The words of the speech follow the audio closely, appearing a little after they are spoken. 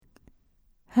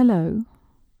Hello.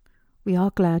 We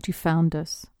are glad you found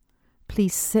us.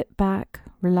 Please sit back,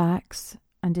 relax,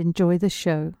 and enjoy the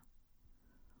show.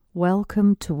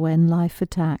 Welcome to When Life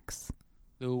Attacks.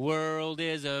 The world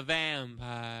is a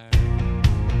vampire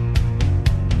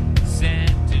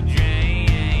sent to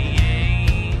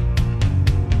drain.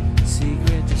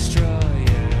 Secret destroyers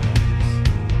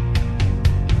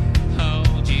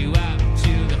hold you up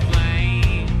to the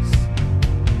flames.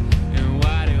 And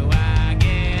what do I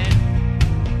get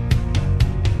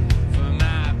for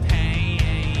my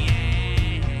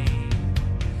pain?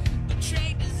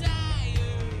 Betrayed desires.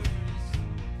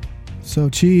 So,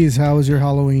 Cheese, how was your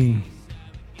Halloween?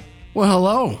 Well,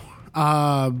 hello.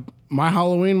 My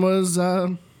Halloween was,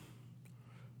 it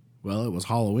was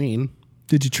Halloween.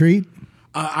 Did you treat?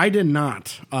 I did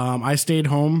not. I stayed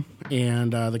home,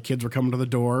 and the kids were coming to the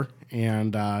door,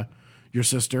 and your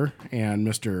sister and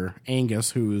Mr.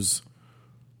 Angus, who's,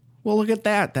 well, look at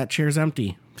that. That chair's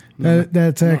empty.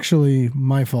 That's actually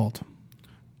my fault.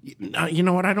 You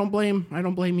know what? I don't blame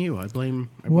you. I blame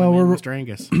Mr.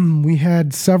 Angus. We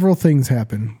had several things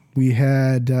happen. We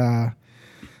had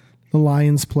the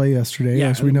Lions play yesterday.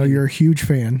 Yeah, as we know, you're a huge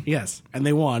fan. Yes, and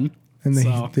they won. And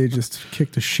they just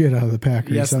kicked the shit out of the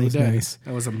Packers. Yes, that they was did. nice.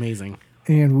 That was amazing.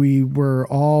 And we were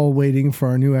all waiting for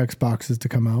our new Xboxes to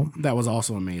come out. That was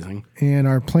also amazing. And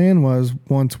our plan was,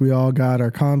 once we all got our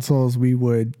consoles, we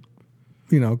would,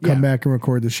 come back and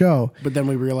record the show. But then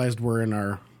we realized we're in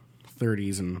our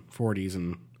 30s and 40s,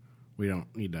 and we don't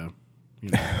need to,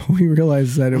 We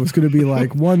realized that it was going to be like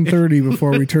 1:30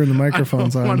 before we turned the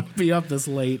microphones I don't on. want to be up this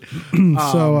late.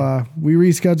 So we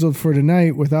rescheduled for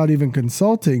tonight without even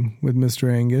consulting with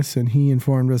Mr. Angus, and he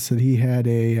informed us that he had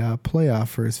a playoff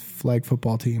for his flag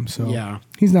football team. So Yeah.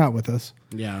 he's not with us.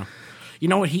 Yeah. You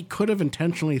know what? He could have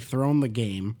intentionally thrown the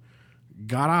game,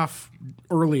 got off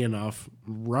early enough,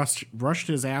 rushed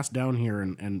his ass down here,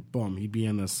 and boom, he'd be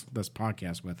in this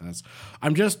podcast with us.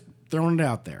 I'm just throwing it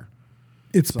out there.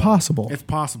 It's possible, It's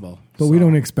possible. but we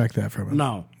don't expect that from him.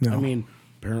 No. I mean,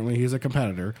 apparently he's a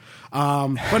competitor.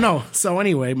 But no. So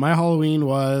anyway, my Halloween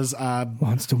was...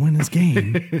 Wants to win his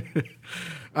game.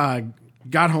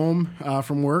 got home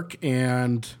from work,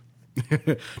 and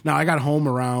now I got home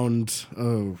around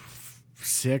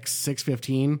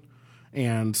 6:15,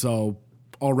 and so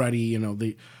already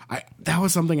that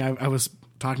was something I was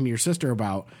talking to your sister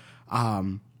about.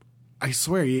 I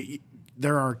swear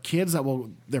there are kids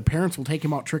that their parents will take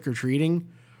them out trick-or-treating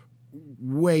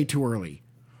way too early,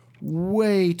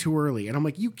 and I'm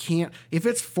like, you can't. If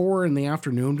it's 4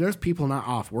 PM, there's people not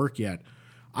off work yet.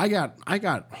 I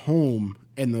got home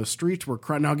and the streets were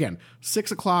crowded. Now again,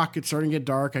 6:00, it's starting to get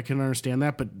dark. I can understand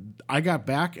that, but I got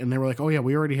back and they were like, "Oh yeah,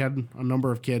 we already had a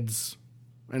number of kids,"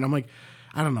 and I'm like,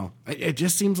 I don't know. It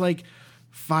just seems like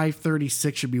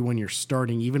 5:36 should be when you're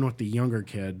starting, even with the younger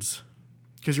kids,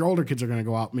 because your older kids are going to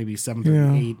go out maybe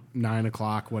 7:30, 8, 9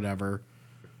 o'clock, whatever.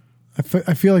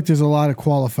 I feel like there's a lot of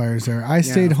qualifiers there. I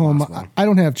stayed home. Possible. I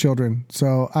don't have children,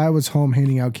 so I was home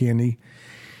handing out candy.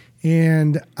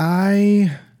 And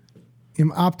I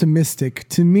am optimistic.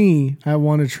 To me, I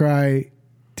want to try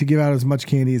to give out as much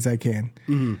candy as I can.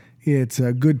 Mm-hmm. It's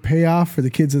a good payoff for the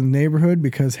kids in the neighborhood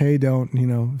because, hey, don't,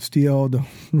 steal, don't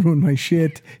ruin my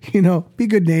shit, be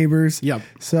good neighbors. Yep.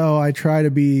 So I try to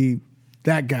be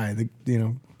that guy,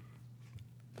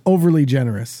 overly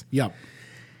generous. Yep.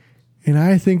 And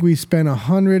I think we spent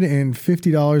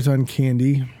 $150 on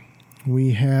candy.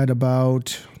 We had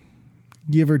about,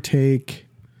 give or take,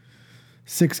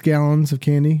 6 gallons of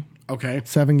candy. Okay.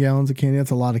 7 gallons of candy.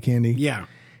 That's a lot of candy. Yeah.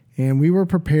 And we were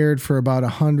prepared for about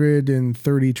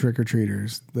 130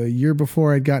 trick-or-treaters. The year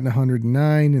before, I'd gotten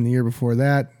 109, and the year before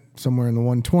that, somewhere in the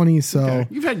 120s. So Okay.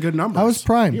 You've had good numbers. I was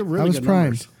primed. You're really I was good primed.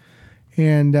 numbers.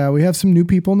 And we have some new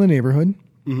people in the neighborhood.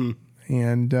 Mm-hmm.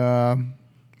 And I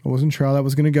wasn't sure how that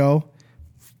was going to go,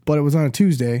 but it was on a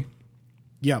Tuesday.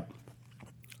 Yep.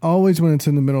 Always when it's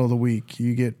in the middle of the week,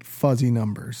 you get fuzzy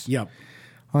numbers. Yep.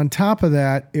 On top of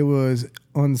that, it was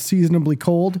unseasonably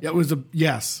cold. It was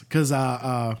because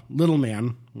little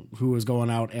man who was going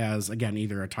out as, again,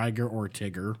 either a tiger or a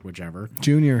Tigger, whichever. Scott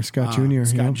Jr. Scott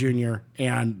Jr.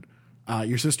 And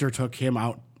your sister took him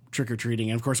out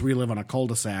trick-or-treating. And, of course, we live on a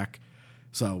cul-de-sac.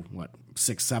 So,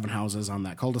 6, 7 houses on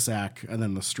that cul-de-sac and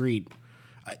then the street.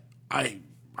 I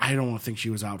don't think she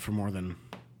was out for more than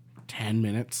 10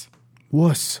 minutes.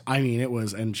 Wuss. I mean, it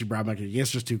was, and she brought back,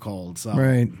 it's just too cold. So,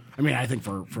 right. I mean, I think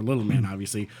for little man,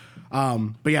 obviously.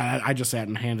 But yeah, I just sat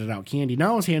and handed out candy.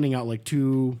 Now I was handing out like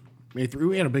 2, maybe 3.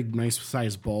 We had a big, nice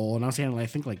sized bowl, and I was handing, I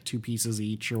think, like 2 pieces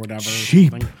each or whatever.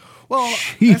 Cheap. Or well,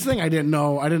 Cheap. that's the thing I didn't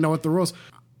know. I didn't know what the rules.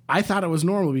 I thought it was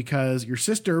normal because your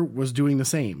sister was doing the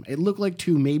same. It looked like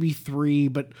 2, maybe 3,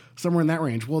 but somewhere in that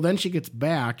range. Well, then she gets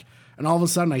back, and all of a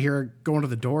sudden I hear her going to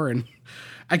the door, and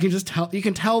I can just tell. You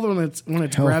can tell when it's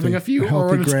Healthy. grabbing a few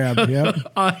or when it's grab, yep.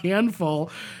 a handful,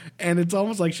 and it's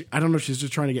almost like I don't know if she's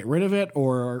just trying to get rid of it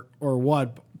or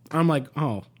what. I'm like,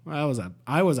 oh, I was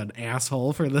an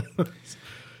asshole for this.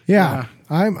 Yeah,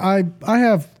 I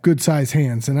have good sized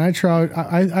hands, and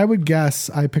I would guess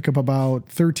I pick up about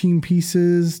 13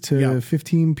 pieces to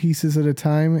 15 pieces at a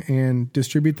time and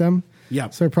distribute them. Yeah.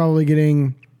 So they're probably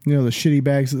getting, the shitty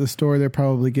bags at the store. They're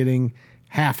probably getting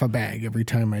half a bag every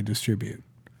time I distribute.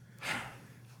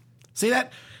 See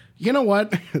that? You know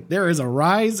what? There is a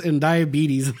rise in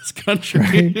diabetes in this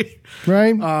country.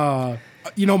 Right?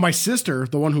 My sister,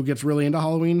 the one who gets really into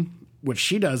Halloween, what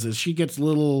she does is she gets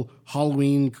little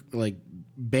Halloween like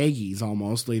baggies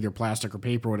almost, either plastic or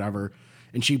paper or whatever,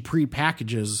 and she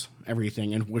pre-packages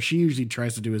everything. And what she usually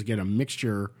tries to do is get a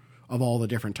mixture of all the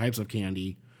different types of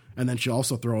candy, and then she'll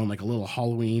also throw in like a little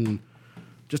Halloween,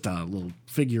 just a little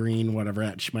figurine, whatever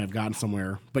that she might have gotten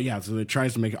somewhere. But yeah, so it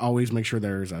tries to always make sure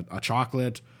there's a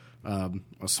chocolate, a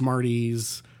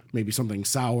Smarties, maybe something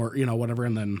sour, whatever,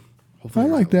 and then hopefully I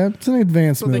like that. It's an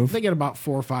advanced move. They get about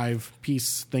 4 or 5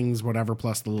 piece things, whatever,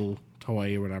 plus the little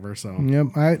toy or whatever. So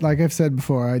Yep. Like I've said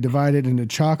before, I divide it into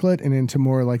chocolate and into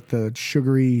more like the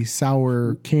sugary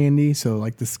sour candy. So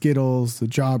like the Skittles, the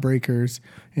Jawbreakers,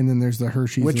 and then there's the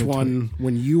Hershey's. Which one,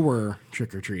 when you were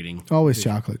trick or treating? Always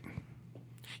chocolate.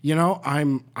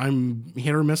 I'm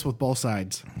hit or miss with both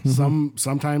sides.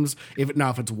 Sometimes if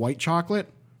it's white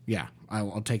chocolate, yeah,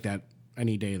 I'll take that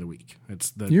any day of the week.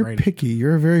 You're picky.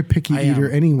 You're a very picky eater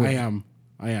anyway.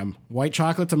 I am. White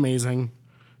chocolate's amazing.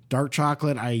 Dark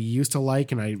chocolate I used to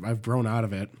like, and I've grown out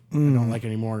of it. I don't like it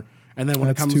anymore. And then when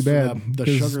it comes to the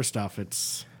sugar stuff,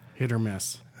 it's hit or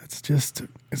miss.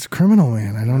 It's criminal,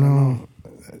 man. I don't know.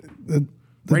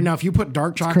 Right now, if you put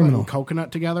dark chocolate and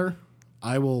coconut together,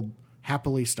 I will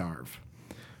happily starve.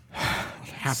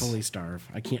 Happily starve.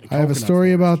 I can't. I have a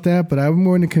story about that, but I'm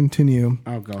going to continue.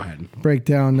 Oh, go ahead. Break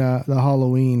down the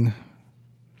Halloween.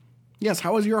 Yes,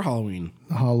 how was your Halloween?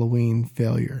 The Halloween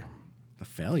failure. The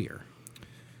failure?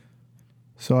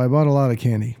 So I bought a lot of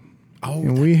candy. Oh.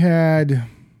 And we had...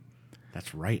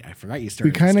 That's right. I forgot you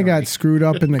started. We kind of got screwed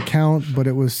up in the count, but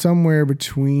it was somewhere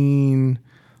between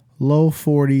low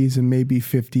 40s and maybe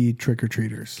 50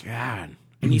 trick-or-treaters. God.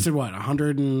 And you said what,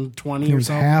 120 or so? It was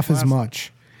half as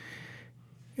much.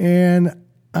 And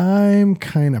I'm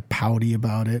kind of pouty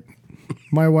about it.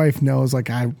 My wife knows,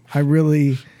 like, I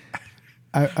really,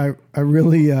 I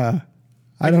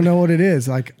don't know what it is.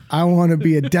 Like, I want to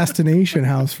be a destination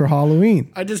house for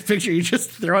Halloween. I just picture you just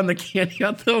throwing the candy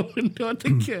out the window at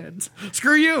the kids.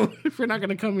 Screw you if you're not going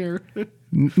to come here.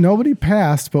 Nobody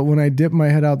passed, but when I dipped my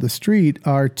head out the street,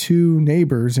 our 2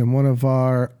 neighbors and one of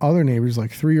our other neighbors,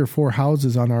 like 3 or 4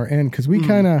 houses on our end, because we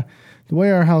kind of, the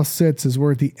way our house sits is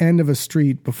we're at the end of a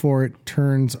street before it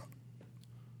turns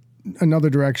another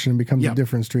direction and becomes a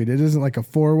different street. It isn't like a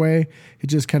 4-way. It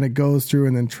just kind of goes through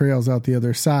and then trails out the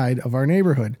other side of our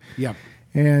neighborhood. Yep.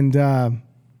 And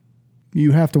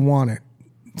you have to want it.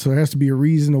 So there has to be a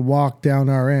reason to walk down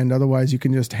our end. Otherwise, you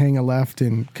can just hang a left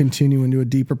and continue into a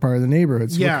deeper part of the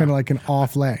neighborhood. So we're kind of like an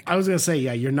off leg. I was going to say,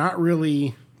 you're not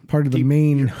really part of the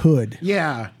main hood.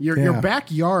 Yeah. Your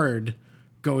backyard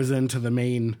goes into the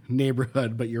main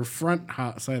neighborhood, but your front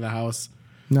side of the house,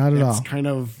 not at all. It's kind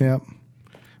of... Yep.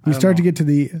 We start to get to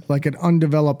the, like, an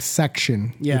undeveloped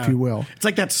section, if you will. It's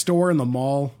like that store in the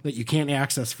mall that you can't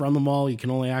access from the mall. You can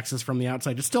only access from the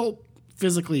outside. It's still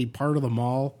physically part of the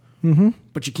mall,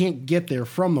 but you can't get there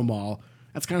from the mall.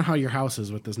 That's kind of how your house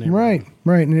is with this neighborhood.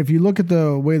 Right. And if you look at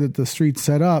the way that the street's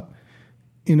set up,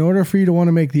 in order for you to want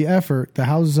to make the effort, the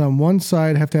houses on one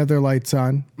side have to have their lights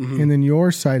on, and then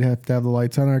your side have to have the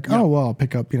lights on. Like, oh, well, I'll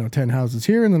pick up 10 houses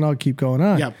here, and then I'll keep going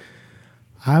on. Yep.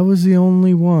 I was the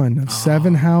only one of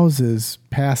 7 houses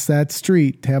past that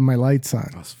street to have my lights on.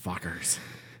 Those fuckers.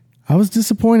 I was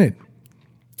disappointed.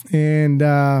 And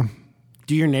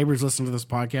do your neighbors listen to this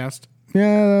podcast?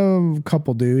 Yeah, a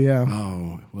couple do, yeah.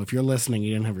 Oh, well, if you're listening,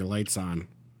 you didn't have your lights on.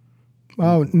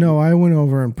 Oh, no, I went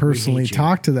over and personally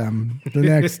talked to them the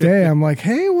next day. I'm like,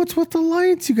 hey, what's with the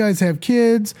lights? You guys have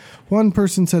kids. One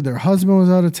person said their husband was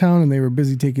out of town and they were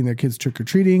busy taking their kids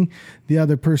trick-or-treating. The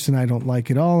other person I don't like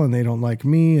at all, and they don't like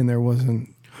me, and there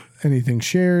wasn't anything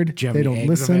shared. They don't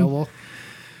listen. Available?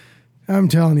 I'm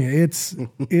telling you,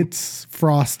 it's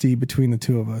frosty between the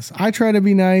two of us. I try to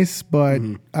be nice, but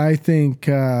I think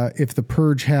if the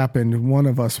purge happened, one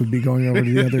of us would be going over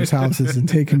to the other's houses and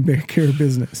taking care of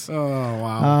business. Oh,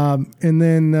 wow. And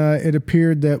then it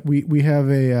appeared that we have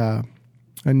a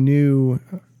new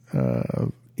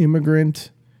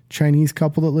immigrant Chinese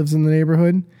couple that lives in the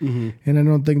neighborhood, and I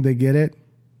don't think they get it.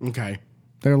 Okay.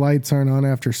 Their lights aren't on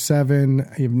after 7.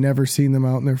 You've never seen them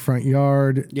out in their front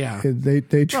yard. Yeah. They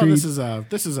treat. Well, this is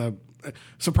a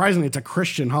surprisingly, it's a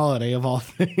Christian holiday of all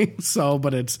things. So,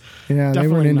 but it's they weren't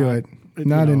definitely into not, it.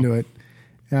 Not into it.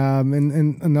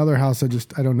 And another house,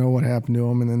 I don't know what happened to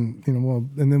them. And then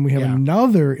and then we have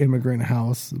another immigrant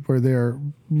house where they're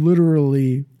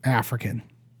literally African.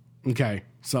 Okay.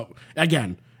 So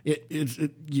again, it's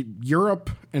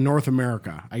Europe and North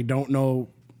America. I don't know.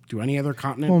 Do any other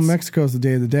continents? Well, Mexico's the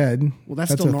Day of the Dead. Well,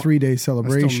 that's a still 3-day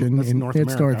celebration. That's North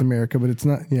it's America. North America, but it's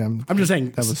not. Yeah, I'm just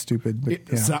saying that was stupid.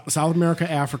 But South America,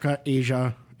 Africa,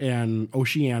 Asia, and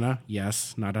Oceania.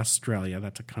 Yes, not Australia.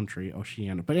 That's a country,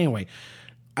 Oceania. But anyway,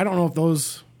 I don't know if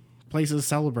those places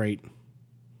celebrate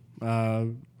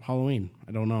Halloween.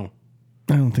 I don't know.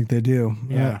 I don't think they do.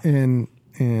 Yeah. And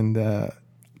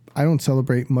I don't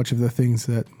celebrate much of the things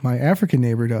that my African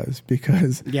neighbor does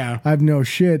because I've no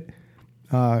shit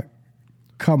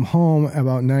come home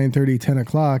about 9:30, 10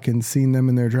 o'clock and seen them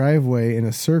in their driveway in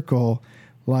a circle,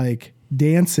 like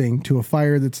dancing to a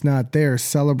fire that's not there,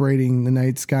 celebrating the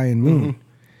night sky and moon.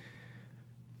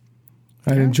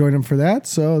 I didn't join them for that,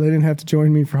 so they didn't have to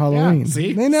join me for Halloween.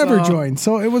 See? They never joined,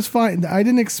 so it was fine. I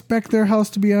didn't expect their house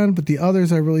to be on, but the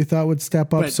others I really thought would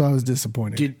step up, so I was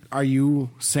disappointed. Are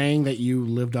you saying that you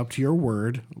lived up to your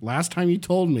word? Last time you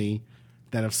told me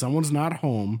that if someone's not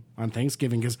home on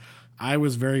Thanksgiving, because I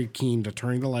was very keen to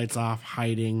turning the lights off,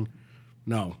 hiding.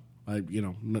 No,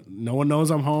 no one knows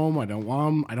I'm home. I don't want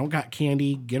them. I don't got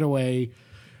candy. Get away.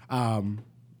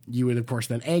 You would, of course,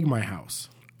 then egg my house.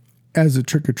 As a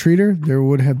trick-or-treater, there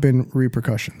would have been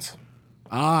repercussions.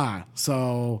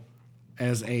 So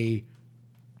as a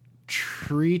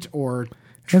treat or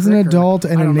as an adult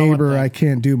and I a don't know neighbor, I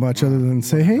can't do much other than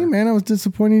say, hey, man, I was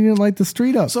disappointed you didn't light the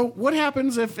street up. So what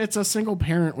happens if it's a single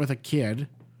parent with a kid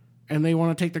and they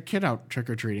want to take their kid out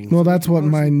trick-or-treating? Well, that's what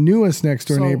my newest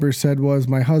next-door neighbor said was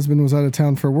my husband was out of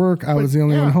town for work. I was the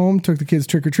only one home, took the kids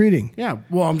trick-or-treating. Yeah.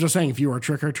 Well, I'm just saying, if you were a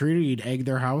trick-or-treater, you'd egg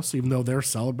their house even though they're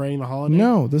celebrating the holiday?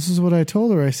 No, this is what I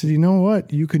told her. I said, you know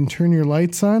what? You can turn your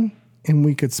lights on and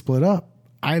we could split up.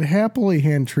 I'd happily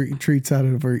hand treats out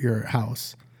of your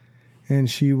house. And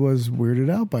she was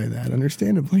weirded out by that,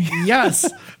 understandably.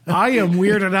 Yes. I am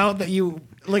weirded out that you...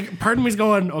 Like, part of me's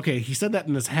going, okay, he said that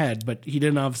in his head, but he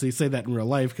didn't obviously say that in real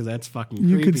life because that's fucking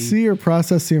creepy. You could see her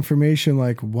process the information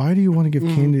like, why do you want to give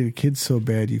candy to kids so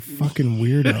bad, you fucking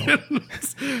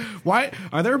weirdo? Why?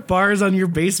 Are there bars on your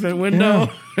basement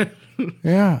window?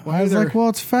 Yeah. I was like, well,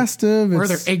 it's festive. Or are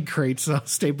there egg crates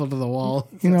stapled to the wall?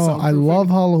 I love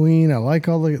Halloween. I like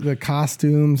all the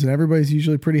costumes, and everybody's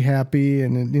usually pretty happy.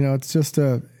 And, it's just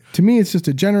to me, it's just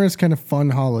a generous kind of fun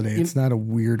holiday. It's not a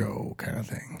weirdo kind of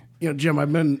thing. Jim,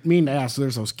 I've been meaning to ask.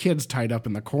 There's those kids tied up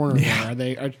in the corner there. Are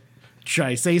they? Should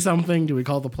I say something? Do we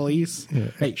call the police? Yeah.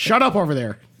 Hey, shut up over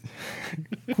there!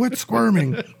 Quit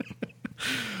squirming.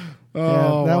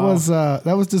 That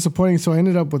was disappointing. So I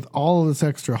ended up with all of this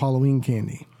extra Halloween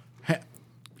candy.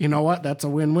 You know what? That's a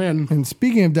win-win. And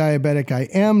speaking of diabetic, I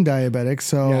am diabetic.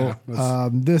 So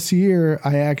this year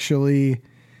I actually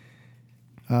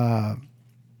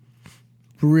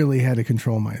really had to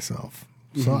control myself.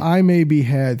 So I maybe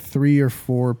had 3 or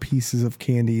 4 pieces of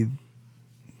candy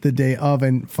the day of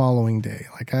and following day.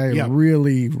 Like I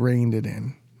really reined it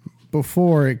in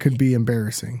before it could be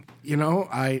embarrassing.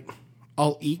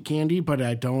 I'll eat candy, but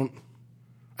I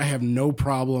have no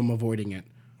problem avoiding it.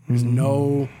 There's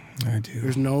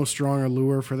there's no strong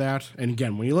allure for that. And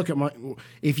again, when you look at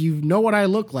if you know what I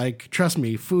look like, trust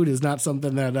me, food is not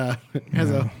something that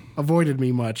has avoided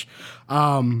me much.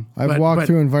 I've walked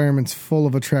through environments full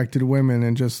of attracted women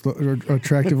and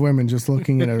attractive women just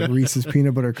looking at a Reese's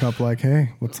peanut butter cup like,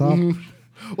 hey, what's up?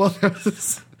 Well,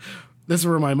 this is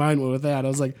where my mind went with that. I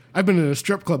was like, I've been in a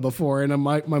strip club before, and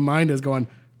my mind is going,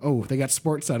 oh, they got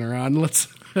Sports Center on.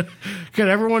 Could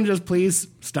everyone just please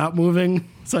stop moving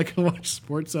so I can watch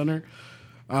Sports Center?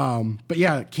 But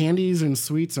yeah, candies and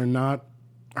sweets I'll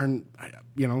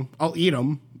eat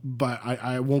them, but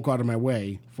I won't go out of my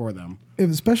way for them.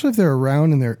 Especially if they're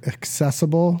around and they're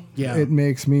accessible, it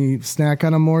makes me snack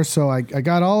on them more. So I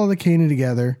got all of the candy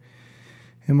together,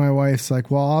 and my wife's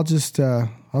like, well, I'll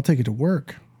take it to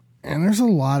work. And there's a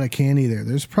lot of candy there.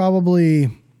 There's probably,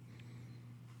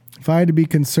 if I had to be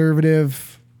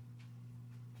conservative,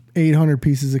 800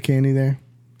 pieces of candy there.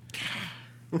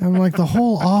 I'm like, the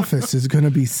whole office is going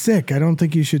to be sick. I don't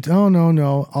think you should. Oh,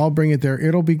 no. I'll bring it there.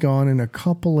 It'll be gone in a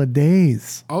couple of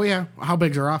days. Oh, yeah. How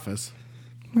big's your office?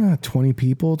 20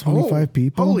 people, 25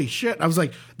 people. Holy shit. I was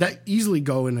like, that easily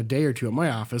go in a day or two at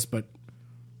my office, but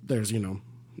there's,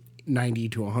 90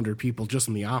 to 100 people just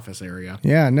in the office area.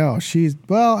 Yeah, no, she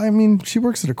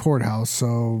works at a courthouse,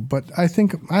 but I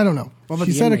don't know. What about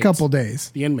She the said a inmates? couple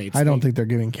days. The inmates. I don't think they're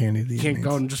giving candy to the Can't inmates.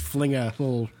 go and just fling a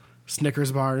little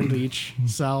Snickers bar into each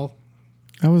cell.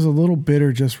 I was a little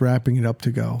bitter just wrapping it up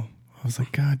to go. I was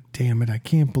like, God damn it, I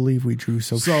can't believe we drew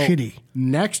so shitty.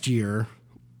 Next year,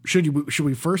 should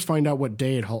we first find out what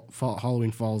day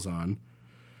Halloween falls on?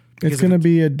 It's going to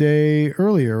be a day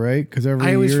earlier, right? Because every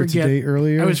year it's a day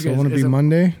earlier. So I want to be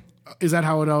Monday. Is that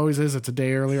how it always is? It's a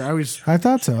day earlier. I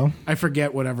thought so. I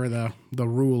forget whatever the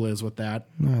rule is with that.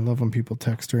 I love when people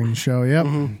text during the show. Yep.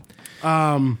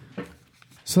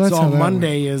 So that's So how that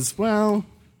Monday is, well,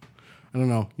 I don't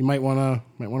know. You might want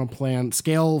to plan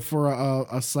scale for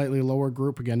a slightly lower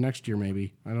group again next year,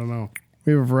 maybe. I don't know.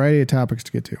 We have a variety of topics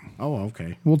to get to. Oh,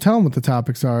 okay. We'll tell them what the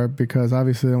topics are because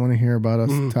obviously they want to hear about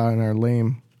us talking our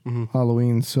lame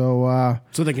Halloween. So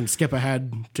they can skip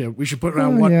ahead to. We should put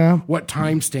around what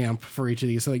timestamp for each of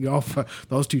these. So they go, oh,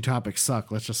 those two topics suck.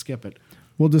 Let's just skip it.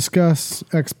 we'll discuss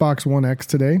Xbox One X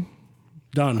today.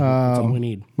 Done. That's all we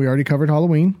need. We already covered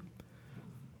Halloween.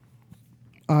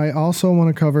 I also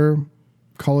want to cover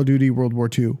Call of Duty World War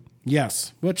II.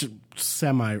 Yes, which is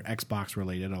semi Xbox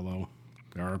related, although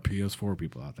there are PS4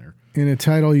 people out there. In a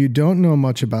title you don't know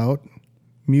much about,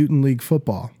 Mutant League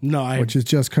Football. No, which has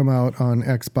just come out on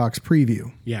Xbox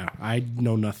Preview. Yeah, I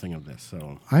know nothing of this,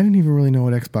 so I didn't even really know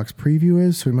what Xbox Preview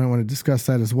is, so we might want to discuss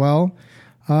that as well.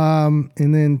 And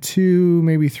then 2,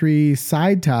 maybe 3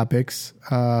 side topics.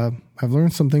 I've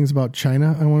learned some things about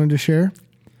China I wanted to share.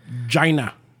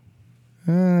 China.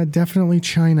 Definitely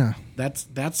China.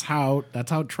 That's how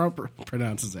Trump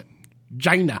pronounces it.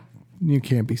 China. You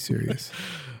can't be serious.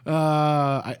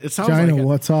 It sounds China, like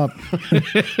what's up?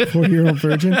 4-year-old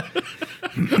virgin.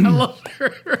 I love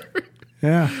her.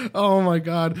 Yeah. Oh my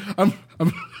God.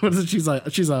 What is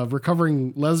it? She's a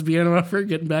recovering lesbian or whatever,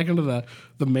 getting back into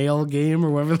the male game or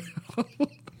whatever.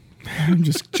 I'm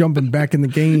just jumping back in the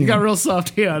game. You got real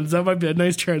soft hands. That might be a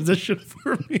nice transition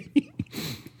for me.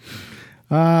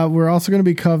 We're also going to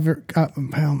be covering. I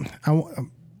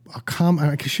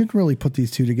shouldn't really put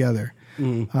these two together.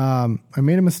 I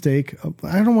made a mistake.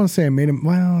 I don't want to say I made him.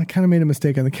 Well, I kind of made a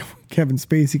mistake on the Kevin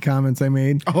Spacey comments I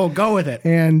made. Oh, go with it.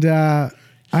 And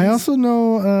I also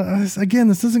know, again,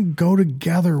 this doesn't go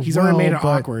together. He's already made it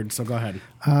awkward, so go ahead.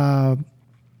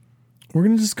 We're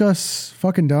going to discuss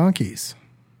fucking donkeys.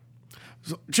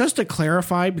 So just to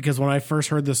clarify, because when I first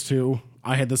heard this too,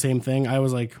 I had the same thing. I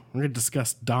was like, we're going to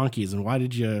discuss donkeys, and why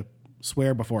did you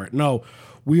swear before it? No,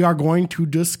 we are going to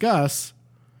discuss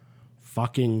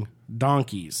fucking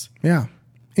donkeys. Yeah.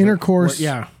 Intercourse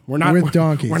we're not with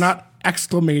donkeys. We're not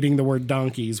exclamating the word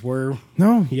donkeys.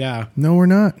 No, we're not. No,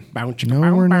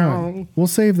 we're not. We'll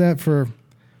save that for.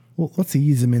 Well, let's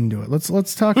ease them into it.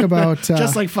 Let's talk about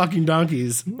just like fucking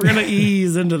donkeys. We're gonna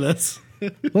ease into this.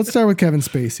 Let's start with Kevin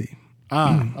Spacey.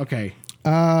 Okay.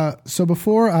 So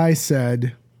before I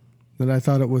said that I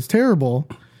thought it was terrible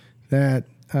that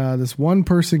this one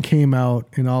person came out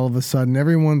and all of a sudden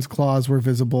everyone's claws were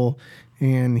visible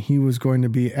and he was going to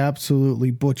be absolutely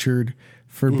butchered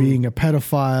for being a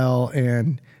pedophile,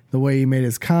 and the way he made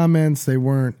his comments, they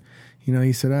weren't,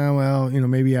 he said,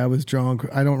 maybe I was drunk.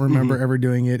 I don't remember ever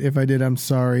doing it. If I did, I'm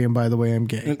sorry. And by the way, I'm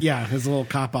gay. Yeah, there's a little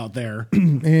cop out there.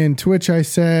 And to which I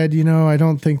said, I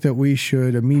don't think that we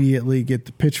should immediately get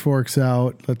the pitchforks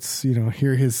out. Let's,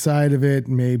 hear his side of it.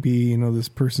 Maybe, this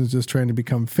person's just trying to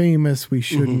become famous. We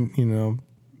shouldn't,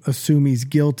 assume he's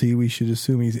guilty. We should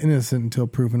assume he's innocent until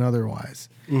proven otherwise.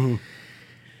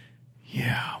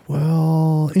 Yeah,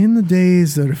 well, in the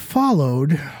days that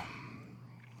followed...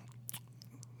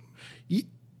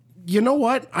 You know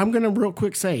what? I'm going to real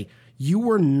quick say, you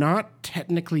were not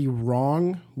technically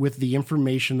wrong with the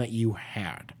information that you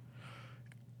had.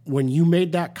 When you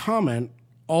made that comment,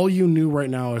 all you knew right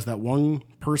now is that one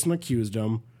person accused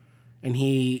him, and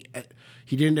he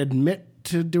didn't admit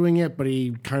to doing it, but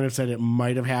he kind of said it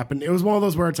might have happened. It was one of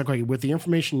those where it's like, okay, with the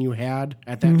information you had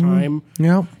at that time,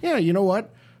 yeah, you know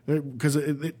what? Because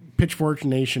Pitchfork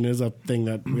Nation is a thing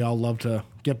that we all love to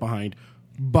get behind.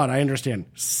 But I understand,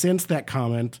 since that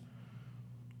comment...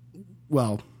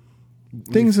 Well,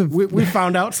 we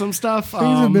found out some stuff.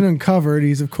 Things have been uncovered.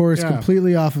 He's, of course,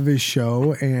 completely off of his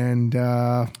show, and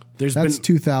that's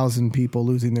 2,000 people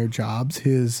losing their jobs.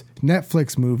 His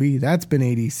Netflix movie, that's been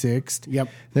 86'd. Yep.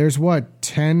 There's,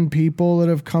 10 people that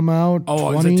have come out?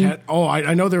 20? Is it 10? Oh,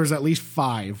 I know there was at least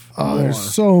 5. Oh, there's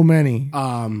so many.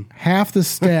 Half the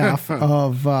staff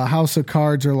of House of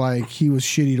Cards are like, he was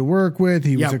shitty to work with,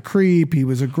 he was a creep, he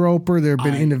was a groper. There have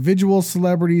been individual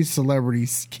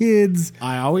celebrities, kids.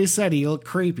 I always said he looked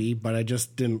creepy, but I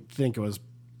just didn't think it was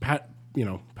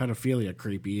pedophilia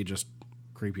creepy, just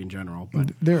creepy in general.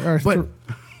 But There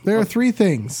are three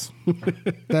things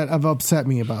that have upset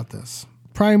me about this.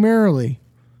 Primarily,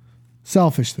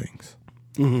 selfish things.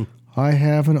 Mm-hmm. I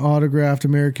have an autographed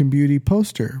American Beauty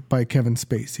poster by Kevin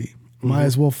Spacey. Might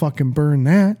as well fucking burn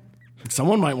that.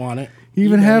 someone might want it.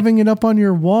 Even eBay. having it up on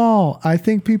your wall, I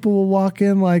think people will walk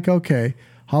in like, okay,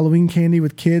 Halloween candy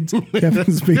with kids, Kevin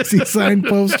Spacey signed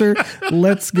poster.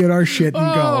 Let's get our shit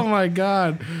and go. Oh my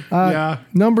God. Yeah.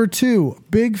 Number 2,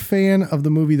 big fan of the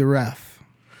movie The Ref.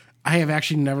 I have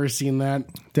actually never seen that.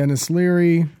 Dennis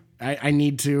Leary, I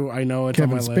need to. I know it's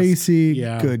Kevin on my list. Spacey,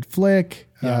 Yeah. good flick,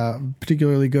 Yeah.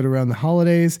 particularly good around the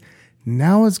holidays.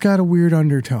 Now it's got a weird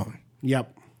undertone.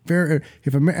 Yep.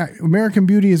 If American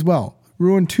Beauty as well.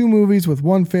 Ruined 2 movies with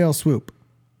one fail swoop.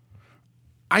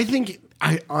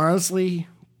 I honestly,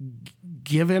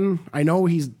 given, I know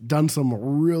he's done some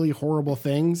really horrible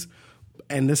things,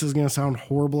 and this is going to sound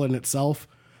horrible in itself.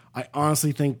 I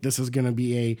honestly think this is going to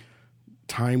be a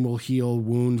time will heal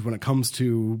wounds when it comes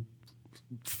to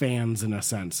fans, in a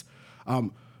sense.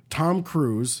 Tom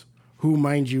Cruise, who,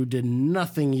 mind you, did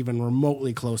nothing even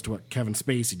remotely close to what Kevin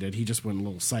Spacey did. He just went a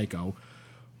little psycho.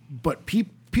 But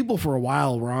people for a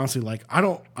while were honestly like, I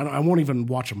won't even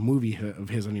watch a movie of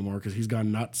his anymore because he's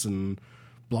gone nuts and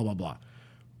blah, blah, blah.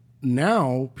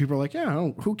 Now people are like, yeah,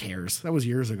 who cares? That was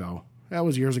years ago.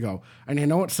 And I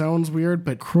know it sounds weird,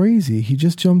 but Crazy. He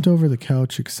just jumped over the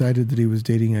couch excited that he was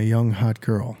dating a young, hot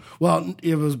girl. well,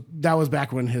 that was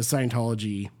back when his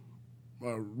Scientology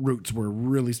roots were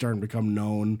really starting to become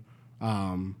known,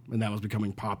 and that was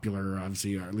becoming popular,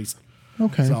 obviously, or at least.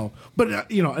 Okay. So, but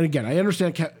and again, I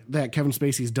understand that Kevin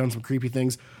Spacey's done some creepy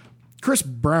things. Chris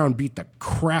Brown beat the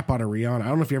crap out of Rihanna. I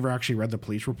don't know if you ever actually read the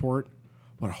police report,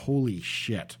 but holy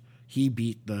shit, he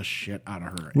beat the shit out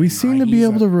of her. We And, seem to be he's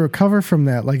able to recover from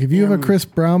that. Like if you have a Chris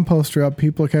Brown poster up,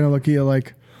 people kind of look at you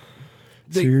like,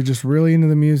 so you're just really into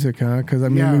the music, huh? Because I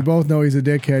mean, Yeah. we both know he's a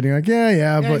dickhead. You're like,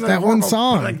 yeah, but he's that like, one horrible,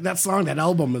 song. but, like that song, that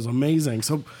album is amazing.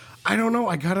 So I don't know.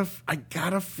 I got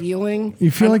a feeling. You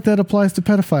feel like that applies to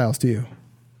pedophiles, do you?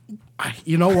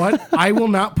 You know what? I will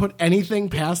not put anything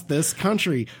past this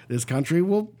country. This country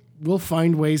will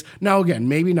find ways. Now, again,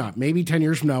 maybe not. Maybe 10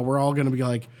 years from now, we're all going to be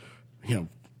like,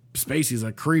 Spacey's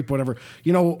a creep, whatever.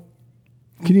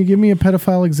 Can you give me a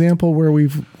pedophile example where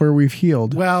we've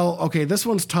healed? Well, okay, this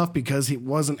one's tough because it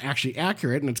wasn't actually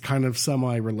accurate, and it's kind of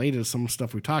semi-related to some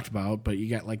stuff we talked about, but you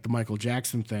got like the Michael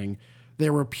Jackson thing.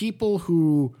 There were people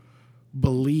who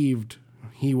believed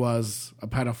he was a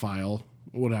pedophile,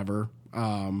 whatever,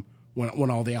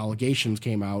 when all the allegations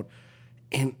came out.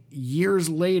 And years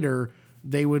later,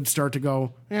 they would start to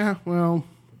go, yeah, well,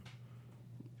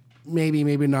 maybe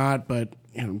not, but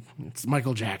it's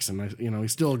Michael Jackson.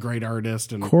 He's still a great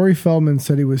artist. And Corey Feldman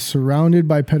said he was surrounded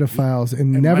by pedophiles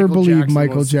and never Michael believed Jackson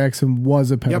Michael was- Jackson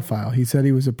was a pedophile. He said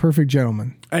he was a perfect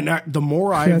gentleman. And the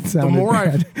more That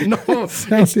sounded bad. no,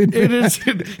 Sounded it bad. is.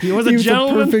 He was a was a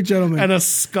gentleman, perfect gentleman. and a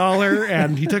scholar,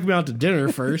 and he took me out to dinner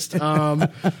first. No,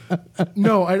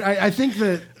 I think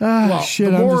that.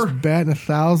 Shit, the I'm more, just batting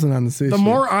 1,000 on this issue. the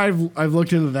more I've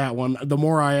looked into that one, the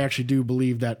more I actually do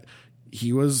believe that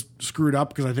he was screwed up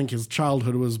because I think his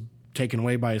childhood was taken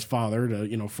away by his father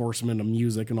to force him into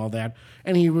music and all that,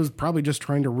 and he was probably just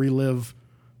trying to relive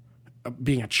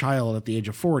being a child at the age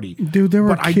of 40. Dude, there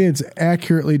were But kids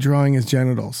accurately drawing his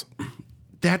genitals.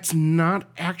 That's not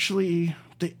actually.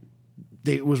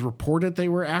 It was reported they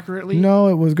were accurately. No,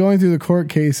 it was going through the court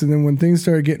case, and then when things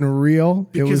started getting real,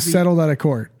 it was settled out of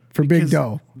court for big because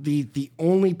dough. The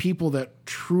only people that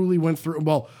truly went through.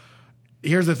 Well,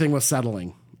 here's the thing with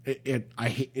settling.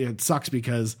 It sucks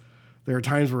because there are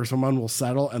times where someone will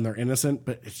settle and they're innocent,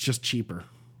 but it's just cheaper.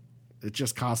 It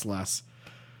just costs less.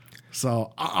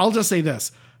 So I'll just say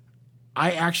this.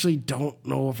 I actually don't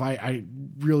know if I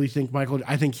really think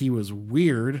I think he was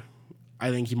weird. I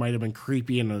think he might have been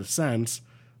creepy in a sense,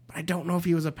 but I don't know if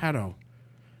he was a pedo.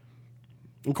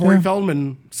 And Corey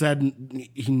Feldman said,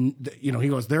 he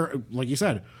goes, there, like you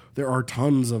said, there are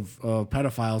tons of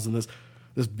pedophiles in this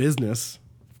business,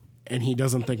 and he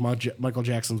doesn't think Michael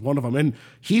Jackson's one of them. And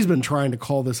he's been trying to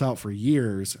call this out for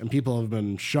years, and people have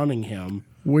been shunning him.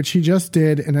 Which he just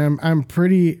did, and I'm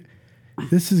pretty.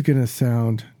 This is gonna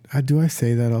sound. Do I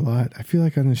say that a lot? I feel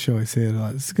like on the show I say it a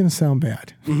lot. This is gonna sound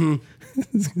bad. Mm-hmm. This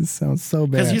is gonna sound so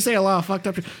bad. Because you say a lot of fucked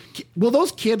up. Will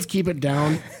those kids keep it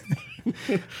down?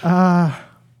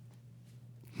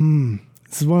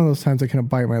 This is one of those times I kind of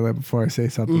bite my lip before I say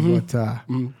something. But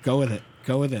Go with it.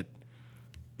 Go with it.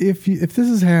 if this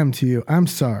has happened to you, I'm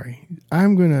sorry.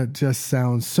 I'm gonna just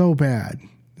sound so bad.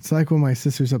 It's like when my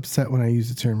sister's upset when I use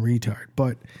the term retard.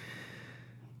 But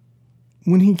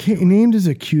when he named his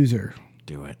accuser,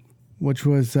 Do it. which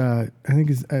was I think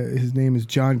his name is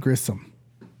John Grissom.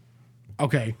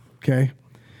 Okay. Okay,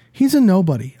 he's a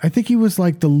nobody. I think he was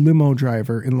like the limo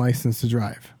driver in License to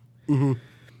Drive. Mm-hmm.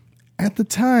 At the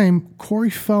time,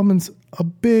 Corey Feldman's a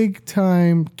big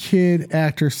time kid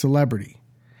actor celebrity.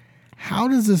 How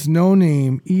does this no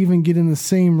name even get in the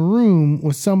same room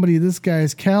with somebody this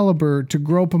guy's caliber to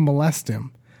grope and molest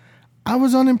him? I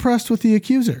was unimpressed with the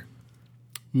accuser.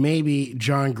 Maybe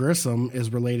John Grissom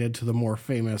is related to the more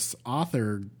famous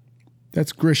author.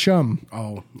 That's Grisham.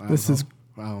 Oh, This is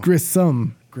wow.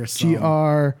 Grissom. Grissom.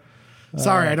 G-R,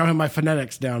 Sorry, I don't have my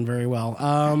phonetics down very well.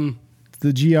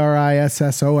 the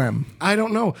Grissom. I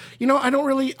don't know. I don't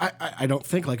really. I don't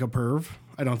think like a perv.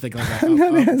 I don't think like a, I'm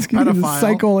not a asking you to pedophile.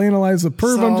 psychoanalyze the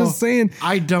perv. I'm So, just saying.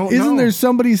 I don't Isn't know. there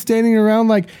somebody standing around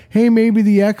like, hey, maybe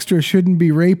the extra shouldn't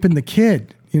be raping the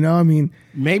kid? I mean,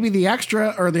 Maybe the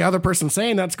extra or the other person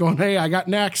saying that's going, hey, I got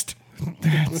next.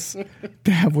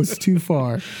 that was too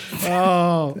far.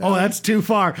 Oh, that's too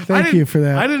far. Thank you for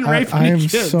that. I didn't rape I any am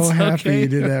kids. so happy okay? you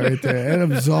did that right there. It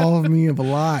absolved me of a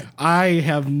lot. I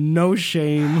have no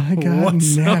shame I got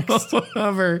next.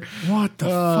 whatsoever. What the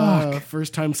fuck?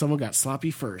 First time someone got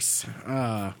sloppy first. All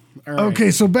right.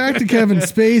 Okay, so back to Kevin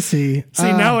Spacey.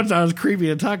 See, now it sounds creepy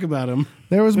to talk about him.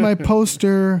 There was my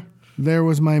poster. There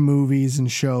was my movies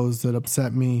and shows that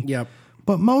upset me. Yep.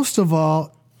 But most of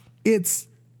all, it's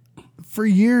for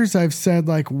years I've said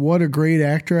like what a great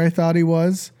actor I thought he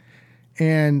was.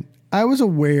 And I was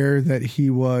aware that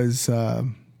he was a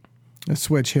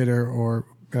switch hitter or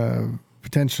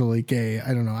potentially gay.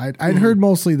 I don't know. I'd heard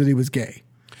mostly that he was gay.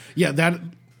 Yeah,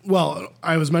 well,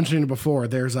 I was mentioning it before.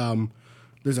 There's a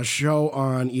show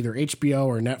on either HBO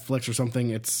or Netflix or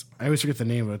something. I always forget the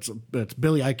name of it. It's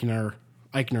Billy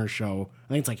Eichner's show.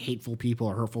 I think it's like Hateful People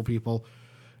or Hurtful People.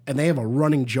 And they have a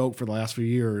running joke for the last few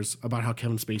years about how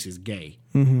Kevin Spacey's gay.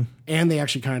 Mm-hmm. And they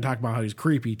actually kind of talk about how he's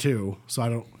creepy too. So I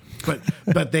don't,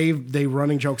 but they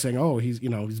running joke saying, oh, he's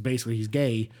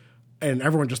gay. And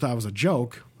everyone just thought it was a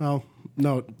joke. Well,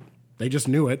 no, they just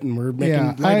knew it and were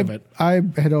making light of it. I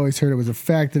had always heard it was a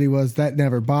fact that he was. That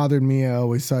never bothered me. I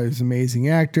always thought he was an amazing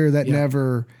actor. That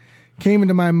never came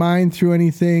into my mind through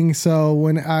anything. So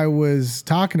when I was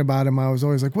talking about him, I was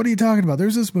always like, what are you talking about?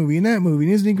 There's this movie and that movie.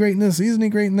 And isn't he great in this? Isn't he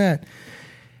great in that?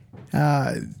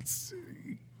 It's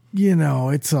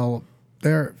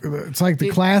like the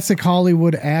classic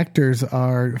Hollywood actors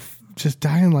are just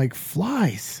dying like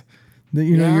flies.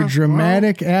 Your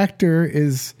dramatic actor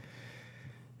is,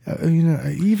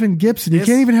 even Gibson, you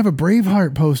can't even have a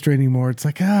Braveheart poster anymore. It's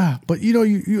like, but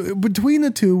you between the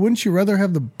two, wouldn't you rather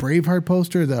have the Braveheart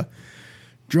poster, the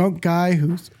drunk guy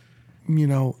who's,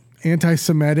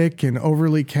 anti-Semitic and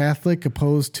overly Catholic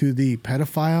opposed to the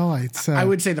pedophile? I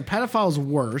would say the pedophile's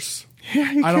worse.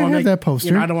 Yeah, you can't have that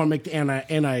poster. I don't want to make the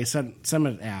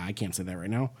anti-Semitic. I can't say that right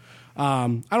now. I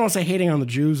don't want to say hating on the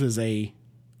Jews is a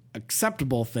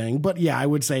acceptable thing, but yeah, I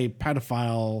would say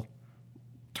pedophile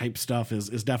type stuff is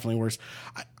definitely worse.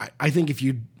 I think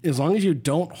as long as you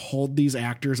don't hold these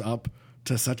actors up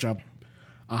to such a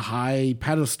high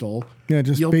pedestal,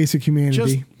 just basic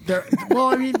humanity.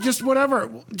 Just whatever.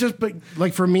 But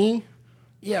like for me,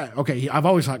 yeah, okay. I've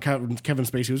always thought Kevin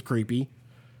Spacey was creepy.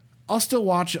 I'll still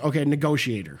watch. Okay,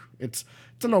 Negotiator. It's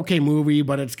an okay movie,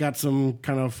 but it's got some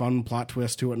kind of fun plot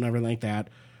twist to it and everything like that.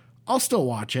 I'll still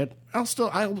watch it.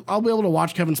 I'll be able to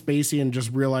watch Kevin Spacey and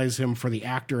just realize him for the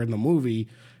actor in the movie.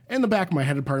 In the back of my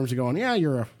head, part of me's going, yeah,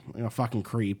 you're a fucking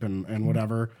creep and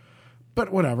whatever.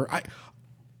 But whatever.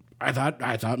 I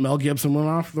thought Mel Gibson went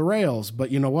off the rails,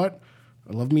 but you know what?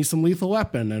 I love me some Lethal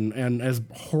Weapon and as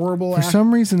horrible for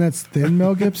some reason that's thin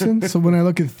Mel Gibson. So when I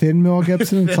look at thin Mel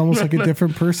Gibson, it's almost like a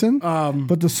different person.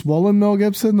 But the swollen Mel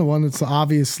Gibson, the one that's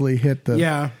obviously hit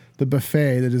the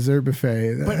buffet, the dessert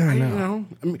buffet. But I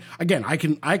mean, again,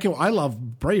 I love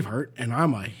Braveheart and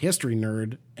I'm a history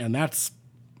nerd, and that's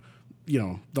the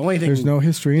only thing. There's no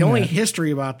history. The only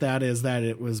history about that is that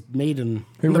it was made in.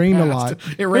 It rained a lot.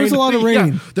 There was a lot of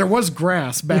rain. Yeah, there was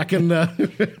grass back in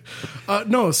the.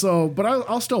 But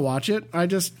I'll still watch it. I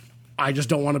just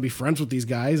don't want to be friends with these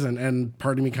guys, and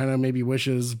part of me kind of maybe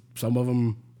wishes some of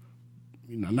them,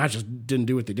 not just didn't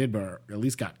do what they did, but at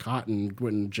least got caught and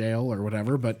went in jail or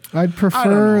whatever. But I'd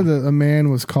prefer that a man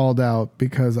was called out,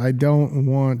 because I don't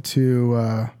want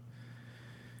to.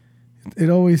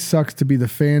 It always sucks to be the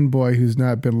fanboy who's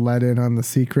not been let in on the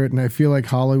secret, and I feel like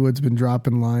Hollywood's been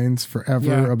dropping lines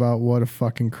forever about what a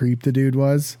fucking creep the dude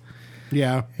was.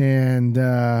 Yeah, and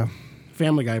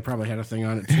Family Guy probably had a thing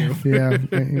on it too. Yeah,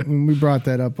 we brought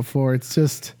that up before. It's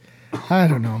just, I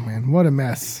don't know, man. What a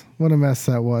mess! What a mess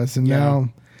that was. And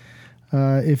now,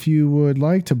 If you would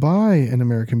like to buy an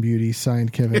American Beauty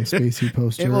signed Kevin Spacey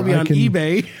poster, It will be on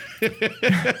eBay.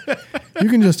 You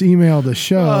can just email the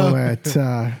show at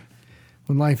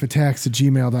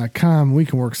whenlifeattacks@gmail.com. We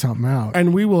can work something out.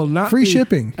 And we will not Free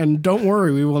shipping. And don't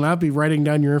worry, we will not be writing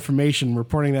down your information,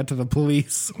 reporting that to the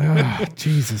police.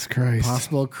 Jesus Christ.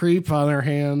 Possible creep on our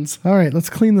hands. All right, let's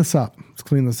clean this up.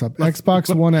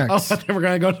 Xbox One X. Oh, I thought we're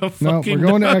going to go to No, fucking we're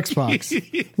going to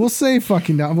Xbox. We'll say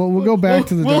fucking down. We'll go back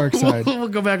to the dark side. We'll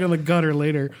go back on the gutter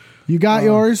later. You got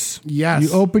yours? Yes.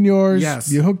 You opened yours?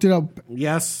 Yes. You hooked it up?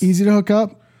 Yes. Easy to hook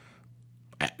up?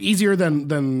 Easier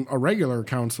than a regular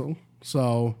console.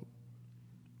 So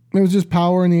It was just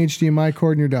power and the HDMI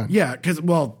cord and you're done. yeah, because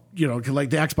like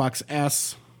the Xbox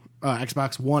S,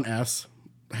 Xbox One S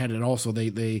had it also.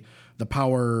 The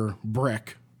power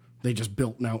brick they just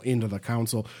built now into the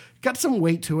console. Got some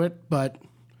weight to it, but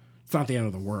it's not the end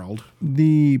of the world.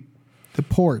 The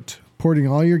porting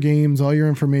all your games, all your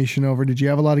information over. Did you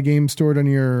have a lot of games stored on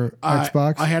your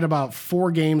Xbox? I had about 4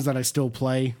 games that I still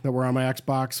play that were on my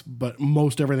Xbox, but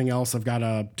most everything else I've got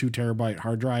a 2 terabyte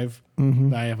hard drive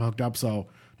that I have hooked up. So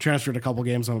transferred a couple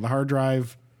games onto the hard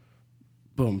drive.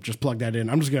 Boom, just plug that in.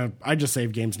 I just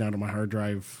save games now to my hard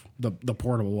drive, the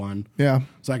portable one. Yeah.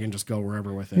 So I can just go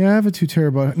wherever with it. Yeah, I have a 2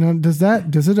 terabyte. Now,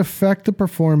 does it affect the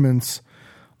performance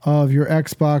of your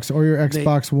Xbox or your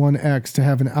Xbox One X to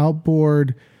have an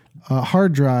outboard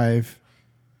hard drive?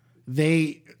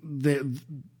 It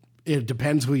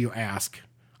depends who you ask.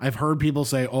 I've heard people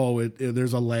say, "Oh,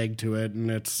 there's a lag to it, and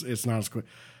it's not as quick."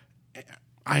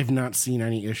 I've not seen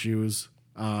any issues.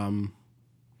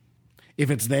 If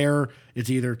it's there, it's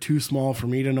either too small for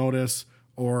me to notice,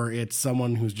 or it's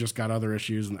someone who's just got other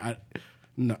issues.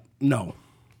 And no.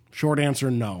 Short answer,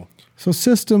 no. So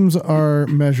systems are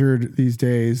measured these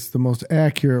days. The most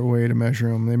accurate way to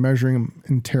measure them, they measure them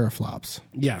in teraflops.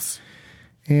 Yes.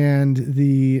 And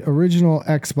the original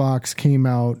Xbox came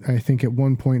out, I think, at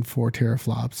 1.4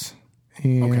 teraflops.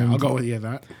 And, Okay, I'll go with you on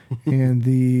that. and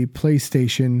the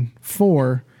PlayStation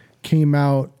 4 came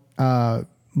out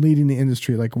leading the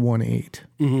industry at like 1.8.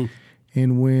 Mm-hmm.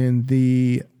 And when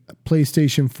the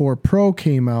PlayStation 4 Pro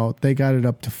came out, they got it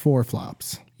up to 4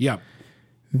 flops. Yep.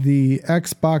 The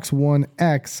Xbox One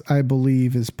X, I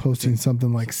believe, is posting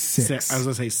something like 6. I was going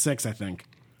to say 6, I think.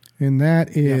 And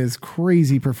that is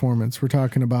crazy performance. We're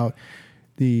talking about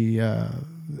the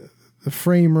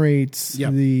frame rates,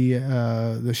 Yep.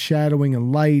 the shadowing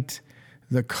and light,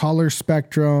 the color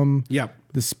spectrum, Yep.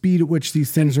 the speed at which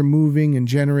these things are moving and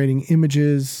generating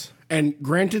images. And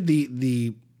granted,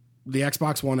 the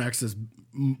Xbox One X is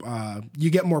you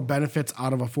get more benefits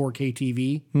out of a 4K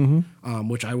TV,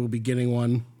 which I will be getting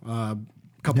one.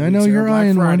 Couple I know weeks here you're on Black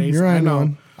eyeing one. Fridays. You're eyeing I know.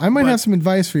 one. I might But, have some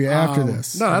advice for you after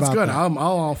this. No, that's about good. that. I'm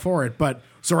all for it. But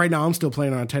so right now I'm still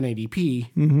playing on 1080p,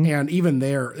 and even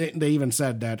there, they even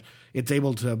said that it's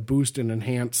able to boost and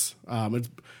enhance.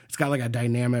 It's got like a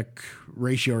dynamic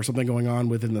ratio or something going on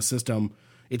within the system.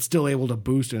 It's still able to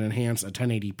boost and enhance a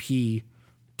 1080p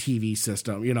TV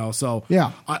system. So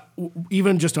Yeah.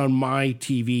 even just on my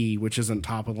TV, which isn't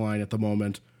top of the line at the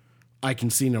moment, I can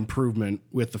see an improvement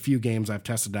with the few games I've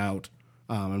tested out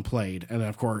and played. And then,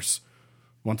 of course,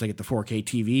 once I get the 4K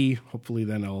TV, hopefully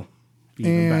then it'll be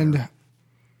even better.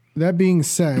 That being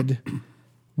said,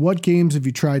 what games have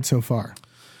you tried so far?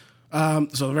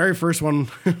 So the very first one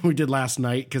we did last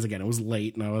night, because again, it was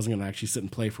late and I wasn't going to actually sit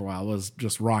and play for a while, was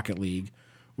just Rocket League,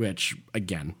 which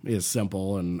again is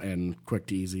simple and quick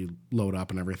to easy load up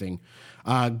and everything.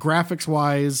 Graphics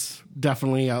wise,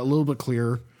 definitely a little bit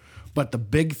clearer. But the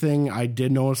big thing I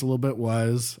did notice a little bit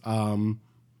was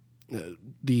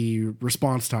the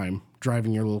response time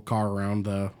driving your little car around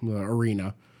the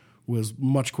arena was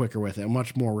much quicker with it,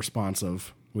 much more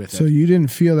responsive with So it. you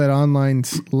didn't feel that online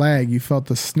lag. You felt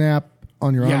the snap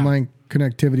on your Yeah. online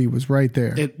connectivity was right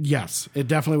there. Yes, it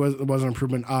definitely was an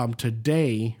improvement.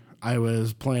 Today I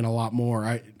was playing a lot more.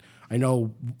 I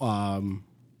know I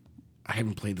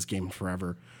haven't played this game in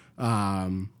forever.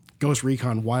 Ghost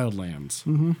Recon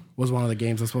Wildlands was one of the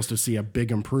games I was supposed to see a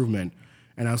big improvement,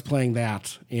 and I was playing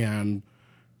that, and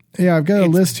Yeah, I've got a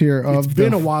list here of it's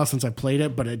been a while since I played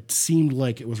it, but it seemed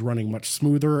like it was running much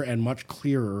smoother and much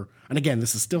clearer. And again,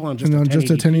 this is still on just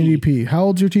a 1080p. How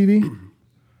old's your TV?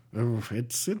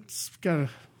 It's got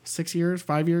 6 years,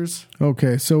 5 years.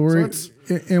 Okay, so we're it's-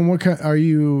 and what kind are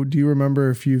you? Do you remember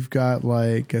if you've got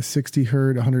like a 60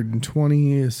 hertz,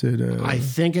 120? Is it a? I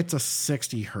think it's a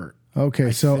 60 hertz.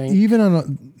 Okay, so think. even on a,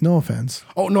 no offense,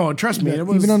 Oh no, trust me, it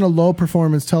was even on a low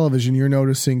performance television, you're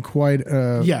noticing quite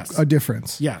a Yes. a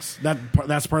difference. yes.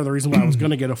 That's part of the reason why I was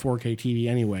going to get a 4K TV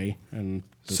anyway, and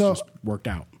this So- just worked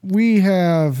out. We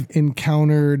have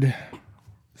encountered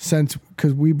since,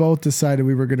 because we both decided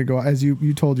we were going to go, as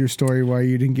you told your story why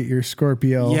you didn't get your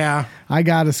Scorpio. Yeah. I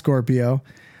got a Scorpio.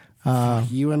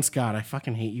 You and Scott, I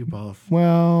fucking hate you both.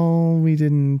 Well, we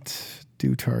didn't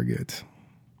do Target.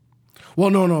 Well,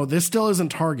 no, this still isn't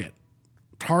Target.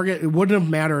 Target, it wouldn't have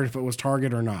mattered if it was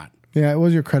Target or not. Yeah, it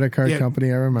was your credit card Yeah,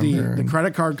 company, I remember. The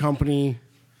credit card company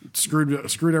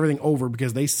screwed everything over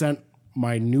because they sent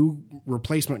my new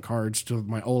replacement cards to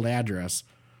my old address.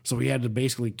 So we had to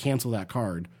basically cancel that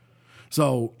card.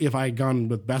 So if I had gone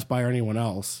with Best Buy or anyone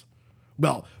else,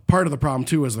 well, part of the problem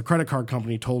too is the credit card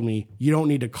company told me you don't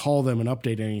need to call them and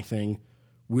update anything.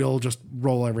 We'll just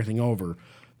roll everything over.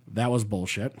 That was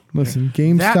bullshit. Listen,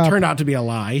 GameStop. That turned out to be a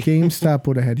lie. GameStop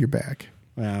would have had your back.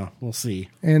 Well, we'll see.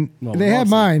 And Well, they we'll had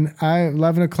see. mine.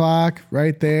 11 o'clock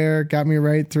right there. Got me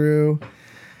right through.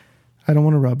 I don't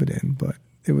want to rub it in, but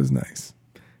it was nice.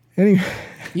 Anyway,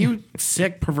 You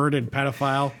sick, perverted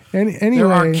pedophile. anyway,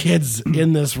 There are kids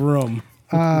in this room.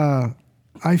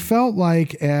 I felt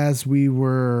like as we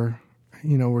were,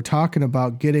 we're talking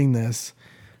about getting this,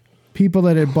 people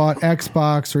that had bought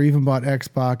Xbox or even bought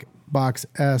Xbox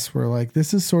S were like,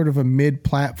 this is sort of a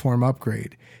mid-platform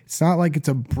upgrade. It's not like it's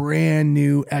a brand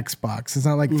new Xbox. It's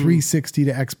not like 360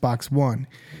 to Xbox One.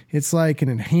 It's like an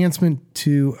enhancement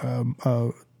to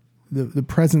the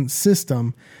present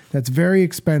system that's very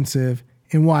expensive,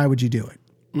 and why would you do it?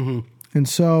 Mm-hmm. And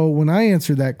so when I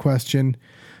answered that question,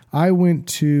 I went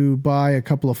to buy a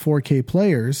couple of 4K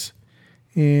players,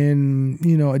 and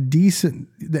a decent,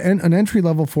 an entry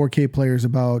level 4K player is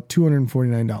about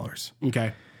 $249.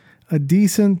 Okay. A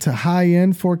decent to high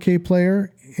end 4K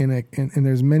player, and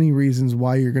there's many reasons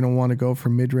why you're going to want to go for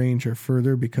mid range or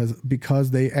further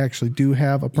because they actually do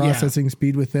have a processing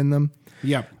speed within them.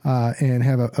 Yep. And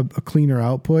have a cleaner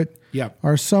output. Yep.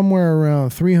 Are somewhere around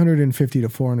 $350 to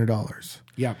 $400.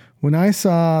 Yep. When I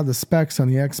saw the specs on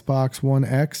the Xbox One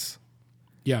X,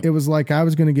 Yep. it was like I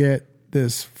was going to get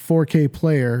this 4K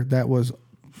player that was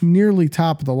nearly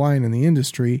top of the line in the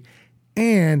industry,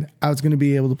 and I was going to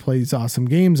be able to play these awesome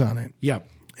games on it. Yep.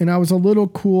 And I was a little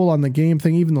cool on the game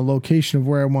thing, even the location of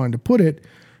where I wanted to put it,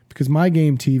 because my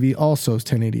game TV also is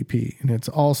 1080p, and it's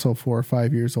also 4 or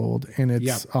 5 years old, and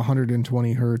it's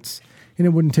 120 hertz, and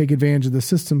it wouldn't take advantage of the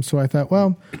system. So I thought,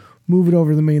 well, move it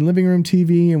over to the main living room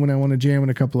TV, and when I want to jam in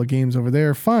a couple of games over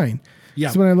there, fine. Yeah.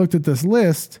 So when I looked at this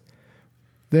list,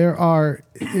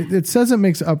 it says it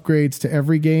makes upgrades to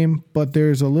every game, but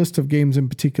there's a list of games in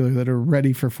particular that are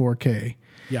ready for 4K.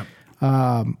 Yep.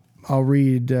 I'll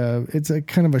read, it's a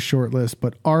kind of a short list,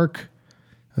 but Ark,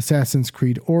 Assassin's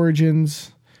Creed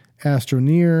Origins,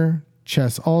 Astroneer,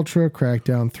 Chess Ultra,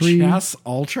 Crackdown 3. Chess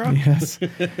Ultra? Yes.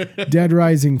 Dead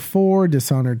Rising 4,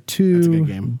 Dishonored 2, That's a good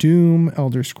game. Doom,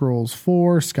 Elder Scrolls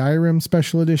 4, Skyrim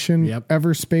Special Edition, Yep.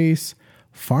 Everspace,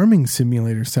 Farming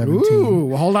Simulator 17. Ooh,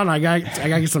 well, hold on. I got to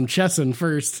get some chess in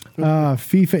first.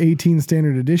 FIFA 18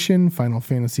 Standard Edition, Final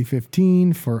Fantasy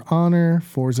 15, For Honor,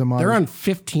 Forza Modern. They're on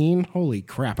 15. Holy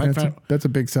crap. That's a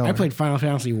big seller. I played Final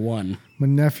Fantasy 1. My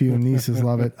nephew and nieces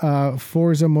love it.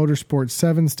 Forza Motorsport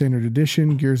 7 Standard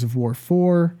Edition, Gears of War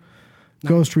 4,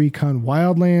 Ghost Recon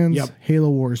Wildlands, Yep. Halo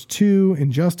Wars 2,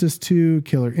 Injustice 2,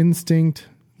 Killer Instinct,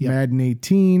 Yep. Madden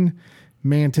 18,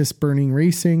 Mantis Burning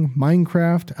Racing,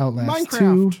 Minecraft, Outlast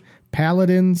 2,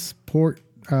 Paladins,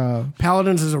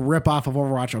 Paladins is a ripoff of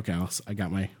Overwatch. Okay, I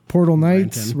got my... Portal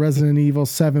Knights, Brandon. Resident Evil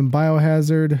 7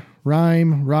 Biohazard,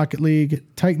 Rime, Rocket League,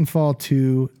 Titanfall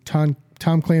 2,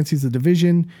 Tom Clancy's The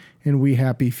Division, and We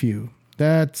Happy Few.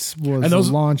 That was the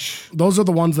launch Those are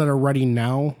the ones that are ready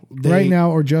now. right now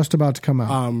or just about to come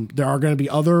out. There are going to be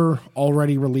other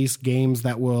already released games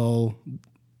that will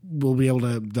be able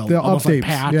to... They'll almost update. like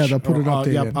patch. Yeah, they'll put it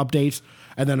Yep, updated. updates.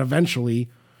 And then eventually...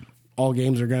 all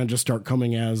games are going to just start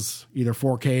coming as either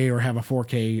 4K or have a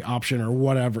 4K option or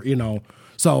whatever,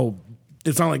 So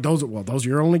it's not like those are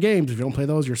your only games. If you don't play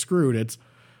those, you're screwed.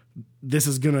 This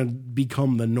is going to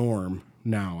become the norm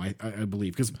now, I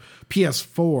believe, because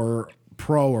PS4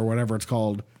 Pro or whatever it's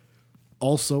called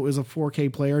also is a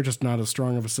 4K player, just not as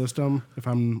strong of a system. If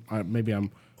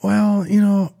Well,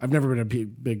 I've never been a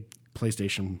big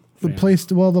PlayStation fan.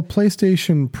 the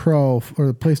PlayStation Pro or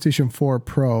the PlayStation 4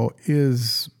 Pro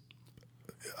is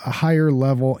a higher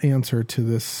level answer to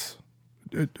this.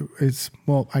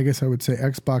 I guess I would say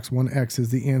Xbox One X is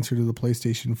the answer to the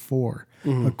PlayStation 4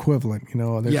 equivalent.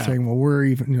 They're saying, well, we're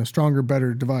even stronger,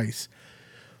 better device.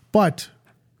 But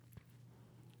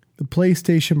the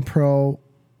PlayStation Pro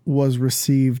was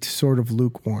received sort of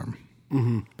lukewarm.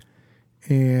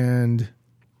 And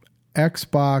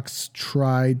Xbox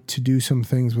tried to do some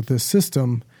things with this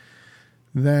system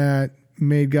that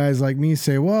made guys like me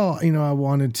say, well, I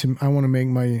want to make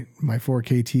my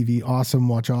 4K TV awesome,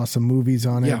 watch awesome movies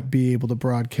on it, Yeah. be able to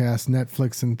broadcast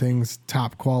Netflix and things,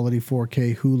 top quality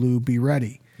 4K, Hulu, be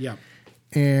ready. Yeah.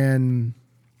 And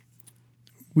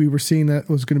we were seeing that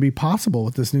was going to be possible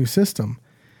with this new system.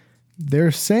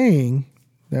 They're saying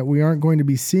that we aren't going to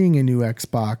be seeing a new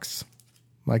Xbox,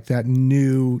 like that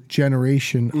new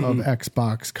generation of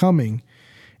Xbox coming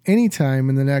anytime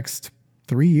in the next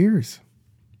 3 years.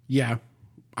 Yeah,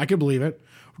 I could believe it.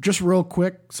 Just real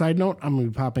quick side note, I'm going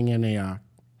to be popping in a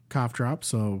cough drop.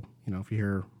 So, if you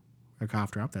hear a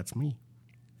cough drop, that's me.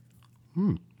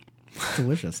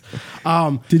 Delicious.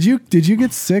 Did you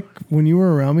get sick when you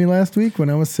were around me last week when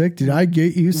I was sick? Did I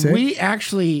get you sick? We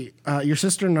actually, your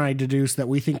sister and I deduced that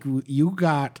we think you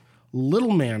got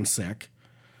little man sick,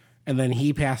 and then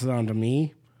he passed it on to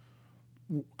me.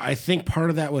 I think part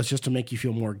of that was just to make you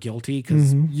feel more guilty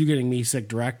because you getting me sick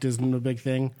direct isn't a big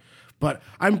thing. But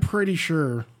I'm pretty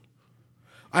sure,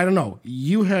 I don't know,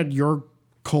 you had your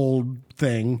cold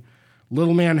thing.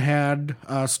 Little man had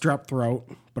strep throat,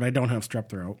 but I don't have strep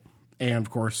throat. And of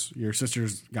course, your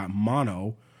sister's got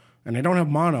mono, and I don't have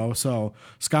mono. So,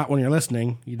 Scott, when you're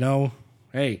listening,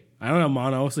 hey, I don't have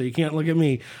mono, so you can't look at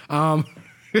me.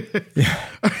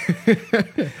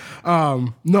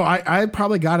 No, I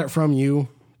probably got it from you.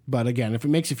 But again, if it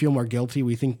makes you feel more guilty,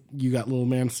 we think you got little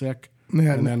man sick.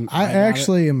 Yeah, and then I got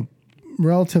actually am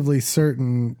relatively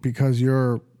certain because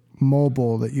you're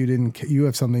mobile that you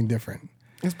have something different.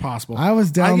 It's possible. I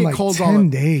was down like 10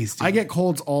 days. Dude. I get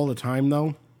colds all the time,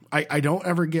 though. I don't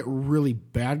ever get really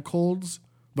bad colds,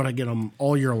 but I get them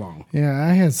all year long. Yeah,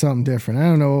 I had something different. I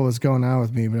don't know what was going on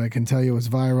with me, but I can tell you it was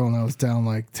viral, and I was down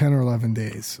like 10 or 11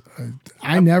 days.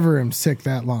 I never am sick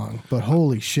that long, but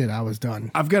holy shit, I was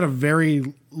done. I've got a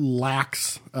very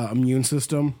lax immune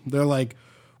system. They're like,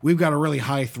 we've got a really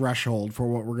high threshold for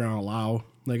what we're going to allow.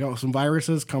 They go, some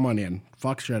viruses, come on in.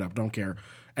 Fuck shit up, don't care.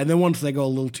 And then once they go a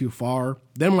little too far,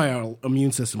 then my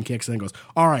immune system kicks in and goes,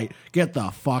 all right, get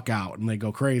the fuck out. And they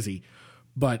go crazy.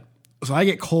 But so I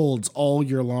get colds all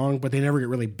year long, but they never get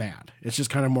really bad. It's just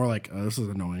kind of more like, oh, this is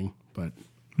annoying. But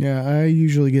yeah, I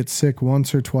usually get sick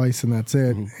once or twice and that's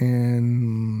it.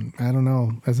 And I don't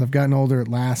know. As I've gotten older, it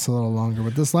lasts a little longer.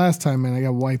 But this last time, man, I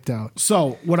got wiped out.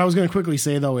 So what I was going to quickly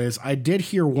say, though, is I did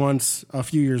hear once a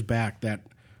few years back that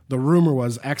the rumor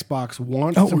was Xbox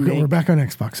wants to make... we're back on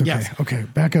Xbox. Okay, Yes. okay,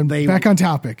 back on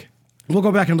topic. We'll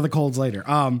go back into the colds later.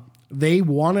 They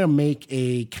want to make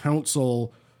a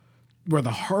console where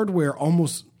the hardware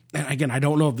almost... And again, I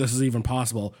don't know if this is even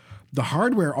possible. The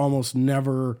hardware almost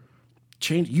never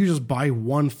change. You just buy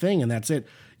one thing and that's it.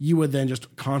 You would then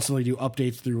just constantly do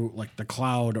updates through like the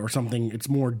cloud or something. It's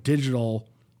more digital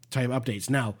type updates.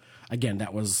 Now, again,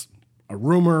 that was a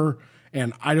rumor,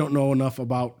 and I don't know enough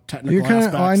about technical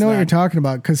aspects. I know what you're talking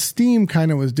about because Steam kind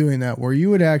of was doing that, where you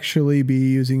would actually be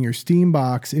using your Steam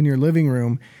box in your living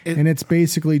room, and it's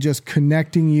basically just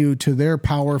connecting you to their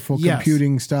powerful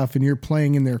computing stuff, and you're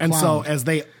playing in their cloud. And so as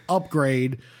they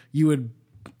upgrade, you would,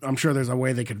 I'm sure there's a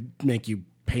way they could make you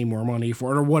pay more money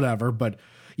for it or whatever. But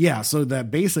yeah, so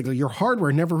that basically your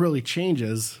hardware never really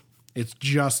changes. It's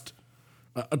just,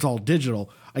 it's all digital.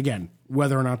 Again,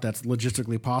 whether or not that's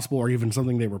logistically possible or even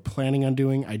something they were planning on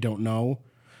doing, I don't know.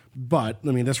 But,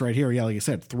 I mean, this right here, yeah, like you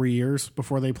said, 3 years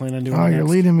before they plan on doing it. Oh, you're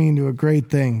leading me into a great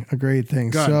thing.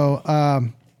 Good. So,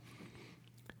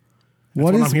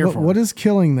 what is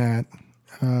killing that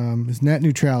is net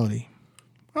neutrality.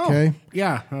 Oh, okay?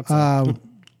 Yeah. That's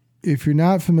if you're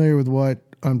not familiar with what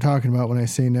I'm talking about when I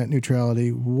say net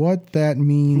neutrality, what that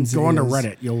means go onto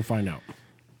Reddit, you'll find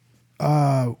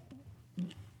out.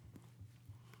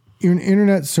 You're an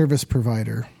internet service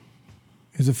provider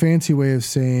is a fancy way of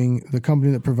saying the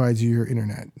company that provides you your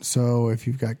internet. So if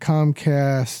you've got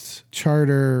Comcast,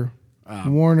 Charter,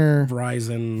 Warner,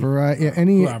 Verizon,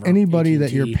 whoever, anybody that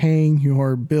AT&T. you're paying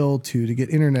your bill to get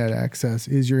internet access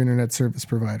is your internet service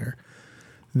provider.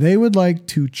 They would like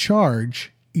to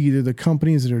charge either the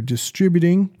companies that are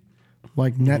distributing,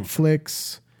 like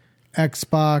Netflix,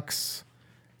 Xbox,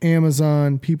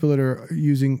 Amazon, people that are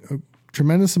using a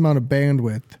tremendous amount of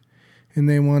bandwidth, and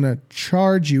they want to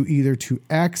charge you either to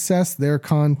access their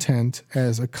content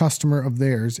as a customer of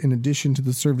theirs in addition to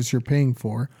the service you're paying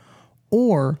for,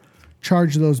 or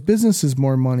charge those businesses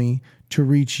more money to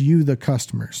reach you, the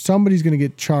customer. Somebody's going to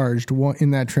get charged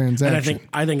in that transaction. And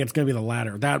I think it's going to be the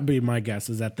latter. That would be my guess,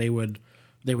 is that they would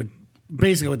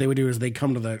basically what they would do is they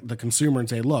come to the consumer and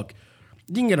say, look,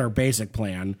 you can get our basic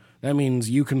plan. That means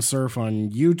you can surf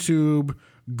on YouTube,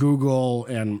 Google,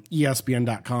 and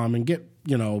ESPN.com and get,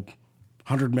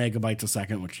 100 megabytes a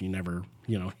second, which you never,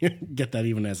 get that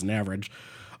even as an average.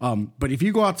 But if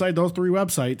you go outside those 3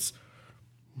 websites,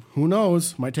 who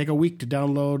knows? Might take a week to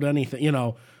download anything,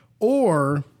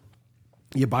 or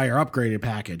you buy our upgraded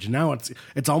package. Now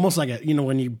it's almost like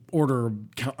when you order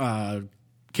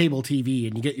cable TV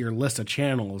and you get your list of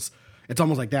channels, it's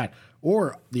almost like that.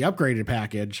 Or the upgraded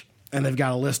package, and they've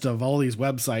got a list of all these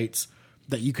websites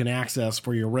that you can access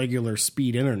for your regular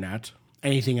speed internet.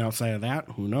 Anything outside of that,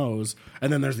 who knows?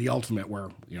 And then there's the ultimate where,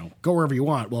 go wherever you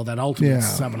want. Well, that ultimate's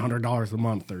 $700 a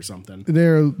month or something.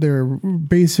 They're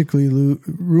basically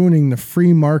ruining the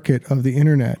free market of the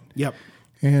internet. Yep.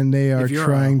 And they are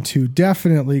trying to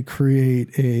definitely create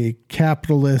a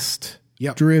capitalist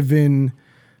driven,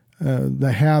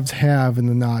 the haves have and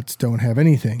the nots don't have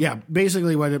anything. Yeah.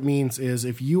 Basically what it means is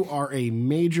if you are a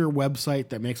major website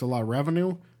that makes a lot of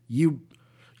revenue,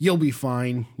 you'll be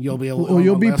fine. You'll be able. Well,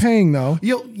 you'll be paying though.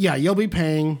 You'll be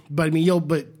paying, but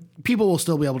but people will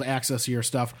still be able to access your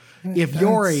stuff. If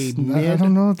you're a mid, I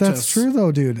don't know if that's true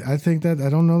though, dude. I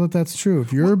don't know that that's true.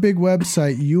 If you're a big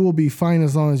website, you will be fine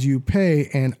as long as you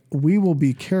pay, and we will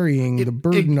be carrying the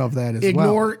burden of that as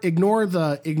well. Ignore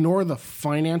the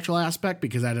financial aspect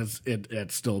because that is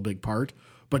it's still a big part.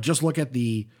 But just look at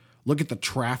the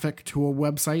traffic to a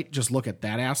website. Just look at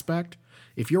that aspect.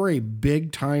 If you're a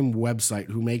big time website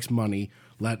who makes money,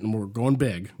 we're going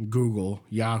big, Google,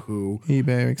 Yahoo,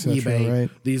 eBay, etc. Right?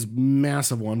 These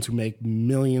massive ones who make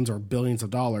millions or billions of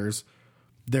dollars,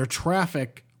 their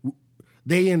traffic,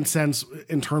 they in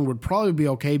turn would probably be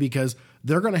okay because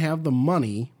they're going to have the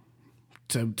money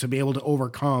to be able to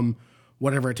overcome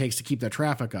whatever it takes to keep that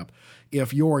traffic up.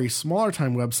 If you're a smaller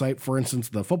time website, for instance,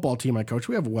 the football team I coach,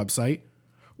 we have a website.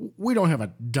 We don't have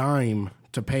a dime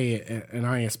to pay an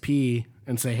ISP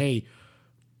and say, hey,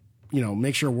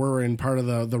 make sure we're in part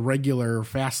of the regular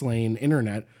fast lane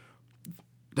internet.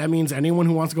 That means anyone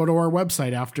who wants to go to our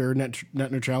website after net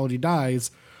neutrality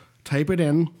dies, type it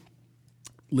in,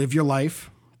 live your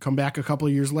life, come back a couple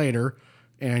of years later,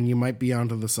 and you might be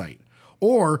onto the site.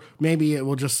 Or maybe it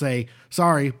will just say,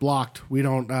 sorry, blocked. We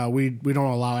don't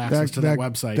allow access to that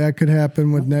website. That could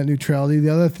happen with net neutrality. The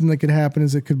other thing that could happen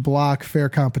is it could block fair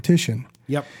competition.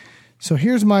 Yep. So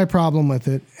here's my problem with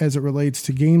it as it relates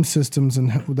to game systems and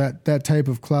that type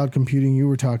of cloud computing you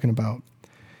were talking about.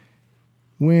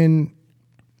 When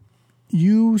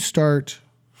you start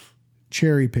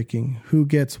cherry picking who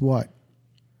gets what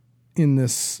in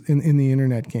the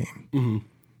internet game,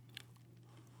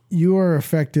 you are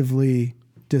effectively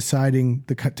deciding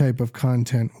the type of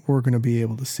content we're going to be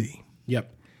able to see.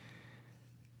 Yep.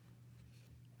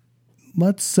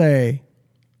 Let's say,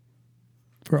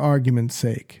 for argument's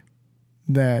sake,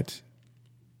 that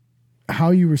how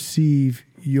you receive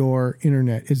your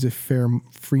internet is a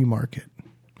free market.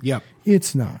 Yep.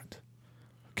 It's not.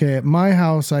 Okay, at my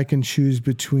house, I can choose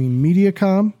between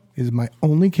Mediacom is my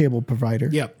only cable provider.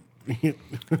 Yep.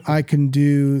 I can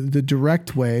do the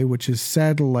direct way, which is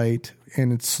satellite,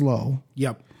 and it's slow.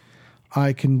 Yep.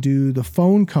 I can do the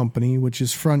phone company, which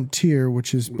is Frontier,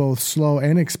 which is both slow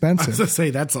and expensive. I was going to say,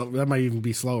 that might even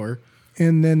be slower.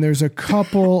 And then there's a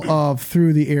couple of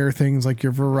through-the-air things like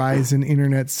your Verizon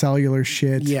internet cellular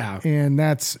shit. Yeah. And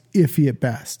that's iffy at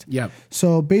best. Yep.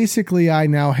 So basically, I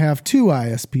now have 2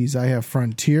 ISPs. I have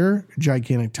Frontier,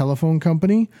 gigantic telephone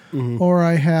company, or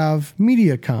I have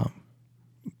Mediacom,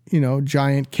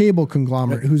 giant cable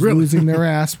conglomerate who's losing their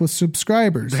ass with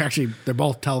subscribers. They're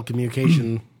both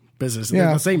telecommunication business.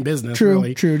 They're the same business, true,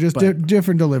 really. True, just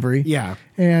different delivery. Yeah.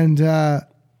 And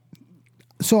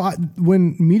so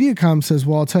when Mediacom says,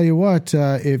 well, I'll tell you what,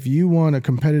 if you want a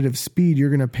competitive speed, you're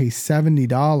going to pay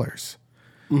 $70.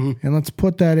 And let's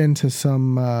put that into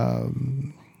some,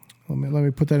 let me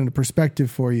put that into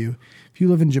perspective for you. If you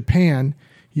live in Japan,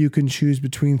 you can choose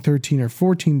between 13 or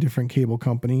 14 different cable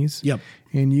companies. Yep.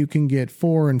 And you can get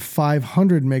 400 and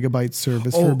 500 megabyte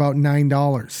service for about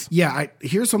 $9. Yeah.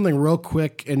 Here's something real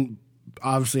quick. And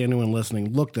obviously anyone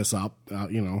listening, look this up.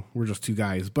 We're just 2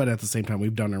 guys, but at the same time,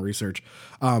 we've done our research.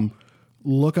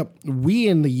 Look up, we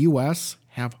in the US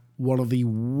have one of the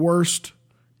worst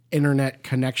internet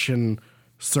connection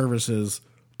services,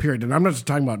 period. And I'm not just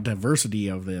talking about diversity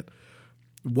of it.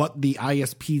 What the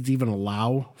ISPs even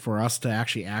allow for us to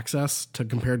actually access to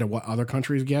compared to what other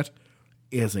countries get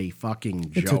is a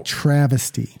fucking joke. It's a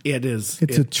travesty. It is.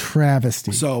 It's a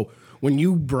travesty. So when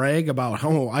you brag about,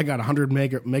 I got 100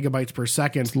 megabytes per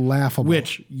second, it's laughable.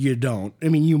 Which you don't. I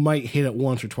mean, you might hit it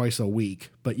once or twice a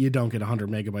week, but you don't get 100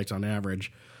 megabytes on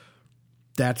average.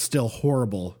 That's still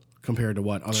horrible compared to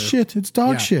what other... Shit, it's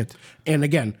dog shit. And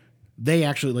again, they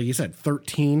actually, like you said,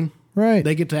 13. Right.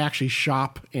 They get to actually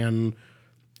shop and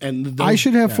And I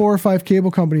should have 4 or 5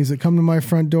 cable companies that come to my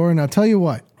front door. And I'll tell you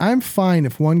what, I'm fine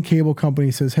if one cable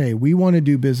company says, hey, we want to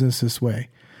do business this way.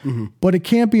 But it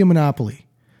can't be a monopoly.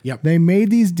 Yep. They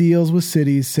made these deals with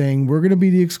cities saying, we're going to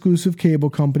be the exclusive cable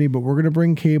company, but we're going to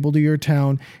bring cable to your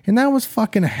town. And that was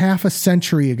fucking half a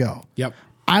century ago. Yep.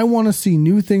 I want to see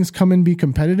new things come and be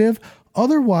competitive.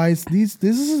 Otherwise, this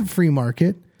isn't free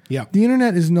market. Yeah. The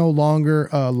internet is no longer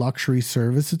a luxury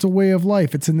service. It's a way of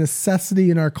life. It's a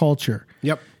necessity in our culture.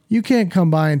 Yep. You can't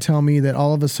come by and tell me that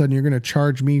all of a sudden you're going to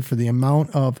charge me for the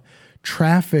amount of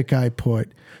traffic I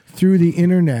put through the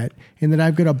internet and that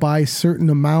I've got to buy a certain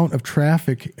amount of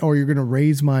traffic or you're going to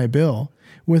raise my bill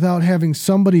without having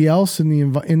somebody else in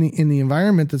the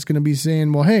environment that's going to be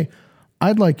saying, well, hey,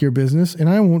 I'd like your business and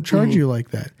I won't charge you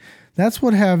like that. That's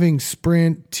what having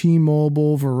Sprint,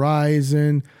 T-Mobile,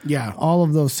 Verizon, all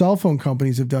of those cell phone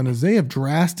companies have done is they have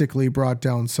drastically brought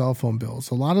down cell phone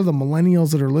bills. A lot of the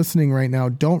millennials that are listening right now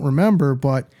don't remember,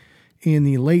 but in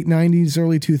the late 90s,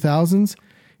 early 2000s,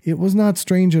 it was not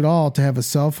strange at all to have a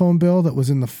cell phone bill that was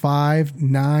in the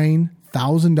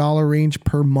 $5,000-$9,000 range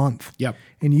per month. Yep.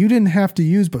 And you didn't have to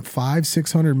use but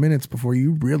 500-600 minutes before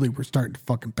you really were starting to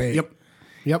fucking pay. Yep.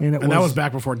 And that was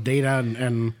back before data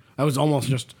and that was almost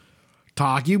just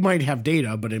talk. You might have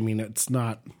data, but I mean, it's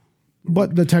not.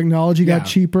 But the technology got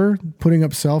cheaper. Putting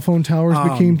up cell phone towers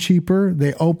became cheaper.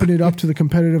 They opened it up to the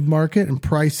competitive market and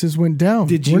prices went down.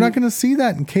 We're not going to see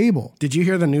that in cable. Did you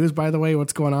hear the news, by the way,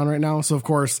 what's going on right now? So, of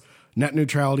course, net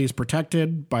neutrality is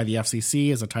protected by the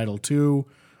FCC as a Title II,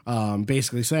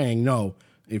 basically saying, no,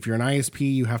 if you're an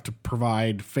ISP, you have to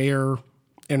provide fair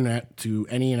internet to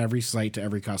any and every site to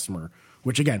every customer,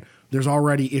 which, again, there's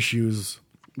already issues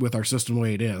with our system the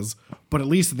way it is, but at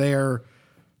least they're,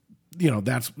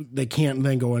 they can't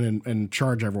then go in and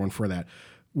charge everyone for that.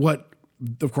 What,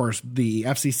 of course, the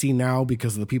FCC now,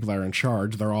 because of the people that are in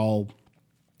charge, they're all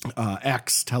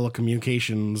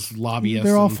telecommunications lobbyists.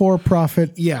 They're all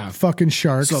for-profit fucking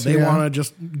sharks. So they want to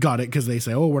just gut it because they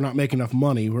say, oh, we're not making enough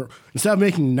money. Instead of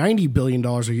making $90 billion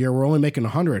a year, we're only making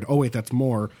 100. Oh, wait, that's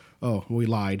more. Oh, we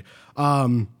lied.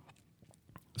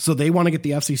 So they want to get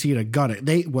the FCC to gut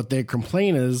it. What they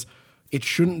complain is it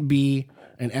shouldn't be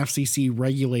an FCC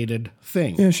regulated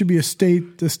thing. Yeah, it should be a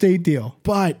state deal.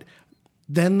 But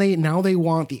then they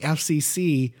want the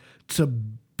FCC to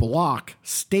block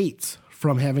states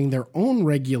from having their own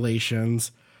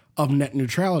regulations of net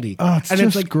neutrality. Oh,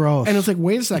 it's like gross. And it's like,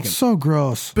 wait a second. It's so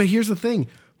gross. But here's the thing.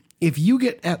 If you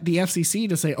get at the FCC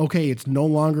to say, okay, it's no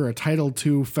longer a Title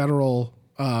II federal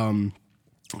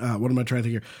what am I trying to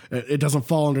think here? It doesn't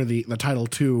fall under the Title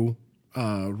II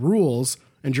rules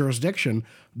and jurisdiction.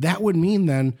 That would mean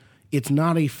then it's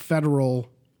not a federal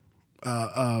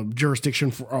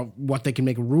jurisdiction for what they can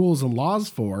make rules and laws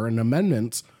for and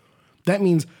amendments. That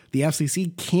means the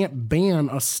FCC can't ban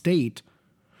a state.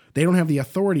 They don't have the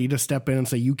authority to step in and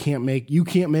say you can't make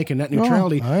a net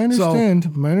neutrality. I understand.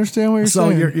 I understand what you're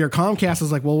saying. So your Comcast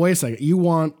is like, well, wait a second.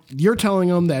 You're telling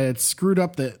them that it's screwed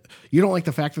up, that you don't like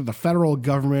the fact that the federal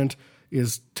government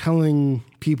is telling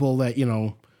people that,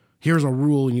 here's a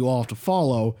rule and you all have to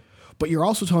follow. But you're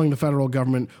also telling the federal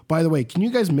government, by the way, can you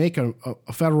guys make a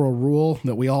federal rule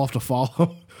that we all have to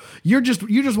follow? You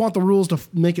just want the rules to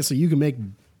make it so you can make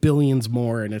billions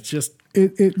more, and it's just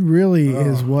it really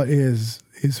is what is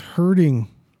hurting.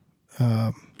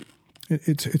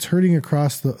 It's hurting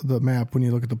across the map when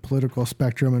you look at the political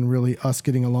spectrum and really us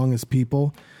getting along as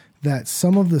people. That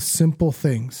some of the simple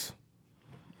things,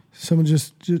 some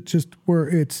just where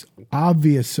it's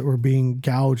obvious that we're being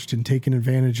gouged and taken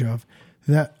advantage of,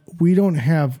 that we don't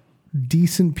have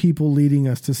decent people leading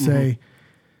us to say,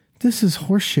 this is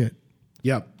horseshit.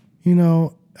 Yep.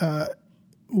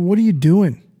 What are you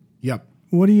doing? Yep.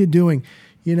 What are you doing?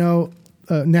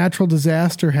 A natural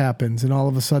disaster happens and all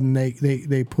of a sudden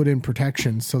they put in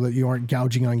protections so that you aren't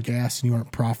gouging on gas and you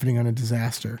aren't profiting on a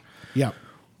disaster. Yep.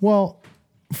 Well,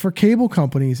 for cable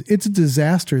companies, it's a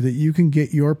disaster that you can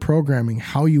get your programming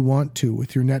how you want to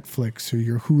with your Netflix or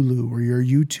your Hulu or your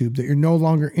YouTube, that you're no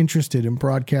longer interested in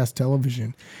broadcast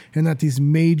television, and that these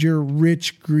major,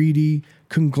 rich, greedy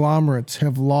conglomerates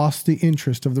have lost the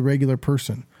interest of the regular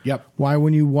person. Yep. Why,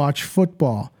 when you watch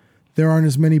football, there aren't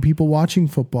as many people watching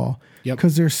football? Yep.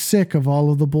 Because they're sick of all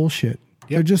of the bullshit. Yep.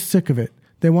 They're just sick of it.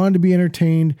 They want to be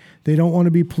entertained. They don't want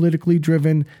to be politically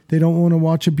driven. They don't want to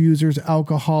watch abusers,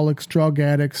 alcoholics, drug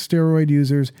addicts, steroid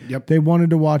users. Yep. They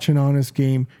wanted to watch an honest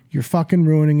game. You're fucking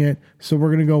ruining it. So we're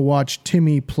going to go watch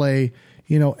Timmy play,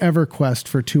 EverQuest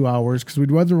for 2 hours because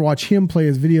we'd rather watch him play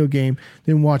his video game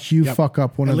than watch you fuck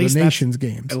up one of the nation's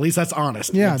games. At least that's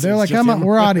honest. Yeah, they're like,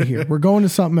 we're out of here. We're going to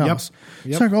something else.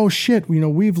 It's like, oh shit,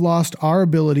 we've lost our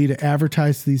ability to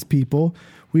advertise to these people.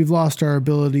 We've lost our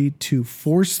ability to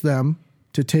force them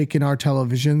to take in our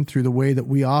television through the way that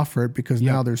we offer it, because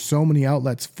now there's so many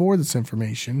outlets for this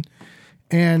information.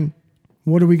 And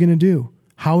what are we going to do?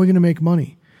 How are we going to make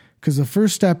money? Because the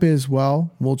first step is,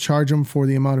 well, we'll charge them for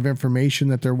the amount of information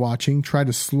that they're watching, try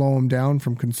to slow them down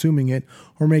from consuming it,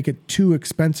 or make it too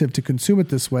expensive to consume it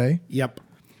this way. Yep.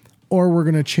 Or we're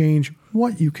going to change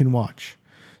what you can watch.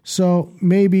 So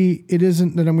maybe it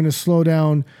isn't that I'm going to slow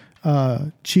down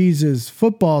Cheese's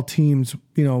football team's,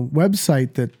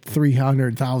 website that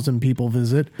 300,000 people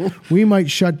visit. We might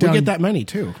shut down. We get that many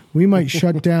too. We might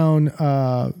shut down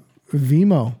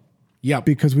Vimeo. Yep.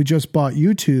 Because we just bought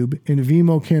YouTube and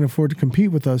Vimeo can't afford to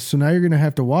compete with us. So now you're going to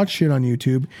have to watch shit on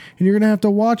YouTube, and you're going to have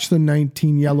to watch the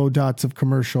 19 yellow dots of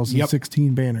commercials and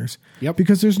 16 banners. Yep.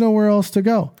 Because there's nowhere else to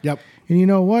go. Yep. And you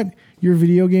know what? Your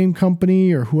video game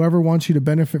company or whoever wants you to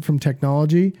benefit from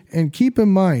technology, and keep in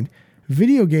mind,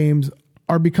 video games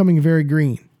are becoming very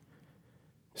green.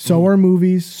 So are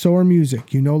movies, so are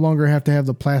music. You no longer have to have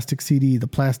the plastic CD, the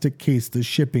plastic case, the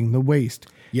shipping, the waste.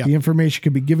 Yep. The information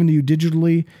could be given to you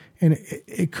digitally, and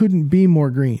it couldn't be more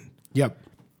green. Yep.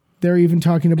 They're even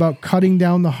talking about cutting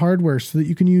down the hardware so that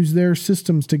you can use their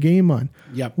systems to game on.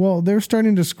 Yep. Well, they're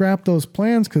starting to scrap those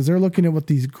plans because they're looking at what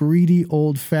these greedy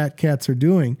old fat cats are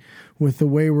doing with the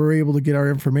way we're able to get our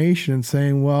information and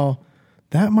saying, well,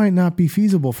 that might not be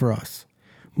feasible for us.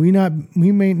 We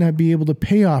may not be able to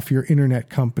pay off your internet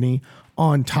company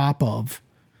on top of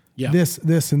this,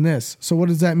 and this. So what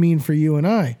does that mean for you and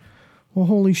I? Well,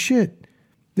 holy shit.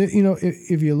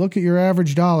 If you look at your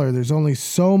average dollar, there's only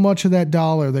so much of that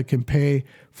dollar that can pay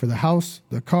for the house,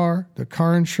 the car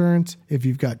insurance. If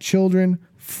you've got children,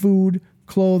 food,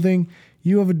 clothing,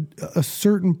 you have a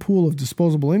certain pool of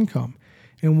disposable income.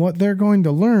 And what they're going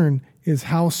to learn is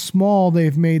how small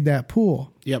they've made that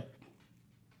pool. Yep.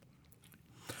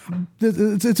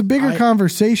 It's a bigger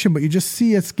conversation, but you just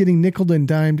see it's getting nickeled and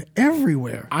dimed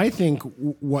everywhere. I think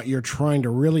what you're trying to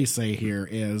really say here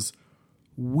is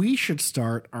we should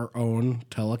start our own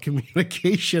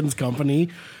telecommunications company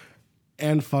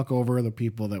and fuck over the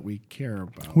people that we care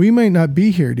about. We might not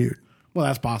be here, dude. Well,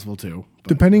 that's possible too. But.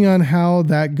 Depending on how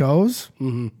that goes,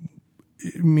 I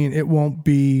mean, it won't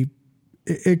be...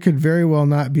 It could very well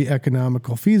not be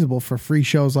economical feasible for free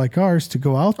shows like ours to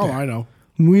go out there. Oh, I know.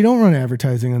 We don't run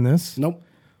advertising on this. Nope.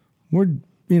 We're.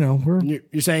 You're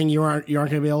saying you aren't going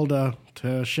to be able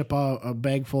to ship a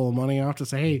bag full of money off to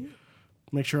say, hey,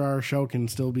 make sure our show can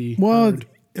still be heard.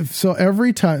 So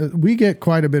every time we get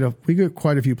quite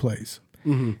a few plays,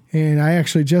 and I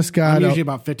actually just got I'm usually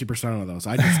about 50% of those.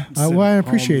 I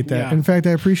appreciate that. Yeah. In fact,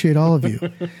 I appreciate all of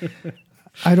you.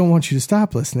 I don't want you to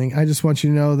stop listening. I just want you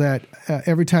to know that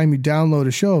every time you download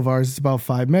a show of ours, it's about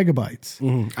 5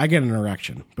 megabytes. I get an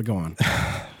erection, but go on.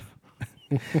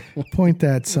 Point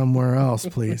that somewhere else,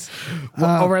 please.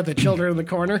 Over at the children in the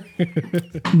corner?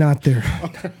 Not there.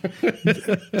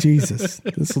 Jesus,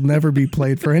 this will never be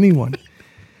played for anyone.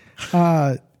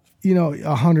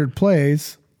 100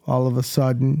 plays, all of a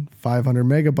sudden, 500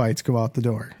 megabytes go out the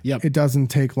door. Yep. It doesn't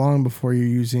take long before you're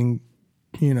using...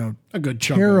 a good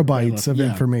chunk terabytes of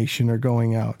information are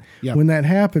going out. Yep. When that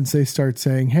happens, they start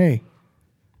saying, hey,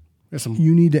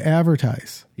 you need to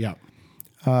advertise. Yeah.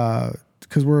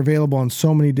 Because we're available on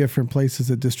so many different places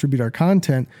that distribute our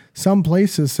content. Some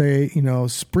places say,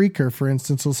 Spreaker, for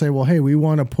instance, will say, well, hey, we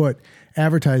want to put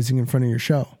advertising in front of your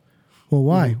show. Well,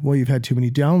 why? Well, you've had too many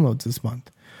downloads this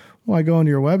month. Well, I go onto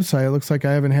your website. It looks like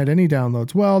I haven't had any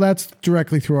downloads. Well, that's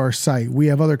directly through our site. We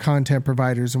have other content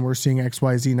providers, and we're seeing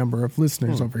XYZ number of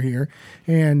listeners over here.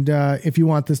 And if you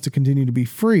want this to continue to be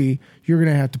free, you're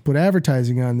going to have to put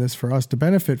advertising on this for us to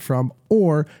benefit from,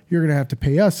 or you're going to have to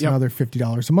pay us another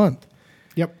 $50 a month.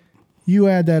 Yep. You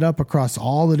add that up across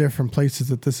all the different places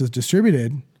that this is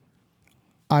distributed,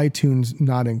 iTunes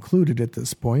not included at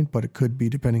this point, but it could be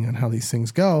depending on how these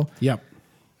things go. Yep.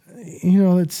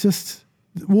 It's just...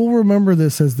 We'll remember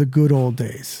this as the good old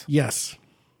days. Yes.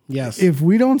 If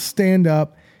we don't stand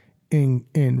up and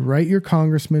write your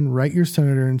congressman, write your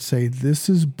senator and say, this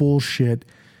is bullshit.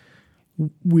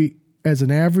 We, as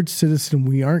an average citizen,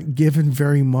 we aren't given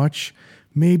very much.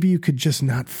 Maybe you could just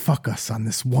not fuck us on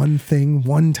this one thing,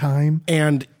 one time.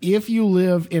 And if you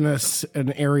live in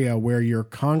an area where your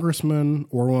congressman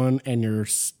or one and your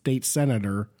state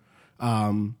senator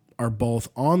are both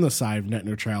on the side of net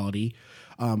neutrality,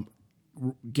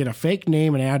 get a fake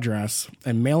name and address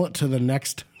and mail it to the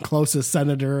next closest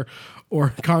senator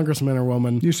or congressman or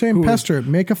woman. You're saying pester it,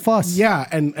 make a fuss. Yeah,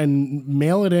 and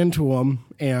mail it into them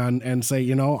and say,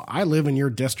 I live in your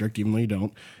district, even though you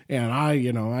don't, and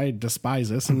I despise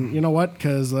this, and you know what?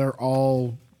 Because they're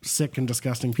all sick and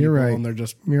disgusting people, You're right. and they're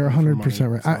just You're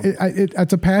 100% right. So,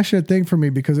 It's a passionate thing for me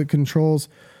because it controls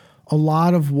a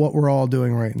lot of what we're all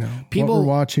doing right now. People- what we're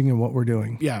watching and what we're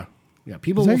doing. yeah.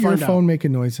 People Is will that your find phone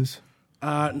making noises?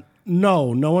 out. No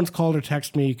one's called or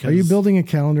texted me. Are you building a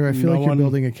calendar? I feel no like you're one-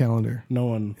 building a calendar. No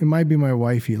one. It might be my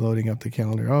wifey loading up the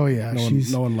calendar. Oh yeah,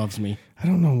 No one loves me. I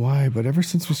don't know why, but ever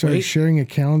since we started Wait. sharing a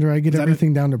calendar, I get that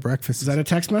everything down to breakfast. Is that a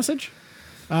text message?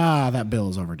 That bill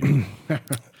is overdue.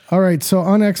 All right, so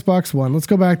on Xbox One, let's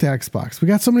go back to Xbox. We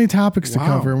got so many topics to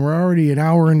Wow. cover, and we're already an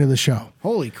hour into the show.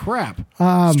 Holy crap!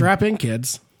 Strap in,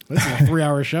 kids. This is a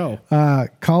 3-hour show.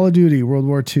 Call of Duty World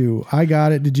War II. I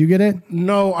got it. Did you get it?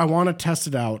 No, I want to test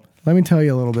it out. Let me tell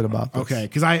you a little bit about this. Okay,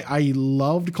 because I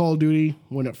loved Call of Duty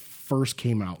when it first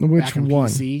came out. Which back on one?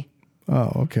 PC.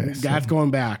 Oh, okay. So- That's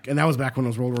going back, and that was back when it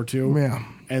was World War II. Yeah.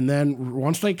 And then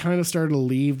once they kind of started to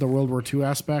leave the World War II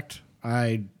aspect,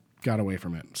 I got away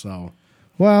from it. So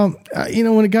Well,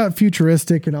 when it got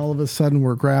futuristic and all of a sudden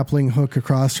we're grappling hook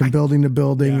across from building to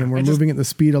building Yeah, and we're I just- moving at the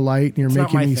speed of light and you're It's not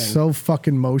making my me thing. so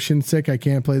fucking motion sick I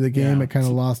can't play the game, Yeah. it kind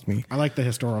of lost me. I like the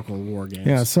historical war games.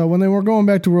 Yeah, so when they were going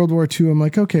back to World War II, I'm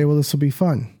like, okay, well, this will be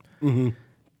fun. Mm-hmm.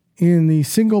 In the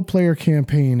single-player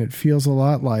campaign, it feels a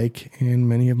lot like, and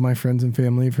many of my friends and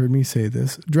family have heard me say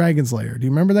this, Dragon's Lair. Do you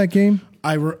remember that game?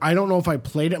 I don't know if I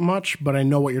played it much, but I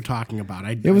know what you're talking about.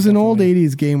 It was an old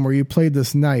 80s game where you played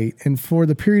this knight, and for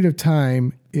the period of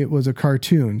time, it was a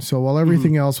cartoon. So while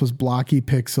everything else was blocky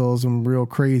pixels and real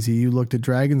crazy, you looked at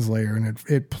Dragon's Lair, and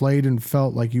it played and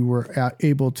felt like you were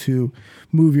able to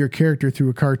move your character through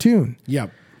a cartoon.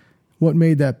 Yep. What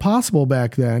made that possible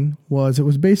back then was it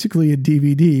was basically a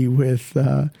DVD with,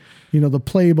 the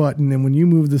play button. And when you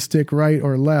move the stick right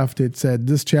or left, it said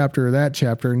this chapter or that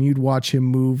chapter. And you'd watch him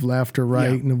move left or right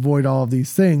Yeah. and avoid all of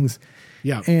these things.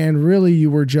 Yeah. And really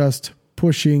you were just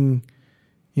pushing,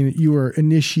 you were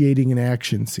initiating an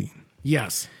action scene.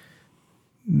 Yes.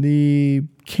 The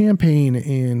campaign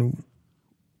in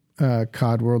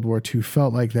COD World War II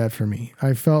felt like that for me.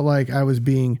 I felt like I was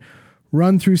being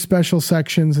run through special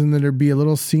sections and then there'd be a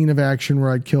little scene of action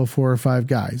where I'd kill 4 or 5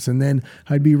 guys. And then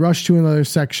I'd be rushed to another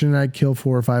section and I'd kill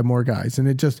 4 or 5 more guys. And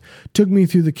it just took me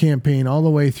through the campaign all the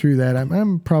way through that.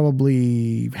 I'm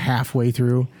probably halfway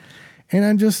through. And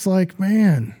I'm just like,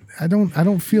 man, I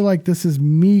don't feel like this is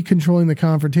me controlling the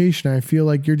confrontation. I feel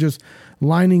like you're just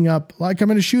lining up like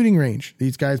I'm in a shooting range.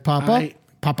 These guys pop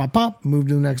up, move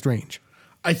to the next range.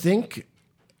 I think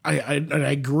I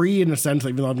agree in a sense,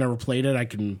 even though I've never played it, I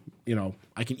can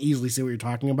easily see what you're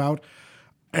talking about.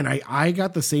 And I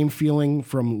got the same feeling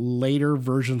from later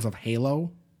versions of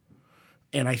Halo.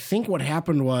 And I think what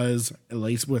happened was, at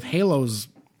least with Halo's,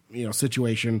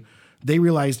 situation, they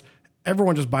realized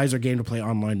everyone just buys their game to play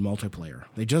online multiplayer.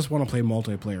 They just want to play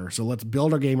multiplayer. So let's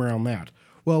build our game around that.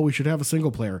 Well, we should have a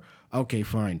single player. Okay,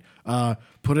 fine.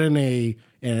 Put in and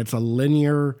it's a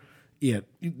linear,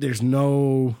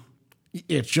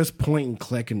 it's just point and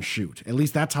click and shoot. At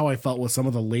least that's how I felt with some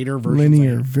of the later versions.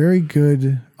 Linear, very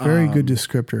good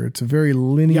descriptor. It's a very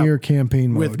linear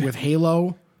campaign mode. With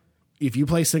Halo, if you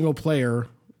play single player,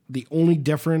 the only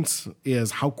difference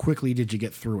is how quickly did you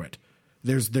get through it.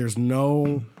 There's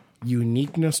no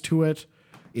uniqueness to it.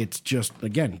 It's just,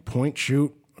 again, point,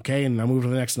 shoot, okay, and now move to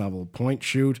the next level. Point,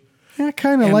 shoot. Yeah,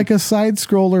 kind of like a side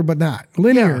scroller, but not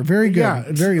linear. Yeah, very good. yeah,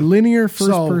 Very linear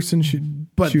first person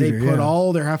But shooter. they put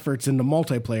all their efforts into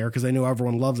multiplayer because they knew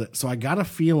everyone loves it. So I got a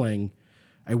feeling,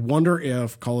 I wonder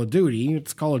if Call of Duty,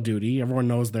 it's Call of Duty, everyone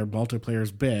knows their multiplayer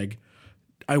is big.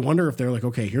 I wonder if they're like,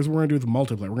 okay, here's what we're going to do with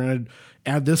the multiplayer. We're going to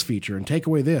add this feature and take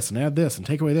away this and add this and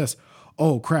take away this.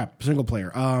 Oh, crap, single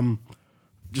player.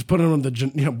 Just put it on the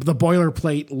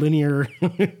boilerplate linear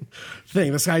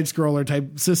thing, the side scroller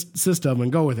type system, and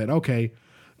go with it. Okay,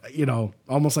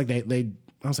 almost like they I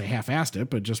don't say half-assed it,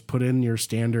 but just put in your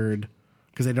standard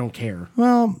because they don't care.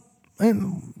 Well,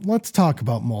 and let's talk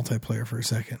about multiplayer for a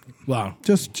second. Wow,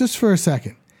 Just for a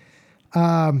second.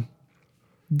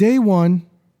 Day one,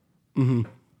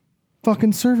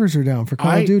 fucking servers are down for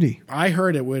Call of Duty. I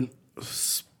heard it went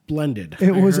splendid.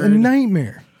 It was a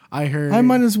nightmare. I heard. I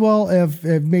might as well have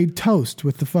made toast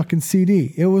with the fucking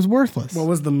CD. It was worthless. What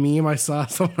was the meme I saw?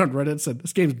 Someone on Reddit said,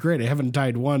 "This game's great. I haven't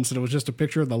died once," and it was just a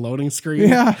picture of the loading screen.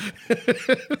 Yeah,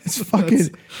 it's fucking.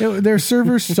 Their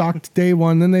servers sucked day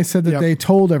one. Then they said that they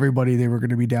told everybody they were going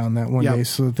to be down that one day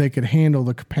so that they could handle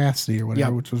the capacity or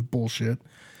whatever, which was bullshit.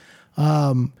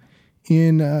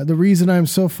 The reason I'm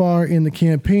so far in the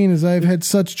campaign is I've had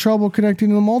such trouble connecting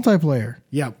to the multiplayer.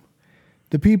 Yep.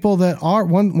 The people that are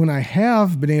when I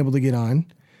have been able to get on,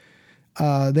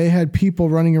 they had people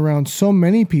running around, so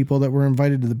many people that were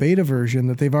invited to the beta version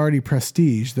that they've already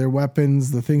prestiged. Their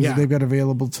weapons, the things that they've got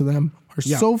available to them are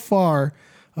so far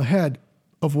ahead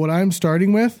of what I'm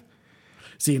starting with.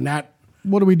 See, and that,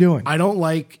 what are we doing? I don't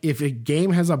like if a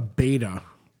game has a beta,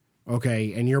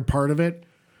 okay, and you're part of it,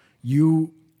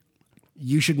 you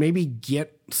should maybe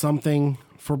get something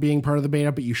for being part of the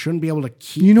beta, but you shouldn't be able to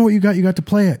keep. You know what you got? You got to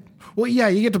play it. Well, yeah,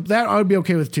 you get to that. I would be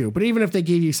okay with too. But even if they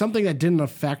gave you something that didn't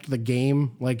affect the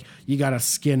game, like you got a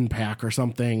skin pack or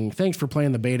something, thanks for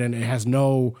playing the beta, and it has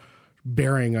no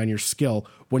bearing on your skill.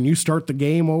 When you start the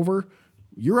game over,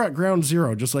 you're at ground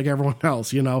zero, just like everyone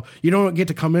else. You know, you don't get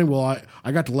to come in. Well,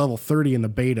 I got to level 30 in the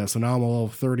beta, so now I'm a level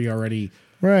 30 already.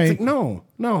 Right? It's like, no,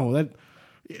 that.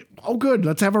 Oh, good.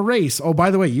 Let's have a race. Oh, by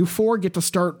the way, you 4 get to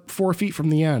start 4 feet from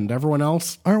the end. Everyone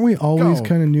else, aren't we always go.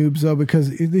 kind of noobs though? Because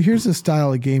here's the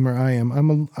style of gamer I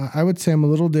am. I would say I'm a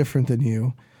little different than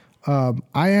you.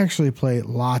 I actually play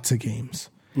lots of games,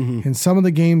 and some of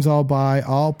the games I'll buy,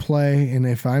 I'll play, and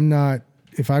if I'm not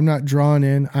drawn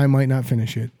in, I might not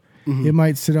finish it. It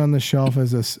might sit on the shelf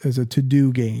as a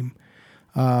to-do game.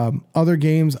 Other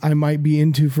games I might be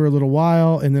into for a little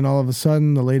while, and then all of a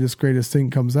sudden the latest greatest thing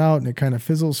comes out and it kind of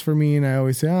fizzles for me, and I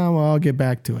always say, oh, well, I'll get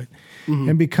back to it.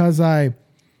 And because I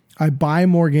buy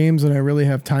more games than I really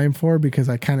have time for, because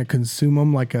I kind of consume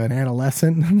them like an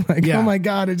adolescent. I'm like, oh my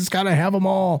God, I just got to have them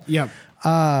all. Yep.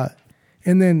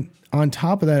 And then on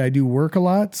top of that, I do work a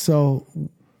lot, so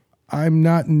I'm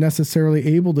not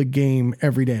necessarily able to game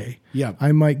every day. Yeah.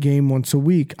 I might game once a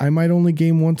week. I might only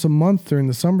game once a month during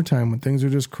the summertime when things are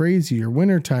just crazy, or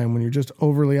wintertime when you're just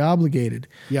overly obligated.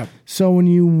 Yeah. So when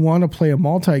you want to play a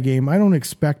multi-game, I don't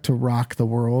expect to rock the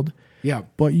world. Yeah.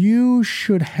 But you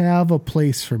should have a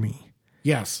place for me.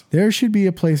 Yes. There should be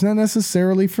a place, not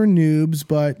necessarily for noobs,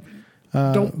 but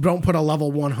don't put a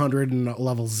level 100 and a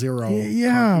level 0.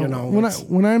 yeah. You know,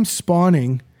 when I'm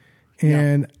spawning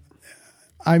and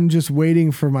I'm just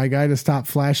waiting for my guy to stop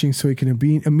flashing so he can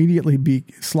immediately be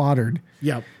slaughtered.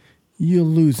 Yep. You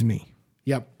lose me.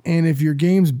 Yep. And if your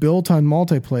game's built on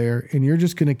multiplayer and you're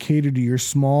just going to cater to your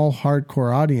small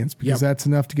hardcore audience because that's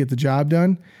enough to get the job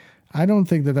done, I don't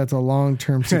think that that's a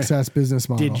long-term success business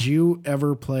model. Did you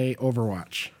ever play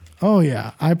Overwatch? Oh,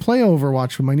 yeah. I play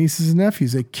Overwatch with my nieces and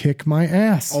nephews. They kick my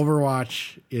ass.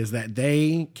 Overwatch is that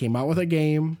they came out with a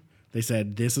game. They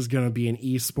said, this is going to be an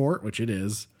esport, which it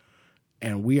is,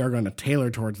 and we are going to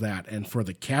tailor towards that. And for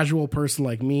the casual person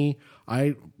like me,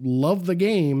 I love the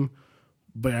game,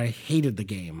 but I hated the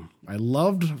game. I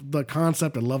loved the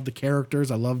concept. I loved the characters.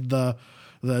 I loved the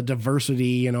diversity.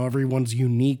 You know, everyone's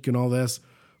unique and all this.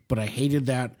 But I hated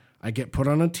that I get put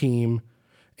on a team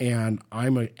and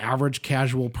I'm an average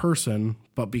casual person.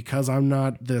 But because I'm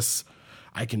not this,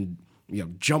 I can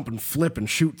jump and flip and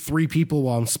shoot 3 people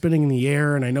while I'm spinning in the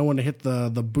air, and I know when to hit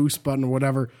the boost button or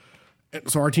whatever.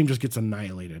 So our team just gets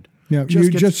annihilated. Yeah,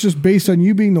 just based on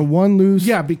you being the one loose.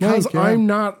 Yeah, because I'm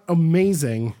not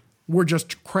amazing. We're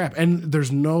just crap. And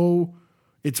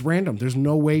it's random. There's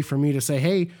no way for me to say,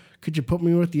 hey, could you put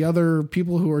me with the other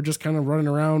people who are just kind of running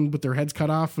around with their heads cut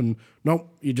off? And nope,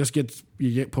 you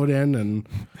get put in. And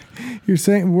you're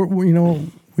saying,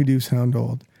 we do sound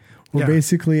old. We're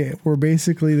basically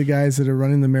the guys that are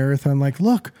running the marathon. Like,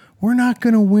 look, we're not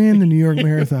going to win the New York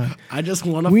Marathon. I just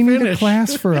want to finish. We need a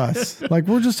class for us. Like,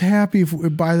 we're just happy if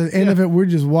by the end of it, we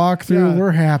just walk through. Yeah.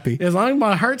 We're happy. As long as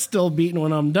my heart's still beating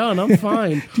when I'm done, I'm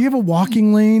fine. Do you have a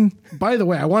walking lane? By the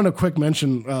way, I wanted to quick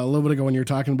mention a little bit ago when you were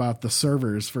talking about the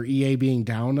servers for EA being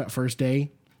down that first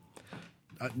day.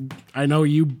 I know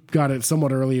you got it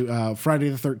somewhat early, Friday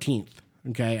the 13th.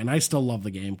 Okay, and I still love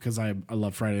the game because I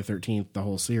love Friday the 13th, the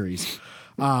whole series.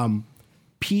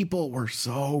 People were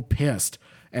so pissed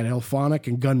at Elphonic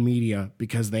and Gun Media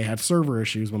because they had server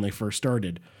issues when they first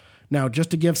started. Now, just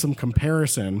to give some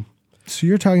comparison. So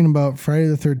you're talking about Friday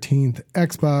the 13th,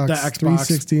 Xbox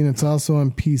 360, and it's also on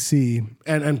PC.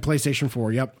 And PlayStation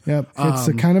 4, yep. Yep, it's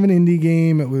a kind of an indie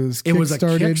game. It was a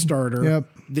Kickstarter. Yep.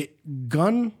 The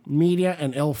Gun Media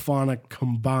and Elphonic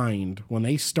combined, when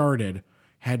they started,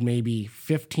 had maybe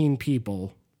 15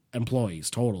 people, employees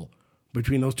total,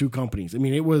 between those two companies. I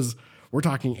mean, we're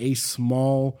talking a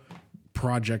small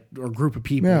project or group of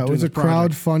people. Yeah, it was a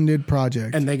crowd-funded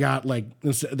project. And they got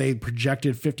they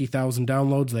projected 50,000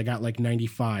 downloads. They got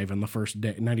 95 in the first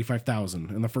day, 95,000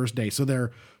 in the first day. So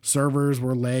their servers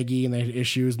were laggy and they had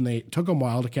issues, and they took them a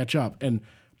while to catch up. And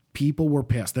people were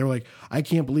pissed. They were like, I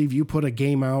can't believe you put a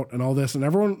game out and all this. And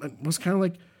everyone was kind of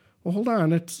like, well, hold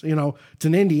on, it's an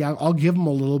indie. I'll give them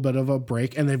a little bit of a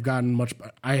break, and they've gotten much.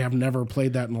 I have never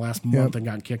played that in the last month and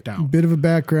gotten kicked out. Bit of a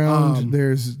background.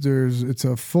 It's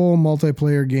a full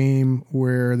multiplayer game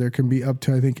where there can be up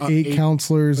to, I think, 8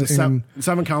 counselors and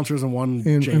 7 counselors and one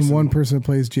and one person that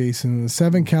plays Jason. And the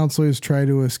 7 counselors try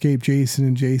to escape Jason,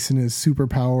 and Jason is super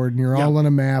powered, and you're all on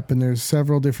a map, and there's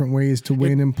several different ways to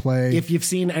win and play. If you've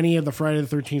seen any of the Friday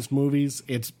the 13th movies,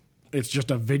 it's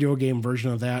just a video game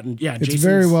version of that, and it's Jason's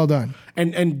very well done.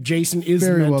 And Jason is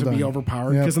very meant well to be done.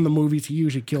 overpowered because in the movies he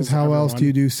usually kills. How everyone. else do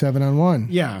you do 7-on-1?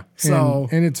 Yeah, so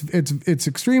and it's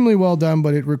extremely well done,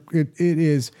 but it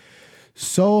is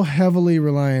so heavily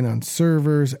reliant on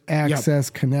servers, access,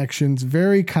 connections,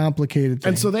 very complicated thing.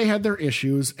 And so they had their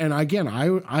issues, and again,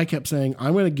 I kept saying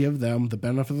I'm going to give them the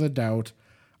benefit of the doubt.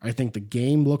 I think the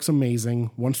game looks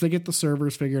amazing. Once they get the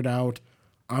servers figured out,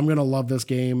 I'm going to love this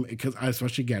game because,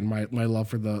 especially again, my love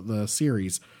for the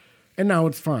series. And now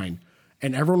it's fine.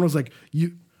 And everyone was like,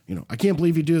 I can't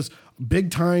believe you do this.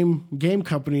 Big time game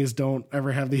companies don't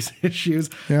ever have these issues.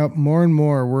 Yep. More and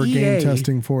more we're game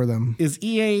testing for them. Is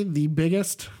EA the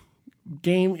biggest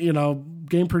game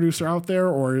producer out there,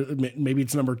 or maybe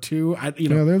it's number 2?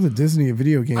 They're the Disney of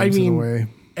video games in a way.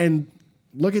 And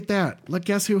look at that.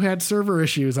 Guess who had server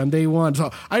issues on day one.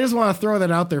 So I just want to throw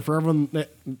that out there for everyone that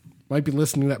might be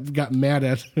listening that got mad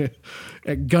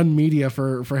at Gun Media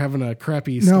for having a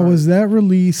crappy start. Now, was that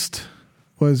released?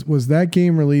 Was that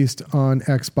game released on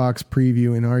Xbox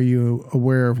Preview, and are you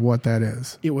aware of what that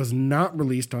is? It was not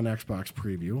released on Xbox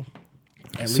Preview,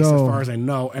 at least as far as I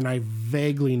know, and I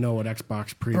vaguely know what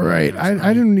Xbox Preview is. Right,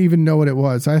 I didn't even know what it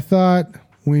was. I thought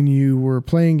when you were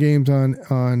playing games on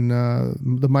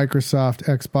the Microsoft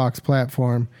Xbox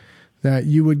platform, that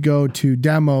you would go to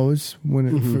demos when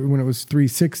it was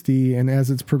 360, and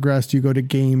as it's progressed, you go to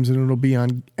games, and it'll be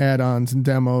on add-ons and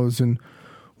demos, and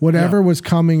whatever was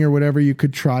coming or whatever you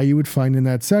could try, you would find in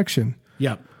that section.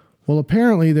 Yeah. Well,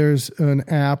 apparently there's an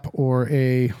app or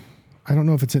I don't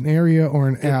know if it's an area or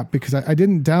an app, because I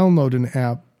didn't download an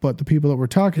app, but the people that were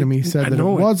talking to me said that it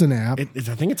was an app. I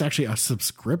think it's actually a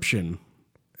subscription.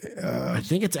 I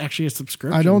think it's actually a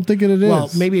subscription. I don't think it is.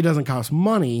 Well, maybe it doesn't cost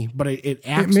money, but it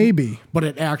acts. It may be, but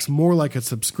it acts more like a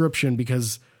subscription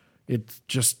because it's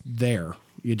just there.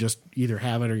 You just either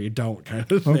have it or you don't,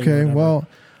 kind of thing. Okay. Well,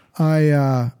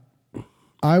 I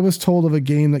was told of a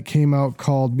game that came out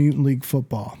called Mutant League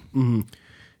Football, and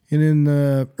in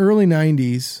the early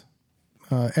 '90s,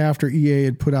 after EA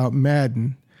had put out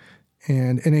Madden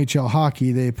and NHL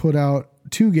Hockey, they put out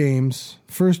 2 games.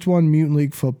 First one, Mutant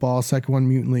League Football. Second one,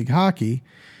 Mutant League Hockey.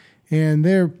 And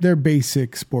they're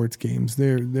basic sports games.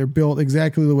 They're built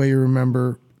exactly the way you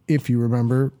remember, if you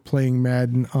remember, playing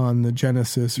Madden on the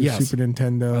Genesis or Super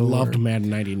Nintendo. I loved Madden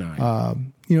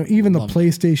 99. Even the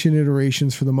PlayStation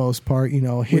iterations for the most part,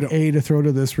 hit A to throw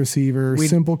to this receiver,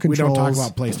 simple controls. We don't talk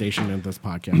about PlayStation in this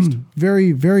podcast.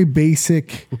 Very, very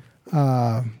basic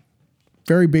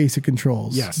very basic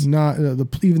controls. Yes. Not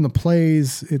even the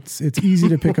plays. It's easy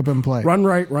to pick up and play. Run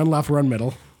right, run left, run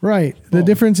middle. Right. The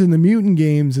difference in the mutant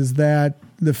games is that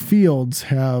the fields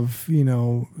have,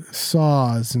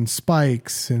 saws and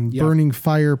spikes and burning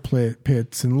fire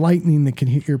pits and lightning that can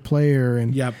hit your player,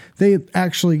 and they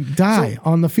actually die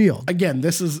on the field. Again,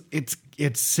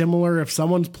 it's similar if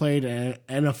someone's played an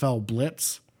NFL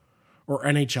Blitz or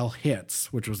NHL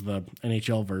Hits, which was the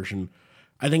NHL version.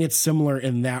 I think it's similar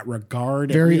in that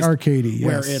regard. Very arcadey, yes.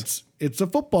 Where it's a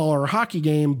football or a hockey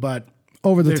game, but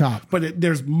over the top. But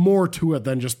there's more to it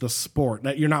than just the sport.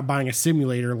 That you're not buying a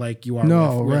simulator like you are. with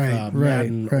Madden right.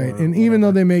 And whatever. Even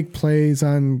though they make plays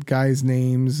on guys'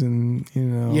 names and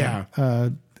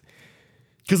because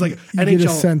like NHL, get a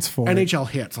sense for NHL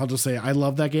Hits. I'll just say I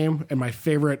love that game, and my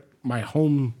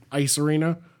home ice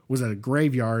arena was at a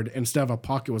graveyard instead of a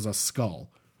puck. It was a skull.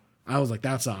 I was like,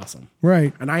 that's awesome.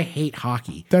 Right. And I hate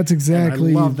hockey. That's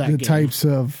exactly the game. types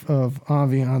of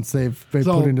ambiance they've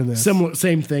put into this.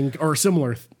 Same thing or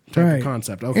similar type of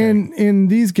concept. Okay. And in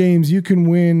these games, you can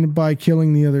win by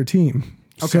killing the other team.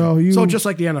 Okay. So just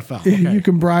like the NFL. Okay. You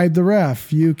can bribe the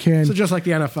ref. You can just like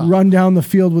the NFL. Run down the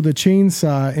field with a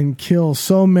chainsaw and kill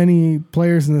so many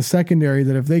players in the secondary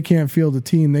that if they can't field a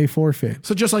team, they forfeit.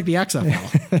 So just like the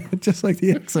XFL. Just like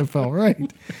the XFL,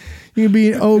 right. You can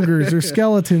be ogres or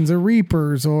skeletons or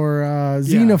reapers or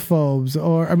xenophobes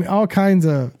or all kinds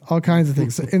of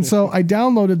things. And so I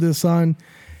downloaded this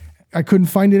I couldn't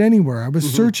find it anywhere. I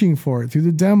was searching for it through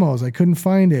the demos. I couldn't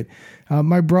find it.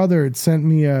 My brother had sent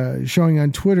me a showing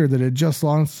on Twitter that it just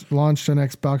launched on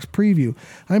Xbox Preview.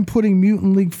 I'm putting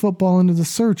Mutant League Football into the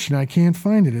search and I can't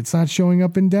find it. It's not showing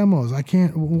up in demos.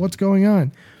 What's going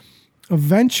on?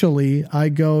 Eventually I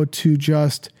go to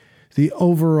just the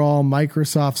overall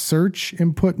Microsoft search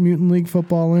and put Mutant League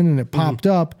Football in, and it popped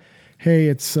up, hey,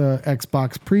 it's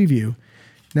Xbox preview.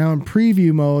 Now in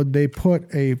preview mode, they put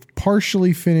a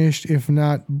partially finished, if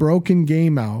not broken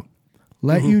game out,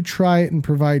 let you try it and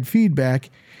provide feedback.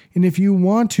 And if you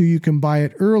want to, you can buy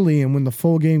it early, and when the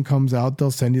full game comes out,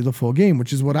 they'll send you the full game,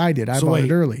 which is what I did. I bought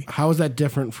it early. How is that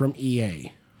different from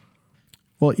EA?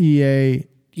 Well, EA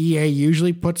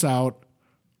usually puts out,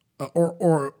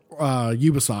 or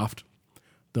Ubisoft,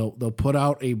 they'll put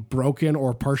out a broken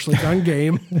or partially done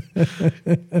game.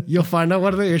 You'll find out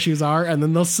what the issues are, and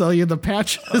then they'll sell you the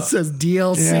patch that says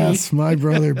DLC. Yes, my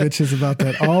brother bitches about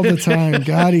that all the time.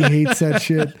 God, he hates that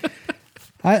shit.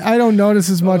 I don't notice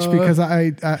as much because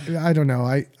I don't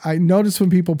know. I notice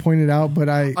when people point it out, but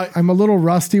I'm a little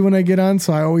rusty when I get on,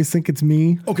 so I always think it's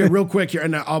me. Okay, real quick here,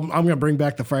 and I'm going to bring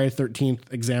back the Friday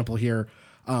 13th example here.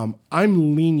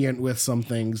 I'm lenient with some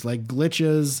things like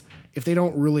glitches. If they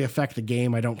don't really affect the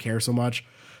game, I don't care so much.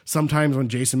 Sometimes when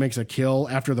Jason makes a kill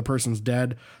after the person's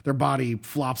dead, their body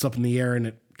flops up in the air and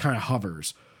it kind of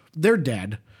hovers. They're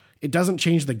dead. It doesn't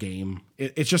change the game.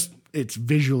 It's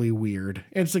visually weird.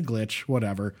 It's a glitch,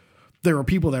 whatever. There are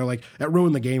people that are like, that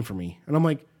ruined the game for me. And I'm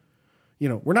like,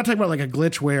 we're not talking about like a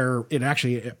glitch where it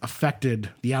actually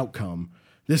affected the outcome.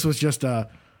 This was just I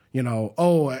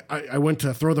went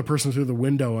to throw the person through the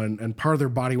window and part of their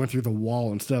body went through the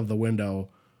wall instead of the window.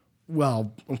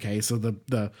 Well, okay, so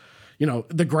the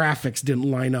graphics didn't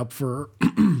line up for,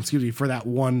 for that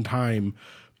one time.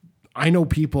 I know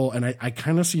people, and I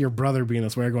kind of see your brother being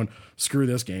this way, going, screw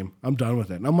this game. I'm done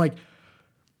with it. And I'm like,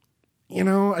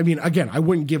 again, I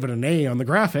wouldn't give it an A on the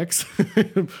graphics,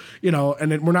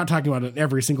 and we're not talking about an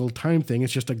every single time thing.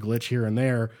 It's just a glitch here and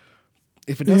there.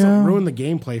 If it doesn't ruin the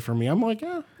gameplay for me, I'm like,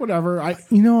 whatever. I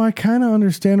kind of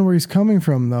understand where he's coming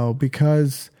from, though,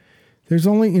 because there's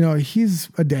only, he's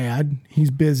a dad. He's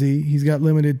busy. He's got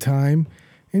limited time,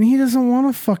 and he doesn't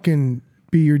want to fucking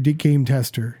be your game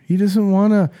tester. He doesn't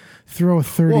want to throw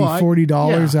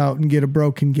 $30-$40 out and get a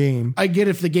broken game. I get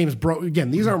if the game's broke.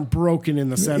 Again, these aren't broken in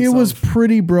the sense it was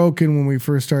pretty broken when we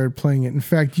first started playing it. In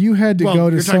fact, you had to go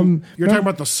to You're talking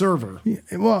about the server.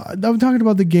 Well, I'm talking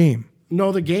about the game.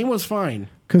 No, the game was fine.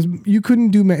 Because you couldn't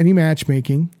do any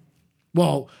matchmaking.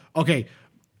 Well, okay.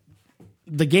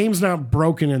 The game's not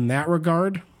broken in that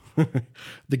regard.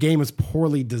 The game is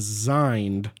poorly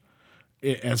designed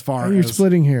as far as... You're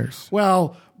splitting hairs.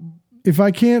 Well... If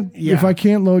I can't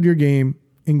load your game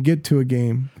and get to a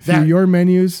game through your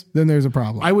menus, then there's a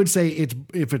problem. I would say if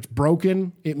it's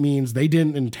broken, it means they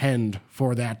didn't intend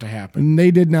for that to happen. And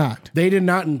they did not. They did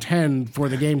not intend for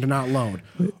the game to not load.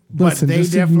 Listen,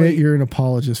 just admit you're an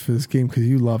apologist for this game because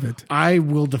you love it. I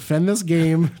will defend this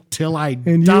game till I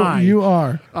die. You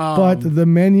are. But the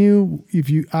menu,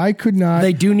 I could not.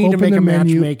 They do need to make a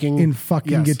matchmaking and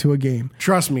fucking get to a game.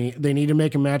 Trust me, they need to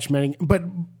make a matchmaking. But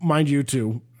mind you,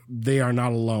 too, they are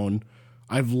not alone.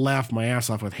 I've laughed my ass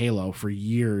off with Halo for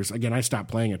years. Again, I stopped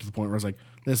playing it to the point where I was like,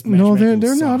 this matchmaking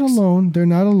they're sucks. not alone. They're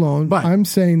not alone. But I'm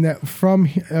saying that from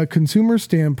a consumer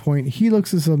standpoint, he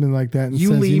looks at something like that and says,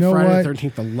 leave you know Friday what? the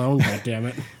 13th alone,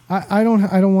 goddammit. I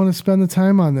don't want to spend the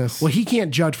time on this. Well, he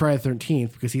can't judge Friday the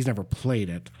 13th because he's never played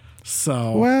it.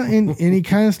 So and he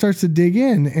kind of starts to dig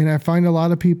in, and I find a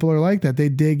lot of people are like that. They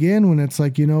dig in when it's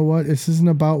like, you know what? This isn't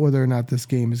about whether or not this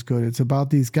game is good. It's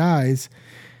about these guys.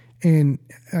 And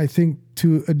I think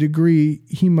to a degree,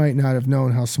 he might not have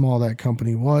known how small that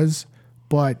company was,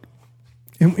 but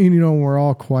we're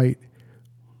all quite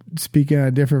speaking on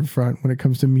a different front when it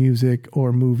comes to music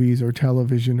or movies or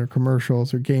television or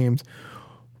commercials or games,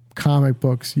 comic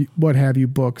books, what have you,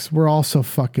 books. We're all so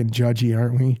fucking judgy,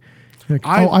 aren't we? Like,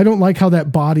 I don't like how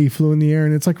that body flew in the air.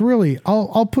 And it's like, really,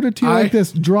 I'll put it to you like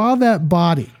this. Draw that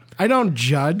body. I don't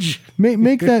judge.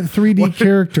 Make that 3D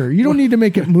character. You don't need to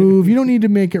make it move. You don't need to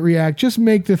make it react. Just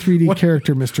make the 3D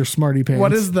character, Mr. Smarty Pants.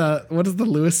 What is the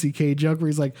Louis C.K. joke where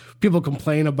he's like, people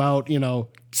complain about,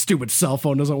 stupid cell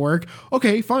phone doesn't work.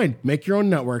 Okay, fine. Make your own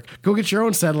network. Go get your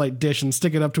own satellite dish and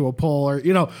stick it up to a pole.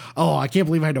 Or, I can't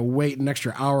believe I had to wait an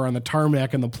extra hour on the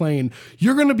tarmac in the plane.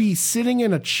 You're going to be sitting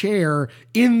in a chair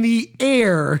in the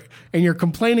air and you're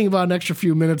complaining about an extra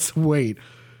few minutes to wait.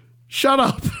 Shut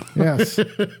up. Yes.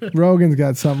 Rogan's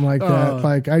got something like that.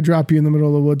 Like, I drop you in the middle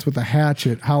of the woods with a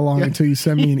hatchet. How long until you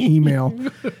send me an email?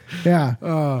 Yeah.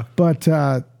 But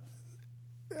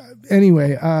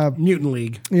anyway. Mutant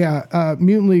League. Yeah.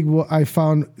 Mutant League, I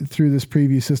found through this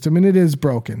preview system, and it is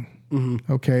broken.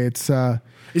 Mm-hmm. Okay. It's.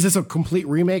 Is this a complete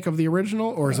remake of the original,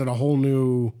 or is it a whole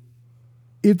new?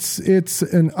 It's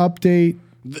an update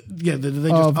They just of the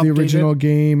update original it?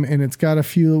 game, and it's got a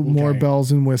few more Okay.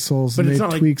 bells and whistles, But and it's they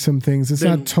not like tweak some things. It's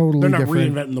they're- not totally they're not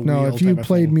different. reinventing the No, wheel if you type of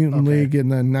played thing. Mutant Okay. League in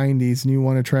the 90s and you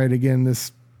want to try it again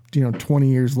this 20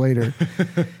 years later,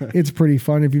 it's pretty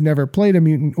fun. If you've never played a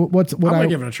Mutant, I'm gonna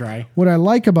give it a try. what I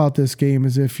like about this game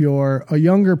is if you're a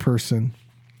younger person,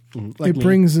 Like it me.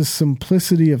 brings the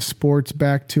simplicity of sports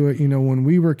back to it. When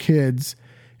we were kids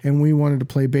and we wanted to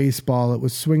play baseball, it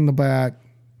was swing the bat,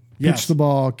 pitch Yes. the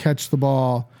ball, catch the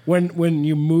ball. When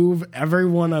you move,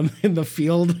 everyone in the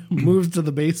field moves to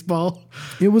the baseball.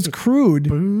 It was crude,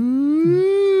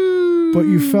 but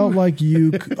you felt like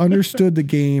you understood the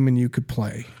game and you could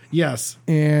play. Yes,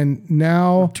 And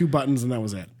now, 2 buttons and that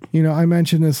was it. I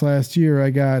mentioned this last year. I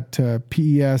got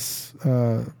PES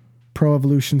Pro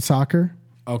Evolution Soccer,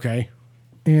 Okay.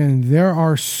 and there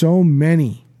are so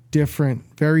many different,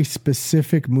 very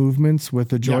specific movements with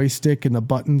the joystick and the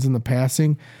buttons and the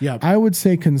passing. Yep. I would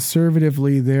say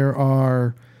conservatively there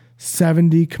are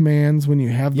 70 commands when you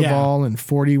have the Yeah. ball and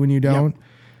 40 when you don't.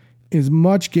 As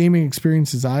much gaming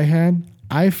experience as I had,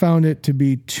 I found it to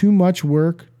be too much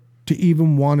work to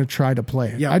even want to try to play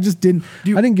it. Yeah. I just didn't. I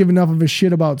didn't give enough of a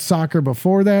shit about soccer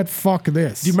before that. Fuck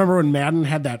this. Do you remember when Madden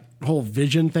had that whole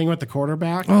vision thing with the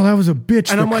quarterback? Oh, that was a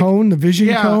bitch. And The I'm like- cone, the vision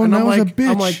cone. and That I'm was like, a bitch.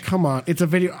 I'm like, come on, it's a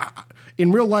video.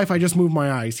 In real life, I just move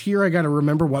my eyes. Here, I got to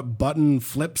remember what button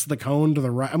flips the cone to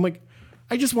the right. I'm like,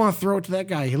 I just want to throw it to that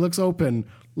guy. He looks open.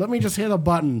 Let me just hit a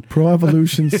button. Pro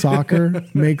Evolution Soccer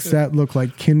makes that look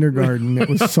like kindergarten. It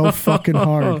was so fucking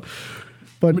hard.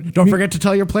 But Don't forget to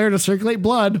tell your player to circulate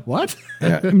blood. What?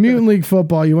 Mutant League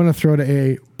Football, you want to throw to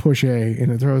A, push A,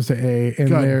 and it throws to A. And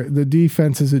Good. the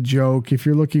defense is a joke. If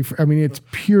you're looking for, it's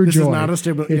pure This joy. is not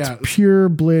a It's pure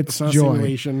blitz It's not joy.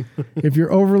 simulation. If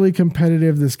you're overly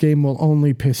competitive, this game will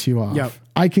only piss you off. Yep.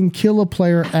 I can kill a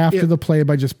player after If- the play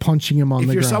by just punching him on If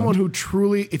the you're ground.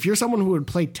 if you're someone who would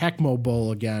play Tecmo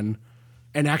Bowl again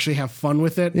and actually have fun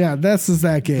with it, Yeah, this is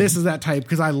that game. this is that type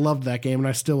because I loved that game and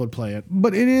I still would play it.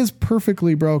 But it is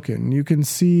perfectly broken. You can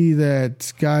see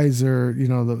that guys are,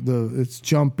 it's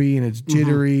jumpy and it's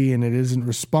jittery and it isn't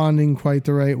responding quite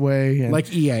the right way. And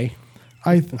Like EA.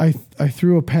 I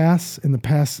threw a pass and the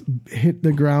pass hit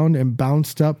the ground and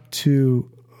bounced up to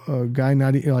a guy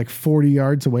not like 40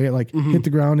 yards away. It hit the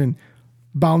ground and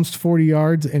bounced 40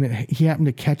 yards and he happened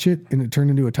to catch it and it turned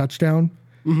into a touchdown.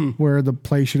 Where the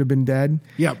play should have been dead.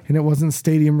 Yep. And it wasn't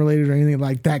stadium related or anything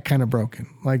like that kind of broken.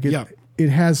 Like it, Yep. it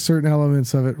has certain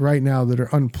elements of it right now that are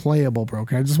unplayable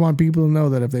broken. I just want people to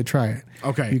know that if they try it.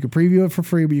 Okay. You could preview it for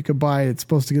free, but you could buy it. It's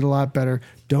supposed to get a lot better.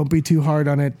 Don't be too hard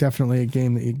on it. Definitely a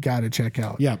game that you got to check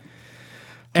out. Yep.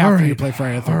 All After right. you play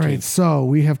Friday the All 13th. right. So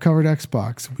we have covered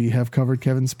Xbox. We have covered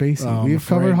Kevin Spacey. We have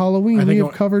afraid- covered I Halloween. think We it have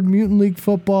wa- covered Mutant League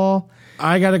Football.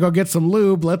 I got to go get some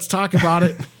lube. Let's talk about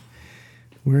it.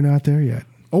 We're not there yet.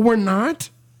 Oh, we're not?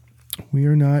 We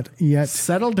are not yet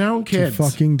Settle down, to kids.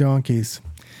 fucking donkeys.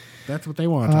 That's what they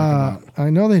want to talk about. I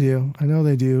know they do. I know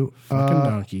they do. Fucking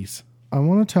donkeys. I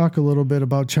want to talk a little bit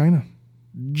about China.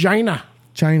 China.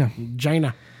 China.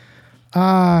 China.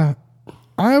 I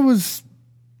was,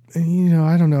 I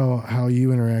don't know how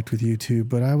you interact with YouTube,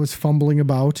 but I was fumbling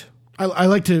about. I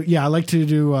like to do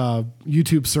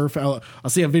YouTube surf. I'll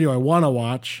see a video I want to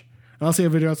watch, and I'll see a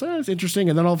video. I say, it's interesting,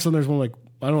 and then all of a sudden there's one like,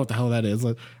 I don't know what the hell that is,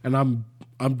 and I'm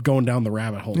going down the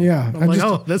rabbit hole. Yeah, I'm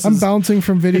like, this I'm is bouncing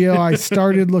from video. I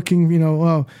started looking,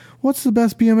 what's the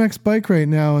best BMX bike right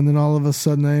now? And then all of a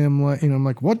sudden I am like, I'm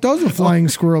like, what does a flying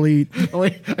squirrel eat?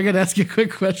 Wait, I got to ask you a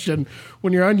quick question.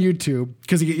 When you're on YouTube,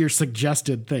 because you get your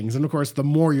suggested things, and of course, the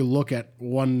more you look at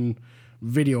one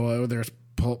video, whether it's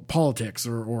politics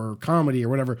or comedy or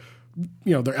whatever,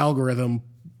 their algorithm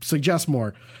suggests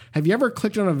more. Have you ever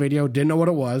clicked on a video, didn't know what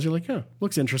it was? You're like,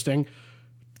 looks interesting.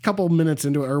 Couple minutes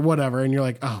into it or whatever, and you're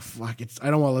like, oh fuck,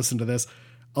 I don't want to listen to this.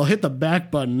 I'll hit the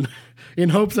back button in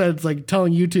hopes that it's like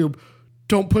telling YouTube,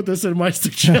 don't put this in my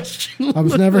suggestion. I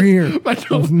was never here. I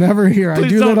was never here. I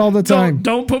Please do that all the time.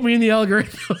 Don't put me in the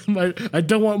algorithm. I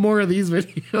don't want more of these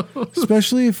videos.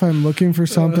 Especially if I'm looking for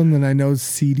something that I know is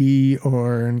CD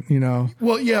or,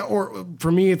 Well, yeah, or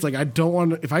for me, it's like I don't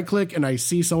want to, if I click and I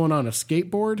see someone on a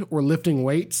skateboard or lifting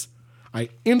weights, I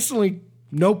instantly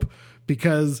nope,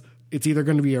 because it's either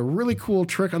going to be a really cool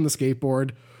trick on the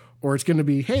skateboard or it's going to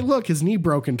be, hey, look, his knee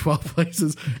broke in 12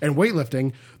 places. And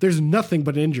weightlifting, there's nothing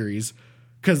but injuries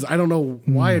because I don't know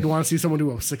why I'd want to see someone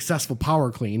do a successful power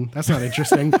clean. That's not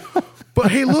interesting.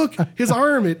 But hey, look, his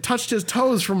arm, it touched his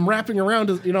toes from wrapping around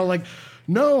his,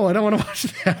 no, I don't want to watch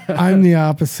that. I'm the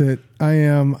opposite.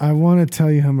 I want to tell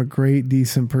you I'm a great,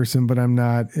 decent person, but I'm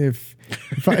not. If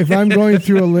I'm going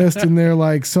through a list and they're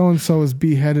like, so-and-so is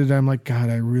beheaded, I'm like, God,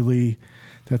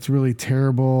 That's really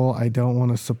terrible. I don't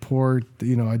want to support,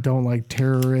 I don't like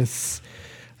terrorists.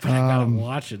 But I gotta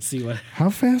watch it, see what. How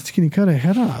fast can you cut a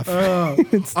head off?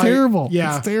 It's terrible.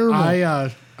 It's terrible.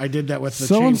 I did that with the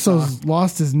So-and-so's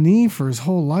lost his knee for his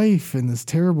whole life in this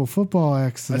terrible football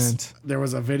accident. There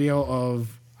was a video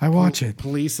of I watch it.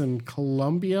 Police in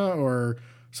Colombia or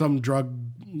some drug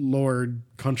lord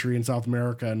country in South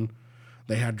America, and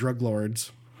they had drug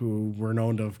lords who were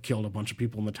known to have killed a bunch of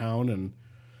people in the town. And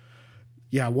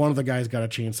yeah, one of the guys got a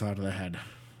chainsaw to the head.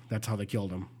 That's how they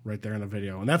killed him, right there in the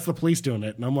video. And that's the police doing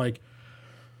it. And I'm like,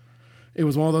 it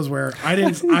was one of those where I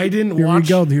didn't Here watch. we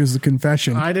go. Here's the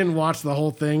confession. I didn't watch the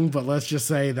whole thing, but let's just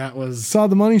say that was. Saw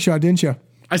the money shot, didn't you?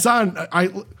 I saw.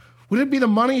 Would it be the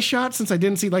money shot since I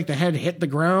didn't see like the head hit the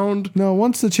ground? No,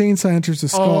 once the chainsaw enters the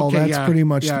skull, that's pretty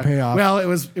much the payoff. Well,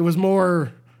 it was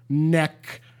more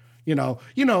neck.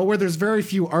 Where there's very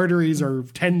few arteries or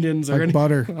tendons or like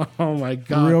butter. Oh my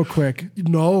god! Real quick.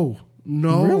 No.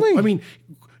 Really? I mean,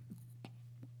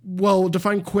 well,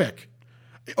 define quick.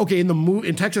 Okay,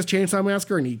 in Texas Chainsaw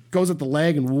Massacre, and he goes at the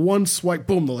leg, and one swipe,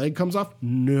 boom, the leg comes off.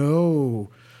 No,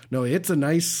 it's a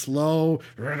nice slow.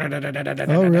 Oh,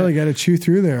 really? Got to chew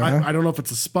through there. Huh? I don't know if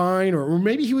it's a spine or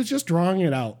maybe he was just drawing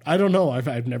it out. I don't know.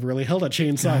 I've never really held a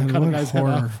chainsaw and cut a guy's head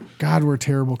off. God, we're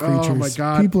terrible creatures. Oh my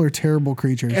God, people are terrible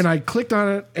creatures. And I clicked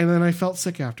on it, and then I felt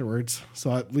sick afterwards.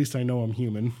 So at least I know I'm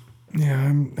human. Yeah,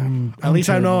 I'm at least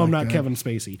I know I'm like not that. Kevin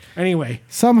Spacey. Anyway,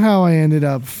 somehow I ended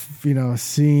up,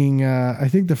 seeing. I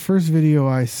think the first video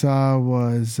I saw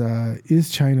was "Is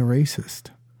China Racist?"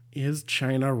 Is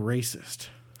China racist?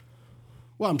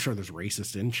 Well, I'm sure there's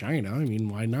racist in China. I mean,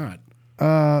 why not?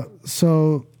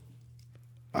 So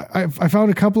I found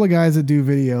a couple of guys that do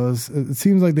videos. It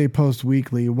seems like they post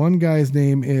weekly. One guy's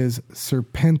name is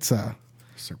Serpentza,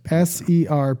 SERPENTZA.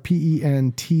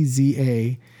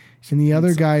 And the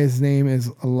other guy's name is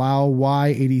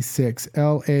LaoWhy86,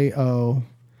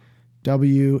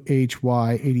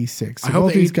 LaoWhy86. So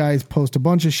both these guys post a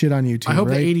bunch of shit on YouTube. I hope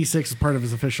right? the 86 is part of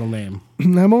his official name.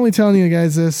 I'm only telling you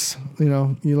guys this,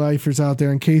 you lifers out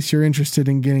there, in case you're interested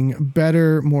in getting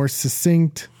better, more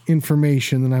succinct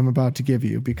information than I'm about to give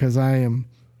you, because I am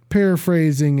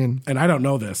paraphrasing and I don't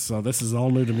know this, so this is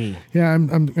all new to me. Yeah, I'm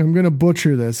going to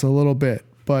butcher this a little bit.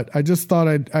 But I just thought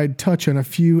I'd touch on a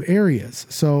few areas.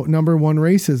 So, number one,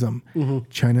 racism. Mm-hmm.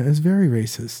 China is very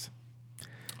racist.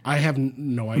 I have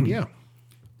no idea.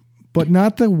 But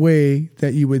not the way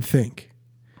that you would think.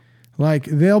 Like,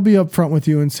 they'll be upfront with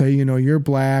you and say, you're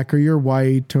black or you're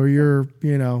white or you're,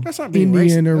 That's not being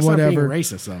Indian racist. or That's whatever. Not being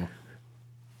racist, though.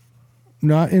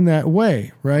 Not in that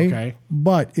way, right? Okay.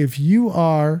 But if you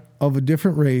are of a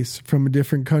different race from a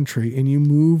different country and you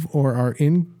move or are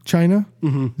in China,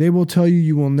 mm-hmm. they will tell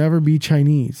you will never be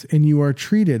Chinese and you are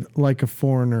treated like a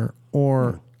foreigner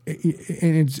and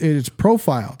it's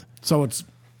profiled. So it's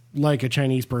like a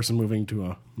Chinese person moving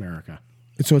to America.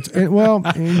 So it's, it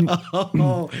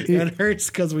hurts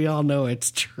because we all know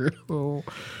it's true.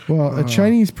 Well, a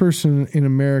Chinese person in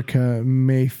America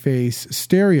may face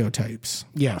stereotypes.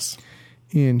 Yes.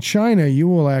 In China, you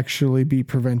will actually be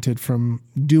prevented from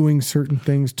doing certain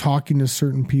things, talking to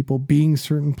certain people, being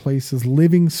certain places,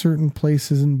 living certain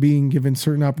places, and being given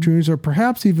certain opportunities, or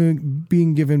perhaps even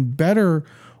being given better,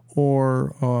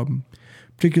 or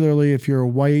particularly if you're a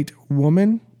white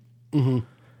woman mm-hmm.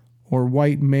 or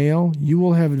white male, you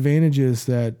will have advantages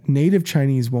that native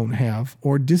Chinese won't have,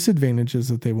 or disadvantages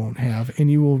that they won't have,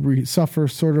 and you will suffer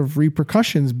sort of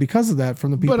repercussions because of that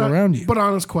from the people around you. But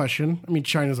honest question, I mean,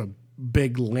 China's a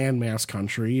big landmass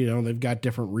country. They've got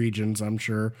different regions, I'm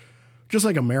sure, just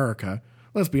like America.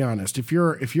 Let's be honest. If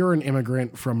you're an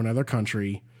immigrant from another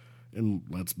country, and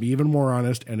let's be even more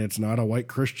honest, and it's not a white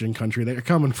Christian country that you're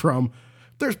coming from,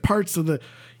 there's parts of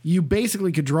you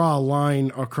basically could draw a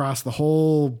line across the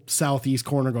whole southeast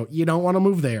corner, go, you don't want to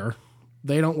move there.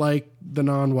 They don't like the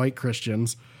non-white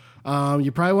Christians.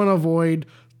 You probably want to avoid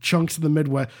chunks of the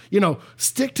Midwest.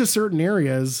 Stick to certain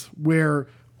areas where,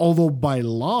 although by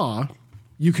law,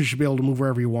 you should be able to move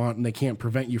wherever you want and they can't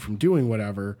prevent you from doing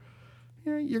whatever,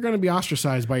 you're going to be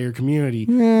ostracized by your community.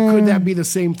 Yeah. Could that be the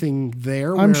same thing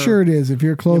there? I'm sure it is. If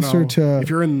you're closer to... If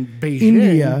you're in Beijing...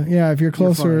 India, yeah, if you're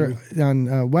closer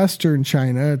on Western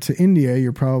China to India,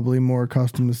 you're probably more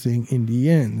accustomed to seeing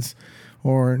Indians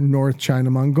or North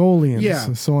China Mongolians,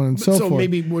 and so on and so forth. So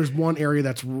maybe there's one area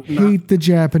that's... Hate the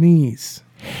Japanese.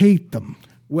 Hate them.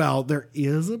 Well, there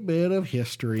is a bit of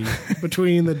history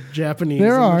between the Japanese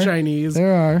and the Chinese.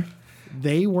 There are.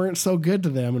 They weren't so good to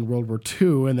them in World War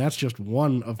II, and that's just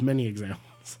one of many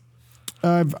examples.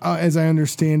 As I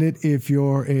understand it, if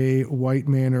you're a white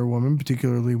man or woman,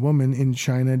 particularly woman in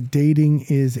China, dating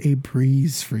is a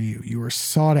breeze for you. You are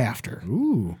sought after.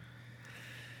 Ooh.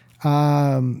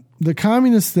 The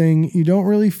communist thing you don't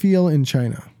really feel in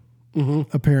China.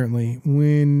 Apparently,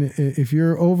 if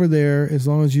you're over there, as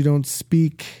long as you don't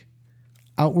speak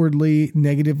outwardly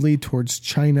negatively towards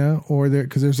China, or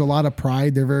because there's a lot of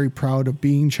pride. They're very proud of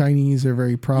being Chinese. They're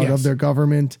very proud of their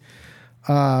government.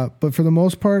 But for the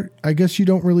most part, I guess you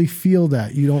don't really feel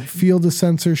that. You don't feel the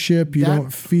censorship. You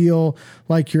don't feel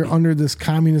like you're under this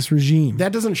communist regime.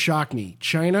 That doesn't shock me.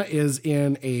 China has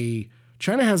an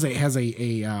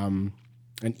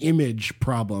image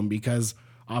problem because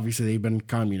obviously they've been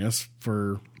communists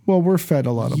for we're fed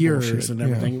a lot of years bullshit. and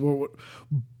everything. Yeah.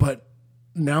 But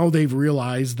now they've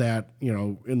realized that,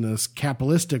 in this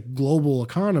capitalistic global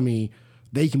economy,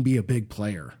 they can be a big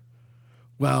player.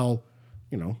 Well,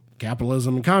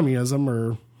 capitalism and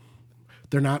communism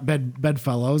they're not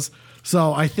bedfellows.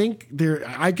 So I think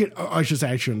I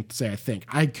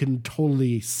can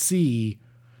totally see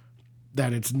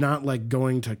that it's not like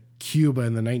going to Cuba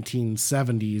in the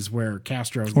 1970s where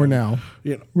Castro's now.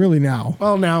 Really now.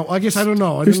 Well, now I guess I don't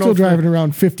know. They're still driving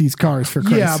around 50s cars for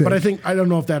Christ's sake. But I don't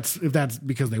know if that's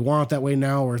because they want it that way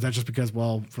now, or is that just because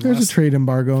there's a trade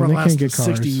embargo and they can't get cars.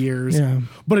 60 years. Yeah.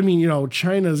 But I mean,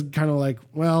 China's kind of like,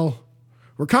 well,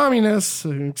 we're communists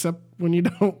except when you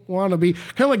don't want to be.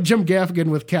 Kind of like Jim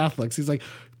Gaffigan with Catholics. He's like,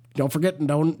 don't forget,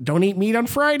 don't eat meat on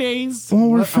Fridays.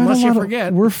 Well, unless you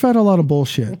forget. We're fed a lot of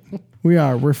bullshit. We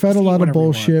are. We're fed a lot of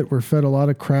bullshit. We're fed a lot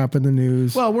of crap in the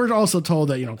news. Well, we're also told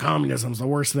that, communism's the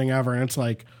worst thing ever. And it's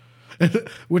like,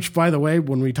 which, by the way,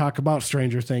 when we talk about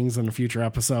Stranger Things in a future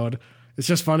episode, it's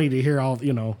just funny to hear all,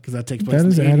 because that takes place. That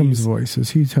is Adam's voice.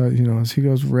 As he as he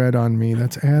goes red on me,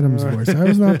 that's Adam's voice. I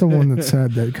was not the one that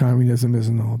said that communism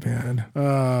isn't all bad.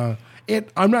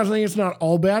 I'm not saying it's not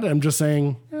all bad. I'm just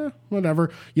saying,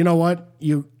 whatever. You know what?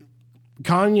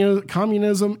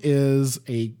 Communism is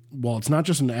it's not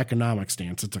just an economic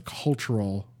stance. It's a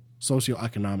cultural,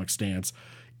 socioeconomic stance.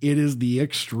 It is the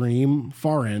extreme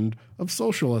far end of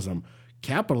socialism.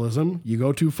 Capitalism, you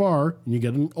go too far and you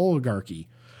get an oligarchy.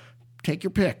 Take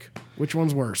your pick. Which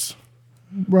one's worse?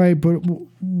 Right, but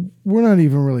we're not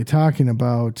even really talking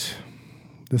about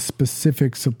the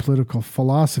specifics of political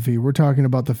philosophy. We're talking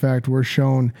about the fact we're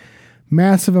shown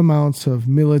massive amounts of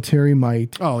military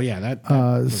might. Oh yeah,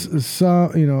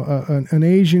 an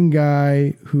Asian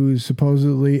guy who's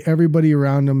supposedly everybody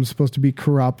around him is supposed to be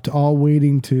corrupt, all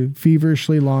waiting to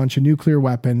feverishly launch a nuclear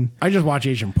weapon. I just watch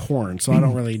Asian porn, so I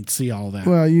don't really see all that.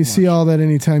 Well, you see all that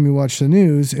anytime you watch the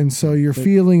news, and so your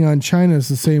feeling on China is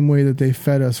the same way that they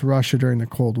fed us Russia during the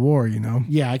Cold War.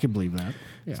 Yeah, I could believe that.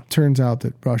 Yeah, turns out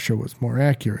that Russia was more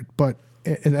accurate. But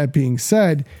that being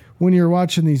said, when you're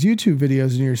watching these YouTube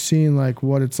videos and you're seeing like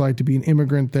what it's like to be an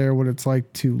immigrant there, what it's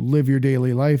like to live your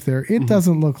daily life there, it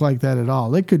doesn't look like that at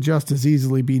all. It could just as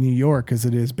easily be New York as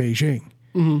it is Beijing.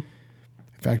 Mm-hmm. In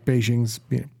fact, Beijing's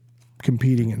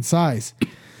competing in size.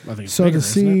 I think it's so bigger,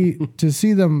 to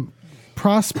see them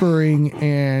prospering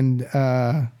and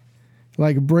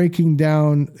like breaking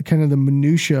down kind of the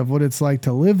minutia of what it's like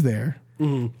to live there.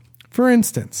 Mm-hmm. For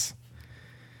instance,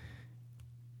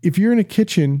 if you're in a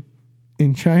kitchen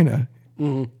in China,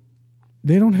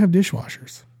 they don't have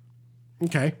dishwashers.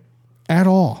 Okay. At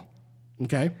all.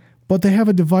 Okay. But they have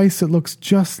a device that looks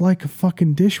just like a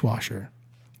fucking dishwasher.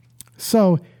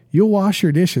 So you'll wash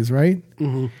your dishes, right?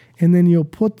 Mm-hmm. And then you'll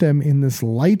put them in this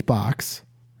light box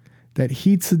that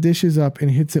heats the dishes up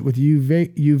and hits it with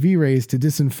UV rays to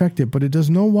disinfect it, but it does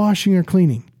no washing or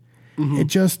cleaning. Mm-hmm. It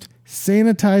just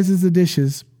sanitizes the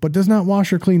dishes, but does not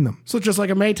wash or clean them. So just like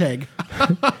a Maytag.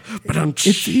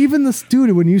 It's even the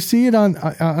dude, when you see it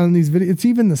on these videos, it's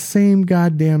even the same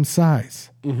goddamn size.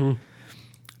 Mm-hmm.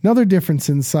 Another difference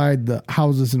inside the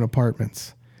houses and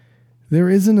apartments. There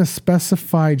isn't a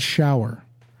specified shower.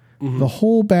 Mm-hmm. The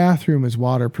whole bathroom is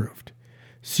waterproofed.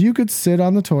 So you could sit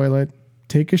on the toilet,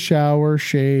 take a shower,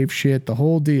 shave, shit, the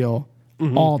whole deal,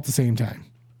 all at the same time.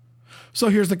 So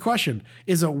here's the question.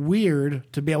 Is it weird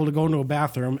to be able to go into a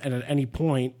bathroom and at any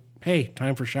point, hey,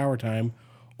 time for shower time?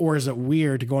 Or is it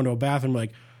weird to go into a bathroom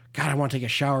like, God, I want to take a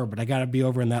shower, but I got to be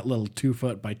over in that little 2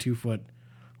 foot by 2 foot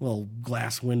little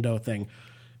glass window thing?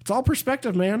 It's all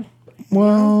perspective, man.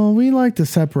 Well, we like to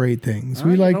separate things.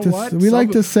 We like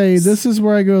to say this is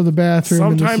where I go to the bathroom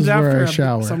and this is where I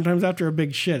shower. Sometimes after a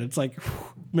big shit, it's like,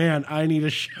 man, I need a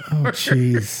shower. Oh,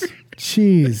 jeez.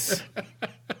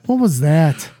 What was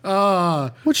that?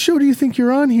 What show do you think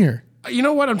you're on here? You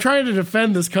know what? I'm trying to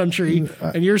defend this country,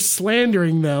 and you're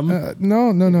slandering them. No.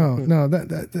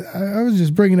 I was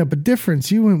just bringing up a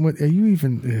difference. You went with. Are you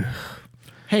even?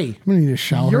 Hey, I'm going to need a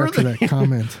shower after that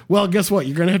comment. Well, guess what?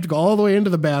 You're going to have to go all the way into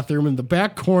the bathroom in the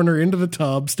back corner into the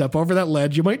tub, step over that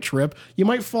ledge. You might trip. You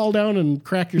might fall down and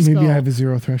crack your skull. Maybe I have a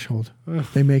zero threshold.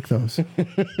 They make those.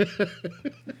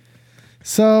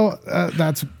 So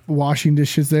that's washing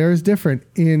dishes there is different.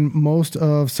 In most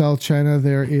of South China,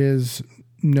 there is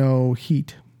no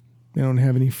heat. They don't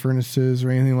have any furnaces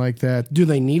or anything like that. Do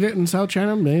they need it in South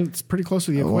China? Maybe it's pretty close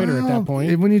to the equator at that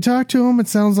point. When you talk to them, it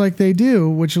sounds like they do,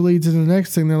 which leads to the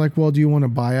next thing. They're like, well, do you want to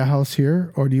buy a house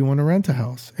here or do you want to rent a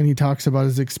house? And he talks about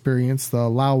his experience. The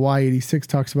Lao Y86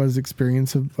 talks about his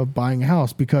experience of buying a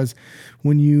house because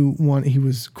he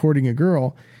was courting a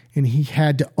girl and he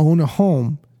had to own a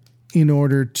home in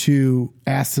order to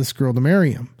ask this girl to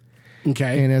marry him.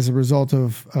 Okay. And as a result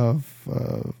of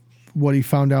what he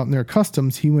found out in their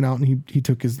customs, he went out and he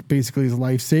took his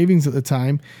life savings at the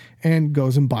time and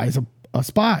goes and buys a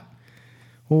spot.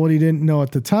 Well, what he didn't know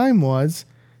at the time was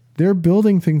they're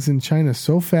building things in China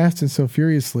so fast and so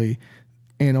furiously,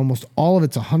 and almost all of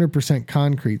it's 100%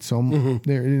 concrete. So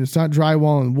it's not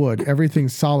drywall and wood.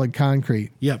 Everything's solid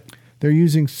concrete. Yep. They're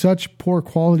using such poor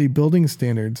quality building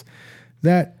standards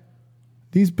that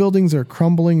these buildings are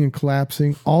crumbling and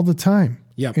collapsing all the time.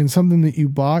 Yep. And something that you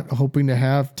bought hoping to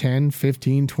have 10,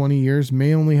 15, 20 years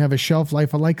may only have a shelf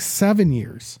life of like 7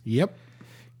 years. Yep.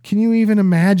 Can you even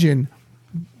imagine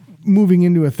moving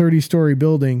into a 30-story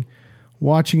building,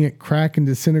 watching it crack and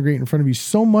disintegrate in front of you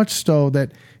so much so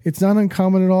that it's not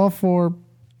uncommon at all for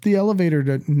the elevator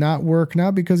to not work,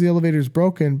 not because the elevator is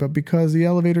broken, but because the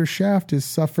elevator shaft has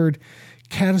suffered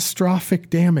catastrophic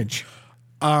damage.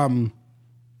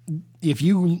 If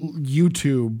you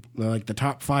YouTube like the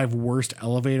top 5 worst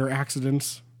elevator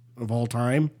accidents of all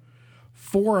time,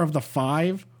 4 of the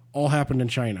 5 all happened in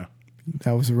China.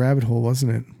 That was a rabbit hole,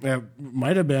 wasn't it? It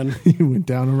might have been. You went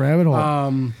down a rabbit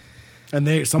hole.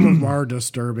 And some of them are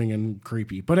disturbing and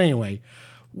creepy. But anyway,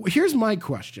 here's my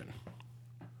question.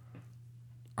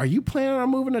 Are you planning on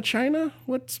moving to China?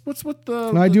 What's with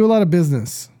the... I do a lot of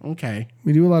business. Okay.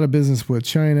 We do a lot of business with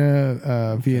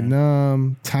China,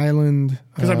 Vietnam, Thailand.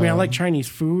 Because I like Chinese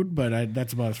food, but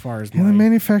that's about as far as and they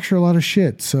manufacture a lot of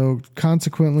shit. So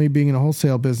consequently, being in a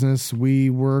wholesale business, we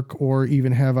work or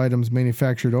even have items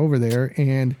manufactured over there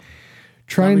and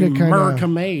trying to kind of... America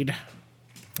made.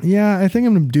 Yeah, I think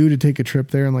I'm due to take a trip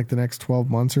there in like the next 12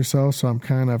 months or so. So I'm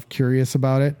kind of curious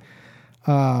about it.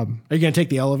 Are you going to take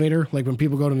the elevator? Like when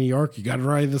people go to New York, you got to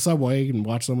ride the subway and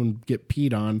watch someone get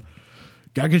peed on.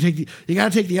 You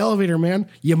got to take the elevator, man.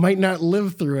 You might not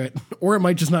live through it, or it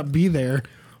might just not be there.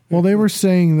 Well, they were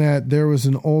saying that there was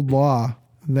an old law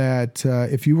that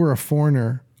if you were a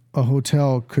foreigner, a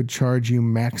hotel could charge you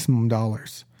maximum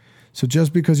dollars. So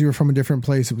just because you were from a different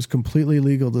place, it was completely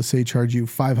legal to say charge you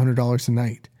 $500 a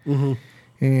night. Mm-hmm.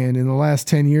 And in the last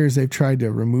 10 years, they've tried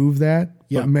to remove that.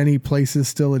 Yep. But many places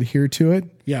still adhere to it.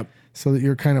 Yep. So that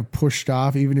you're kind of pushed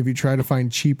off. Even if you try to find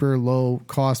cheaper,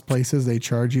 low-cost places, they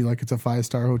charge you like it's a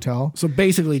 5-star hotel. So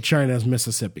basically, China's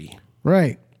Mississippi.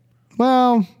 Right.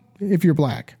 Well, if you're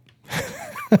black.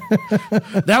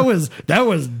 That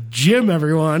was Jim,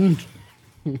 everyone.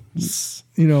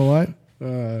 You know what?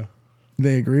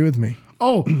 They agree with me.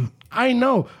 Oh, I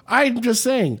know. I'm just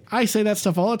saying. I say that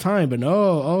stuff all the time, but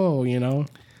you know.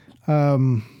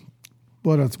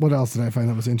 What else did I find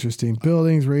that was interesting?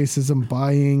 Buildings, racism,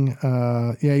 buying.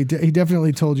 He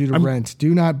definitely told you to rent.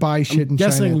 Do not buy shit in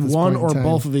China. Guessing one or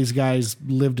both of these guys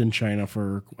lived in China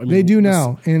for... they do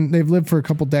now, and they've lived for a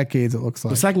couple decades, it looks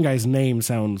like. The second guy's name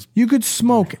sounds... You could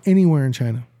smoke anywhere in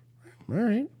China. All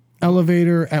right.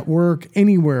 Elevator, at work,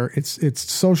 anywhere. It's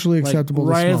socially acceptable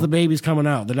to right smoke. As the baby's coming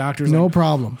out, the doctor's no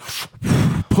problem.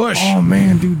 Push. Oh,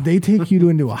 man, dude, they take you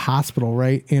into a hospital,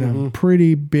 right, in a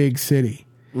pretty big city.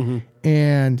 Mm-hmm.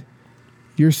 And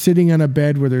you're sitting on a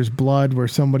bed where there's blood, where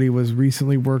somebody was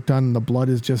recently worked on and the blood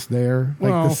is just there.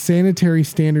 Like the sanitary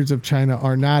standards of China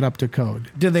are not up to code.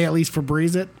 Did they at least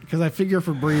Febreze it? Because I figure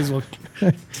Febreze will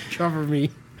cover me.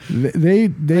 They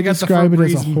describe it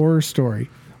as a horror story.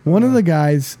 One of the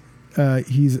guys,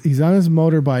 he's on his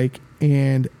motorbike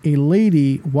and a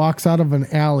lady walks out of an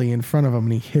alley in front of him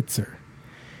and he hits her.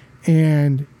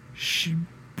 And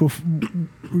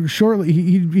shortly,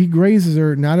 he grazes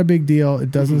her. Not a big deal. It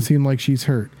doesn't seem like she's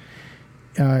hurt.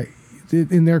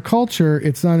 In their culture,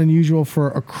 it's not unusual for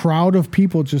a crowd of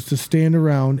people just to stand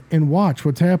around and watch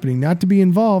what's happening, not to be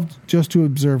involved, just to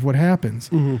observe what happens.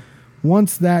 Mm-hmm.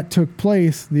 Once that took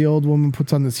place, the old woman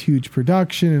puts on this huge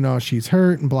production and she's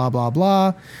hurt and blah, blah,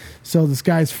 blah. So this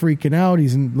guy's freaking out. He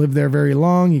hasn't lived there very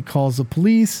long. He calls the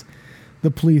police.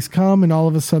 The police come and all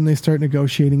of a sudden they start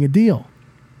negotiating a deal.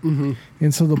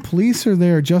 And so the police are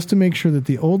there just to make sure that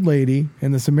the old lady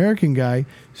and this American guy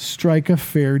strike a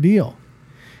fair deal.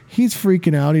 He's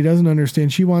freaking out. He doesn't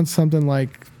understand. She wants something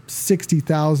like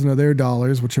 60,000 of their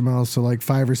dollars, which amounts to like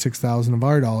 5,000 or 6,000 of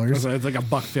our dollars. It's like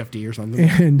 $1.50 or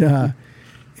something.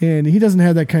 And he doesn't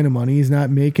have that kind of money. He's not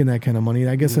making that kind of money.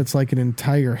 I guess that's like an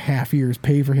entire half year's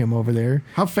pay for him over there.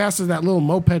 How fast does that little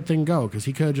moped thing go? Because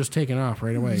he could have just taken off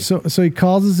right away. So he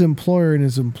calls his employer, and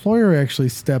his employer actually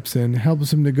steps in,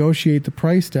 helps him negotiate the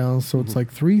price down, so it's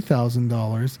like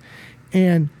 $3,000.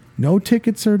 And no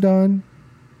tickets are done.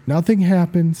 Nothing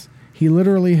happens. He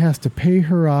literally has to pay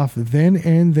her off then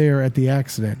and there at the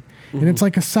accident. And it's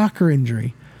like a soccer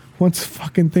injury. Once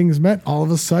fucking things met, all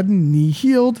of a sudden, knee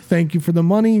healed. Thank you for the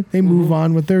money. They move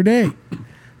on with their day.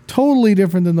 Totally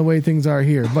different than the way things are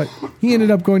here. But he ended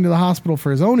up going to the hospital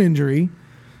for his own injury,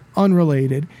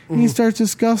 unrelated. And he starts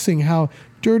discussing how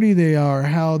dirty they are,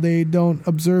 how they don't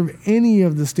observe any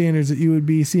of the standards that you would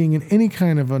be seeing in any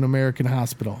kind of an American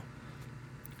hospital.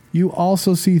 You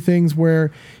also see things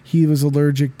where he was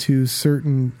allergic to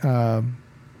certain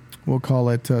we'll call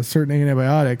it certain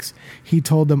antibiotics. He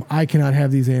told them, I cannot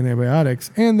have these antibiotics,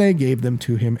 and they gave them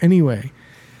to him anyway.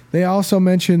 They also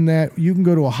mentioned that you can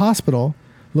go to a hospital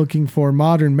looking for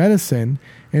modern medicine,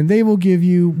 and they will give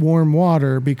you warm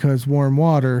water because warm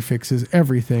water fixes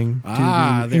everything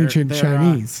to the ancient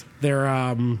Chinese. What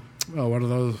are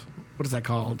those? What is that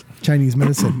called? Chinese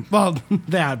medicine. Well,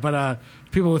 that, but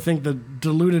people would think the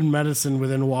diluted medicine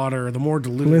within water, the more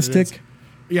diluted Holistic? it is.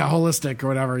 Yeah, holistic or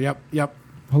whatever. Yep.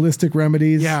 Holistic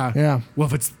remedies. Yeah. Well,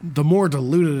 if it's the more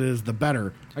diluted it is, the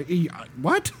better.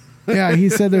 What? Yeah, he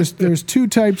said there's two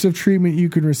types of treatment you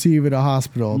can receive at a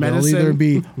hospital. Medicine. There'll either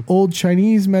be old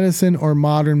Chinese medicine or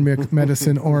modern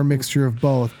medicine or a mixture of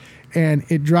both. And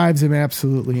it drives him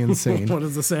absolutely insane. What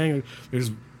is the saying?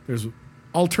 There's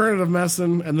alternative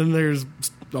medicine, and then there's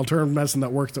alternative medicine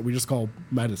that works that we just call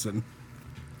medicine.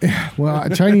 Well,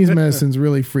 Chinese medicine's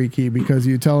really freaky because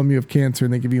you tell them you have cancer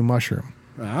and they give you a mushroom.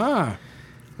 Well,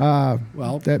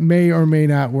 That may or may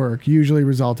not work, usually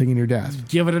resulting in your death.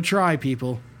 give it a try,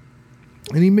 people.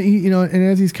 And he and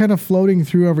as he's kind of floating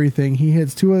through everything, he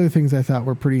hits two other things I thought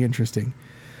were pretty interesting.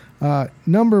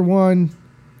 Number one,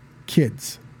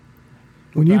 kids.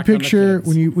 When you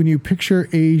picture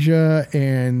Asia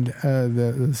and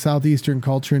the southeastern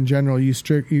culture in general,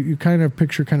 you kind of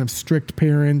picture kind of strict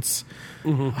parents,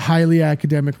 highly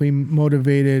academically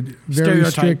motivated, very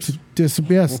strict,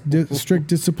 strict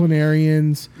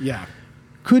disciplinarians. Yeah.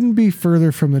 Couldn't be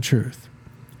further from the truth.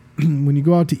 When you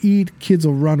go out to eat, kids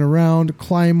will run around,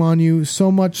 climb on you,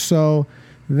 so much so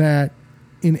that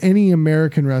in any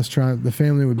American restaurant, the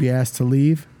family would be asked to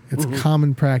leave. It's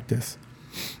common practice.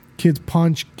 Kids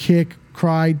punch, kick,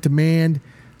 cry, demand,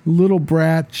 little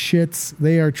brat shits.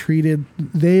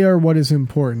 They are what is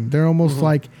important. They're almost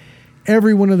like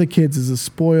every one of the kids is a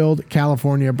spoiled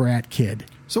California brat kid.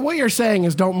 So what you're saying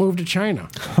is don't move to China.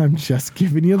 I'm just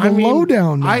giving you the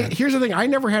lowdown, man. Here's the thing. I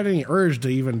never had any urge to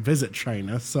even visit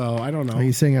China, so I don't know. Are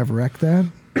you saying I've wrecked that?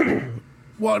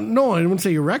 Well, no, I wouldn't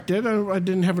say you wrecked it. I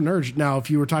didn't have an urge. Now, if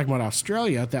you were talking about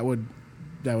Australia, that would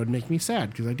make me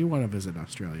sad because I do want to visit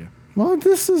Australia. Well,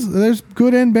 there's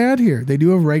good and bad here. They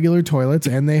do have regular toilets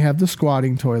and they have the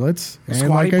squatting toilets. And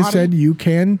like I said, you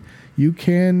can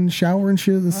shower and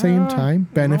shit at the same time.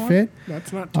 Benefit.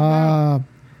 That's not too bad.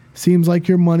 Seems like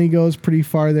your money goes pretty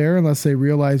far there unless they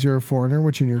realize you're a foreigner,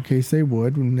 which in your case they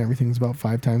would when everything's about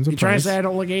 5 times the You price. trying to say I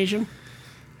don't look Asian?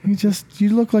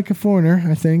 You look like a foreigner,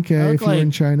 I think, if you're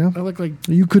in China. I look like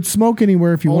You could smoke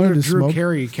anywhere if you wanted to Drew smoke.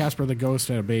 Carey, Casper the Ghost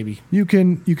had a baby. You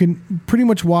can pretty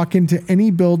much walk into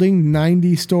any building,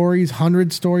 90 stories,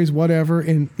 100 stories, whatever,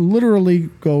 and literally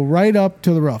go right up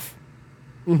to the roof.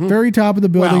 Very top of the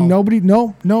building. Well,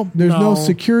 There's no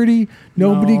security.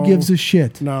 Nobody gives a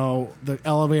shit. No, the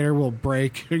elevator will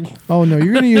break. Oh no,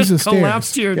 you're going to use the stairs.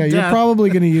 Collapse to your You're death. probably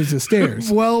going to use the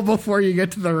stairs. well before you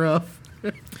get to the roof.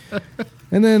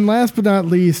 And then last but not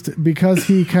least, because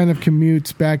he kind of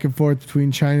commutes back and forth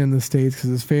between China and the States because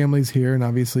his family's here and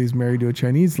obviously he's married to a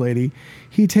Chinese lady,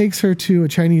 he takes her to a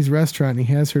Chinese restaurant and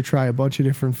he has her try a bunch of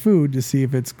different food to see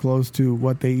if it's close to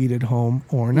what they eat at home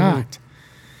or not.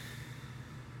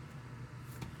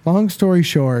 Long story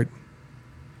short,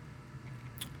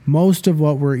 most of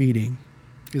what we're eating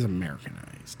Is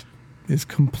Americanized. is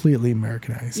completely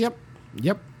Americanized.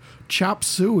 Yep. Chop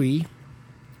suey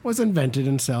was invented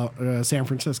in San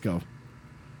Francisco.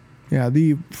 Yeah,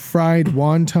 the fried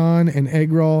wonton and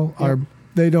egg roll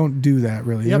they don't do that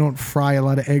really. Yep. They don't fry a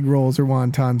lot of egg rolls or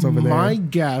wontons over there. My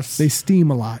guess, They steam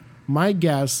a lot. my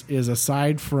guess is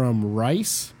aside from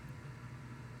rice,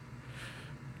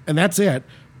 and that's it,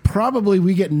 probably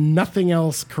we get nothing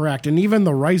else correct. And even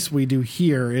the rice we do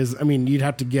here is, I mean, you'd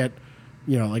have to get,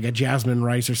 like a jasmine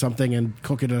rice or something and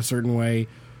cook it a certain way.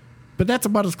 But that's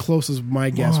about as close as my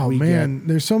guess Oh we man, get.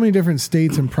 there's so many different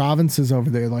states and provinces over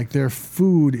there. Like their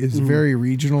food is very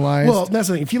regionalized. Well, that's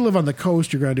the thing. If you live on the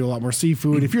coast, you're going to do a lot more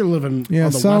seafood. If you're living yeah,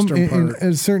 on the some western part,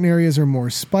 in certain areas are more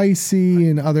spicy,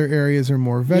 and other areas are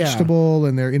more vegetable,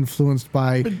 and they're influenced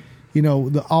by,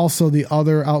 also the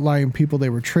other outlying people they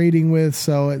were trading with.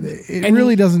 So it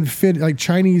really doesn't fit like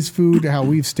Chinese food, how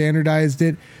we've standardized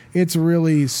it. It's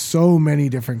really so many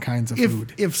different kinds of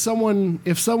food. If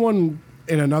someone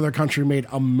in another country made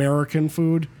American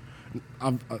food,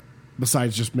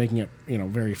 besides just making it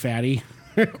very fatty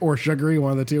or sugary,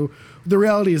 one of the two, the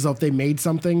reality is, though, if they made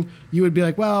something, you would be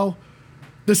like, well,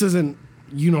 this isn't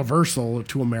universal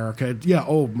to America. Yeah,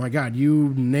 oh my God,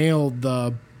 you nailed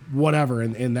the whatever,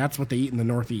 and that's what they eat in the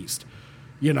Northeast.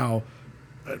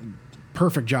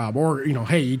 Perfect job. Or,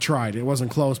 hey, you tried. It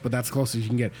wasn't close, but that's close as you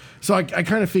can get. So I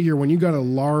kind of figure when you got a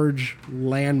large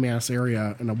landmass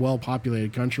area in a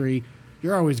well-populated country,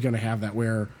 you're always going to have that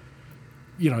where,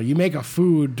 you make a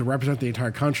food to represent the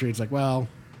entire country. It's like, well,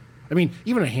 I mean,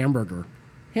 even a hamburger.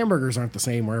 Hamburgers aren't the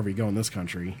same wherever you go in this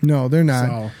country. No, they're not.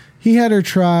 So, he had her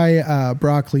try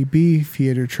broccoli beef. He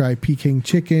had her try Peking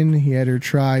chicken. He had her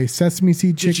try sesame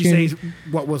seed chicken. did she say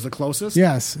what was the closest?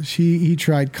 Yes, he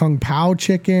tried Kung Pao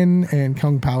chicken and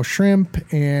Kung Pao shrimp,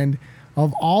 and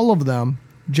of all of them,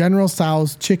 General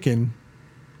Tso's chicken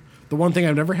The one thing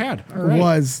I've never had. All right.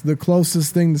 was the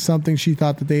closest thing to something she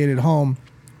thought that they ate at home.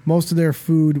 Most of their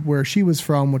food where she was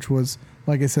from, which was,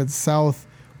 like I said,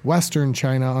 southwestern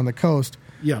China on the coast,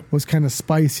 Yeah. was kind of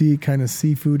spicy, kind of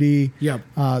seafoody. Yep.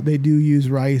 They do use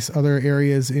rice. Other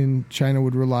areas in China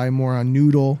would rely more on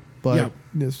noodle, but Yep.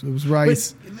 it was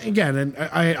rice. But again, and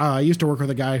I used to work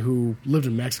with a guy who lived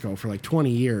in Mexico for like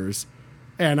 20 years.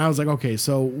 And I was like, okay,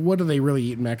 so what do they really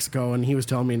eat in Mexico? And he was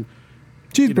telling me,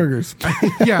 Cheeseburgers.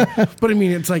 yeah, but I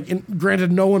mean, it's like,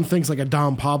 granted, no one thinks like a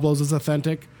Don Pablo's is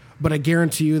authentic, but I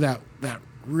guarantee you that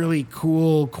really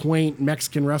cool, quaint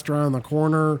Mexican restaurant on the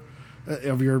corner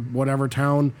of your whatever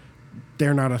town,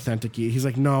 they're not authentic. He's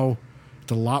like, no,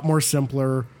 it's a lot more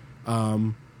simpler.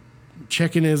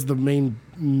 Chicken is the main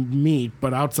meat,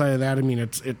 but outside of that, I mean,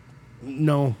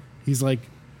 no. He's like,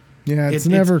 Yeah, it's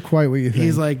never quite what you think.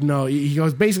 he's like, no. He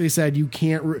goes, basically said, you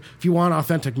can't, if you want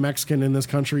authentic Mexican in this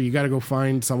country, you got to go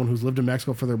find someone who's lived in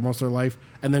Mexico for most of their life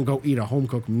and then go eat a home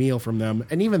cooked meal from them.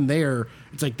 And even there,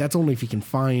 it's like, that's only if you can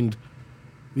find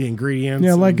the ingredients.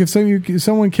 Yeah, like if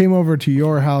someone came over to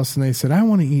your house and they said, I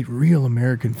want to eat real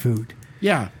American food.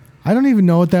 Yeah. I don't even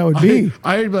know what that would be.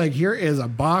 I'd be like, here is a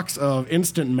box of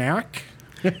instant mac.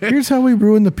 Here's how we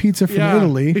ruin the pizza from Yeah.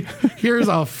 Italy. Here's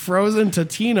a frozen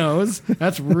Totino's.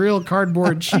 That's real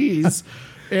cardboard cheese.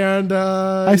 And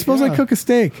I suppose I'd cook a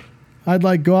steak. I'd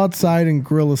like go outside and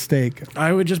grill a steak.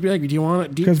 I would just be like, do you want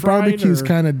it deep fried? Because barbecue's or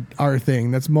kind of our thing.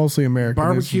 That's mostly American.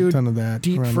 barbecue, There's a ton of that.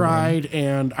 deep around the fried,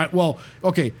 and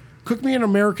okay, cook me an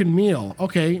American meal.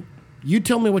 Okay, you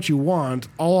tell me what you want.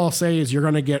 All I'll say is you're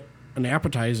going to get an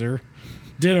appetizer,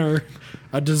 dinner,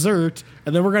 a dessert,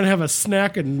 and then we're going to have a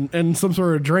snack and some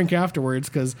sort of drink afterwards,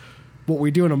 because what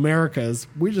we do in America is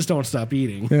we just don't stop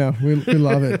eating. Yeah, we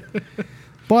love it.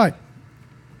 But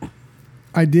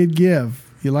I did give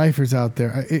you lifers out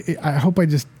there. I hope I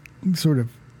just sort of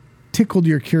tickled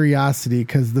your curiosity,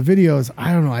 because the videos,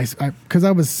 I don't know, because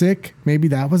I was sick, maybe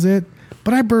that was it.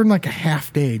 But I burned like a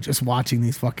half day just watching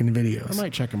these fucking videos. I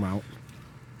might check them out.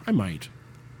 I might.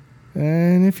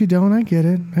 And if you don't, I get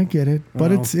it.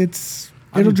 But Well,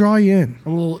 it'll draw you in.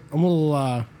 I'm a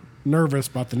little nervous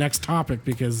about the next topic,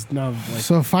 because now, like,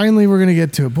 So finally, we're gonna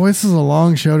get to it. Boy, this is a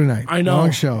long show tonight. I know.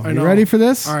 Long show. I know. You ready for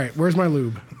this? All right, where's my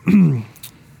lube?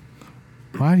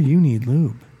 Why do you need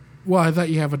lube? Well, I thought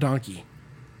you have a donkey.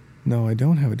 No, I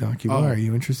don't have a donkey. Why? Oh. Are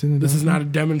you interested in a This is donkey? not a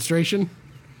demonstration.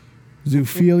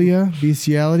 Zoophilia,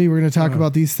 bestiality. We're going to talk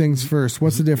about these things first.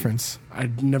 What's the difference?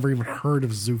 I'd never even heard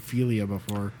of zoophilia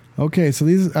before. Okay, so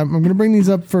these I'm going to bring these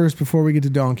up first before we get to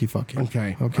donkey fucking.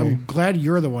 Okay. Okay. I'm glad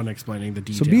you're the one explaining the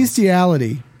details. So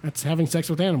bestiality, That's having sex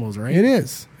with animals, right? it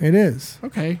is.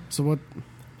 Okay. So what?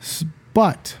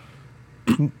 But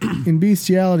in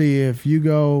bestiality, if you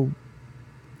go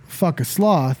fuck a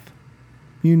sloth,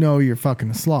 you know you're fucking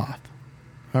a sloth.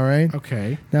 All right?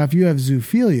 Okay. Now, if you have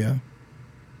zoophilia,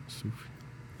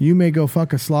 you may go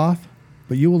fuck a sloth,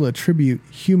 but you will attribute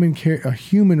a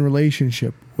human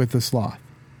relationship with the sloth.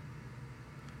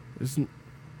 Isn't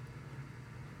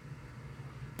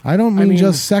I don't mean, mean-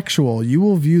 just sexual. You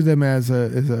will view them as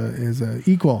a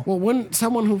equal. well, wouldn't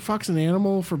someone who fucks an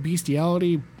animal for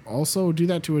bestiality also do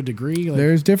that to a degree? Like,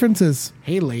 There's differences,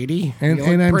 hey, lady, and you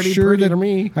look I'm pretty sure pretty that to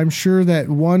me. I'm sure that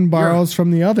one borrows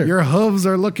from the other. Your hooves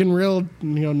are looking real,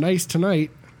 nice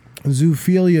tonight.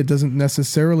 Zoophilia doesn't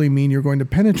necessarily mean you're going to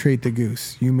penetrate the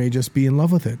goose. You may just be in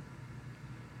love with it.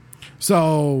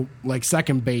 So, like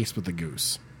second base with the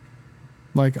goose.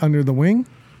 Like under the wing?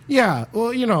 Yeah,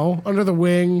 well, under the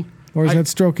wing. Or is that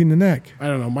stroking the neck? I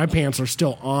don't know. My pants are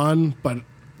still on, but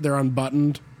they're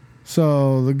unbuttoned.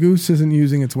 So the goose isn't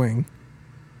using its wing.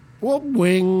 Well,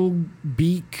 wing,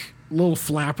 beak, little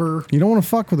flapper. You don't want to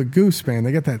fuck with a goose, man.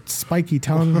 They got that spiky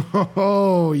tongue.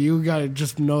 Oh, you got to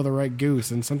just know the right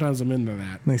goose, and sometimes I'm into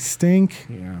that. They stink.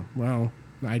 Yeah, well,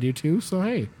 I do too, so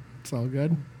hey, it's all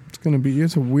good.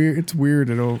 It's weird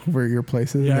over at your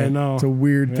place, isn't it? Yeah, I know. It's a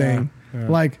weird thing. Yeah.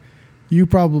 Like, you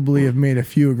probably have made a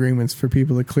few agreements for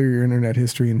people to clear your internet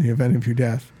history in the event of your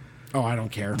death. Oh, I don't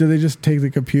care. Do they just take the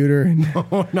computer and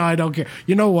Oh, no, I don't care.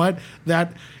 You know what?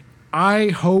 I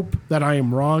hope that I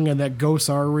am wrong and that ghosts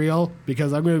are real,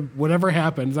 because whatever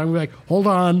happens, I'm gonna be like, hold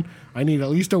on, I need at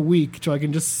least a week so I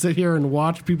can just sit here and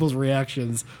watch people's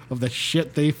reactions of the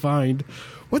shit they find.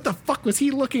 What the fuck was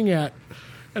he looking at?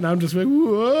 And I'm just like,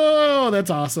 whoa, that's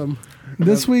awesome.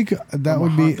 this week that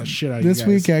would be haunt the shit out of you this guys.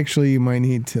 week actually you might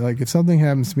need to, like, if something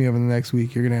happens to me over the next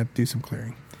week, you're gonna have to do some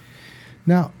clearing.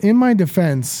 Now, in my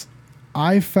defense,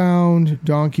 I found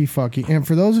donkey fucking, and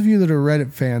for those of you that are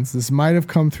Reddit fans, this might have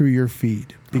come through your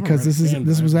feed because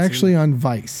this was actually on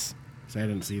Vice. So I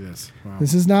didn't see this. Wow.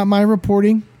 This is not my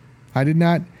reporting. I did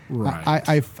not. Right.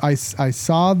 I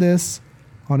saw this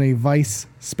on a Vice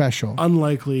special,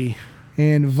 Unlikely.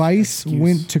 and Vice Excuse.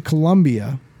 went to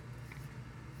Columbia,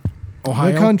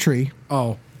 Ohio? the country,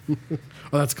 Oh. Oh,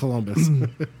 that's Columbus.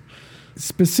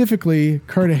 specifically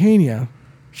Cartagena,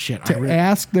 Shit. to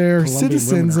ask their Colombian women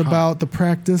citizens are hot. about the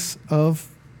practice of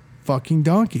fucking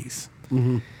donkeys.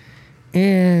 Mm-hmm.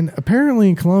 And apparently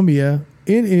in Colombia,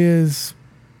 it is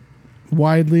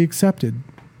widely accepted.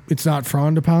 It's not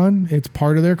frowned upon. It's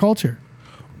part of their culture.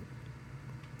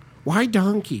 Why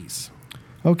donkeys?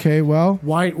 Okay, well,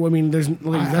 Why? I mean, there's.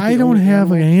 Like, is that I the don't only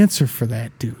have an animal? answer for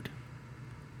that, dude.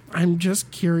 I'm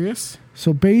just curious.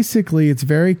 So basically, it's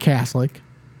very Catholic.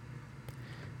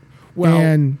 Well,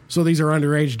 And- so these are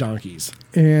underage donkeys.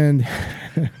 And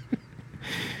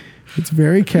it's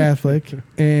very Catholic,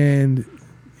 and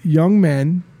young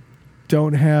men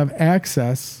don't have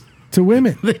access to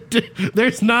women.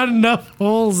 There's not enough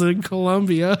holes in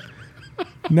Colombia.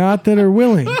 Not that are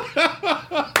willing.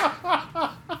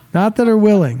 Not that are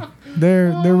willing.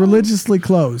 They're religiously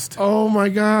closed. Oh my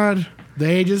God.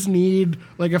 They just need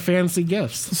like a fancy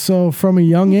gifts. So from a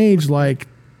young age, like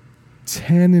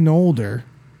 10 and older,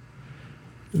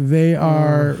 they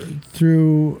are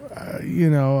through, I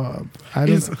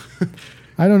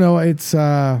don't know. It's,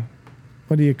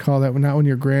 what do you call that? Not when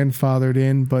you're grandfathered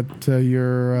in, but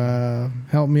you're,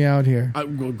 help me out here. Well,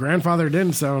 grandfathered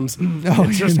in sounds. Oh,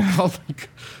 it's just you're not. called,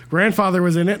 grandfather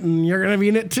was in it, and you're gonna be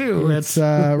in it too. It's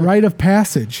rite of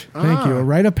passage. Thank you. A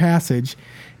rite of passage.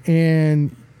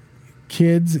 And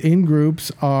kids in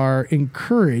groups are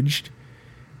encouraged,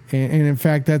 and in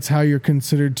fact, that's how you're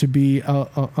considered to be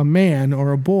a man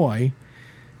or a boy,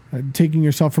 taking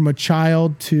yourself from a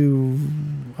child to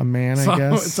a man, So I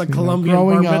guess. it's a Colombian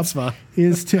growing bar up mitzvah.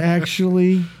 is to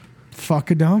actually fuck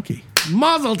a donkey.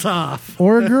 Mazel tov.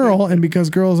 Or a girl, and because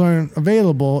girls aren't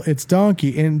available, it's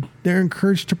donkey, and they're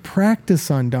encouraged to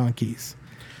practice on donkeys,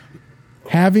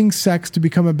 having sex to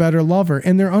become a better lover,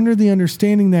 and they're under the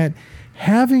understanding that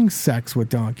having sex with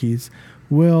donkeys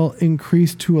will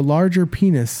increase to a larger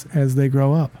penis as they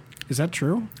grow up. Is that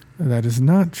true? That is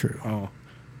not true, Oh,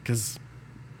 because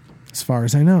as far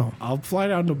as I know. I'll fly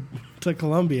down to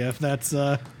Colombia if that's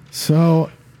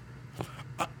So,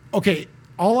 okay.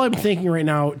 All I'm thinking right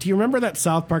now, do you remember that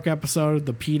South Park episode,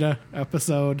 the PETA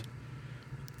episode?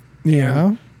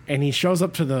 yeah. And he shows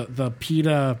up to the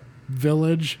PETA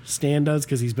village, Stan does,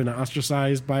 because he's been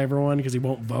ostracized by everyone because he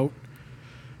won't vote.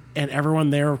 And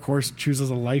everyone there, of course, chooses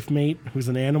a life mate who's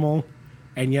an animal.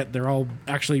 And yet they're all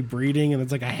actually breeding, and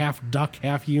it's like a half duck,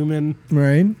 half human.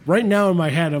 Right? Right now in my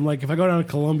head, I'm like, if I go down to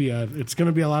Colombia, it's going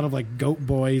to be a lot of like goat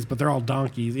boys, but they're all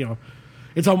donkeys,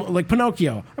 It's all like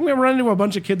Pinocchio. I'm going to run into a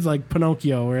bunch of kids like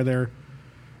Pinocchio, where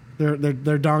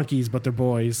they're donkeys, but they're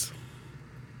boys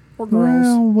or girls.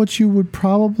 Well, what you would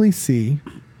probably see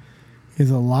is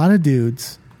a lot of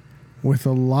dudes with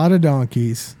a lot of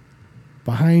donkeys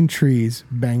behind trees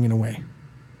banging away.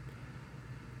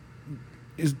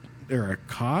 Is there a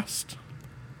cost?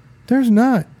 There's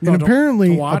not. No, And to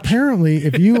apparently, watch?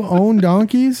 if you own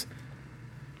donkeys,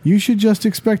 you should just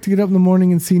expect to get up in the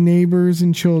morning and see neighbors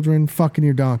and children fucking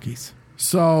your donkeys.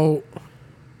 So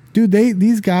Dude,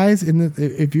 these guys,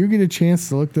 if you get a chance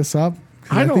to look this up,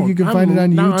 I think you can find it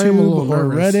on YouTube or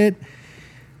Reddit.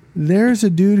 There's a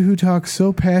dude who talks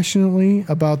so passionately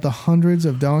about the hundreds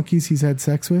of donkeys he's had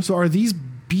sex with. So are these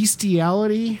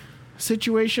bestiality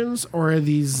situations, or are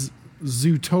these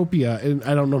Zootopia? And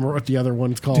I don't remember what the other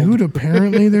one's called. Dude,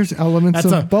 apparently there's elements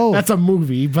of both. That's a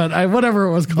movie, but whatever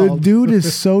it was The called. dude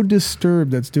is so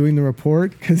disturbed that's doing the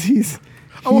report because he's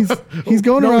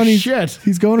going around.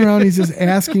 He's going around. He's just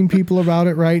asking people about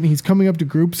it, right? And he's coming up to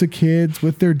groups of kids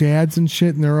with their dads and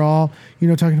shit, and they're all,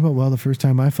 talking about, well, the first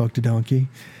time I fucked a donkey,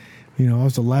 I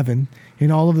was 11,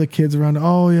 and all of the kids around.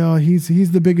 Oh yeah,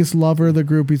 he's the biggest lover of the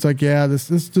group. He's like, yeah, this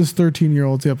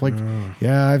 13-year-old's up. Like,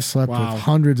 yeah, I've slept with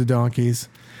hundreds of donkeys,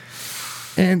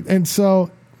 and so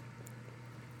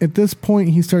at this point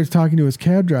he starts talking to his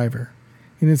cab driver.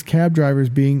 And his cab driver is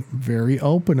being very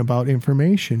open about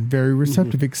information, very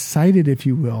receptive, excited, if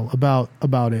you will, about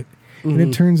it. And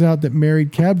it turns out that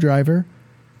married cab driver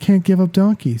can't give up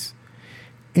donkeys.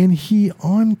 And he,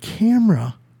 on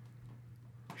camera,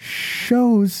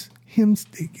 shows him,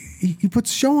 he puts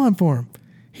a show on for him.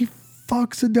 He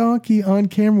fucks a donkey on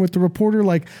camera with the reporter,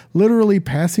 like, literally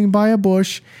passing by a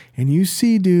bush. And you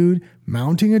see dude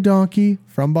mounting a donkey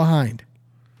from behind.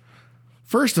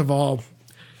 First of all,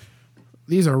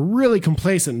 these are really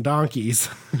complacent donkeys.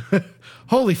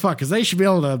 Holy fuck, because they should be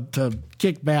able to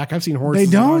kick back. I've seen horses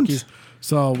They don't. and donkeys.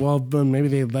 So, well, then maybe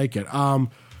they'd like it.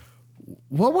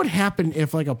 What would happen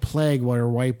if, like, a plague were to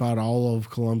wipe out all of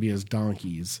Colombia's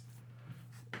donkeys?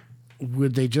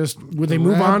 Would they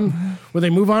move on? Would they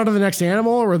move on to the next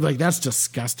animal, or like, that's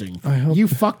disgusting? You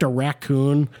fucked a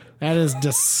raccoon. That is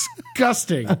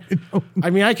disgusting. I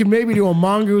mean, I could maybe do a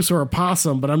mongoose or a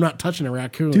possum, but I'm not touching a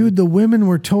raccoon. Dude, the women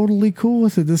were totally cool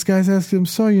with it. This guy's asking him,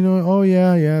 so, oh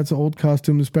yeah, it's an old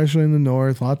custom, especially in the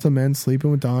north. Lots of men sleeping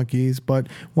with donkeys. But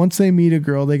once they meet a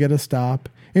girl, they got to stop.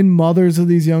 And mothers of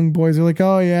these young boys are like,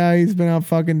 oh yeah, he's been out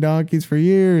fucking donkeys for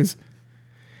years.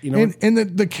 And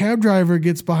the cab driver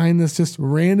gets behind this just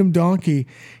random donkey,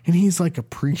 and he's like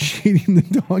appreciating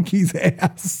the donkey's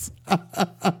ass.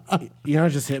 It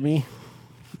just hit me.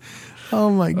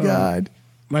 Oh my God.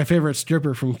 My favorite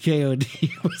stripper from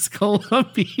KOD was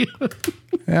Columbia.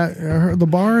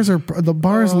 The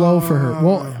bar's low for her.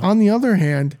 Well, on the other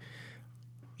hand,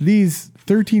 these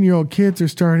 13-year-old kids are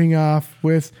starting off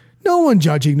with no one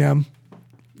judging them.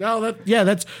 No,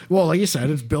 that's well, like you said,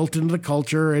 it's built into the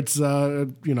culture. It's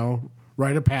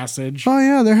rite of passage. Oh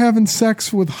yeah, they're having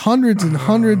sex with hundreds and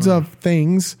hundreds of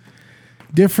things,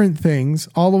 different things,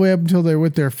 all the way up until they're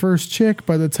with their first chick.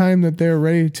 By the time that they're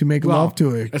ready to make love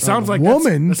to it sounds like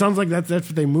woman. It sounds like that's if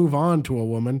they move on to a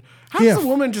woman. How does a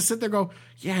woman just sit there and go,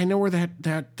 yeah, I know where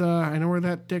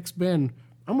that dick's been.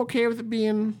 I'm okay with it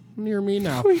being near me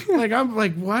now. Like, I'm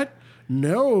like, what?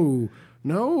 No.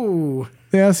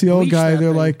 They asked the old guy,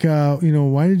 they're like,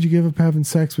 why did you give up having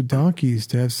sex with donkeys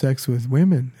to have sex with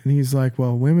women? And he's like,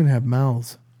 well, women have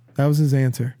mouths. That was his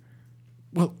answer.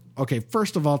 Well, okay,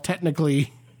 first of all,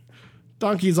 technically,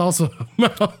 donkeys also have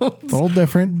mouths. A little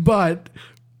different. But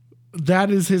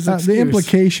that is his excuse. The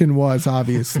implication was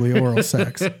obviously oral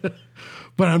sex.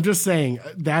 But I'm just saying,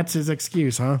 that's his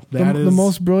excuse, huh? The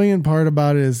most brilliant part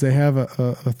about it is they have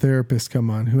a therapist come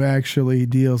on who actually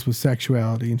deals with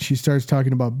sexuality, and she starts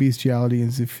talking about bestiality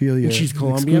and zoophilia. And she's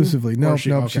Colombian? Exclusively. No,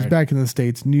 she's back in the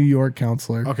States, New York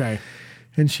counselor. Okay.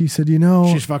 And she said,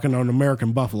 she's fucking an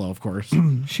American buffalo, of course.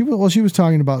 She was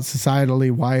talking about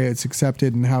societally why it's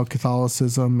accepted and how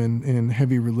Catholicism and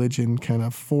heavy religion kind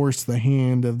of force the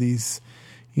hand of these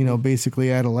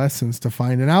basically adolescents to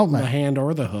find an outlet. The hand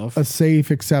or the hoof. A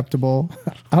safe, acceptable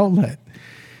outlet.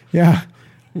 Yeah.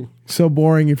 So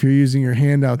boring if you're using your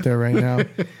hand out there right now.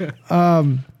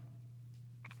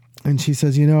 And she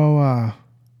says, from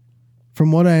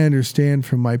what I understand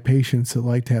from my patients that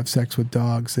like to have sex with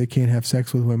dogs, they can't have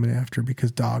sex with women after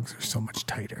because dogs are so much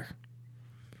tighter.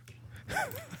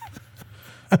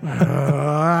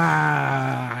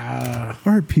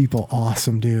 Aren't people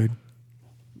awesome, dude?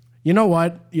 You know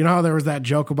what? You know how there was that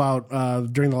joke about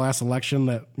during the last election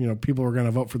that people were going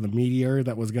to vote for the meteor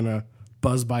that was going to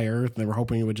buzz by Earth, and they were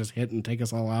hoping it would just hit and take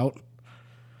us all out?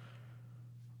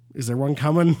 Is there one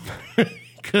coming?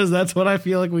 Because that's what I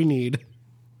feel like we need.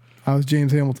 I was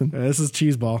James Hamilton. This is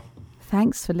Cheeseball.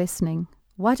 Thanks for listening.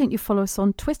 Why don't you follow us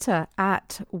on Twitter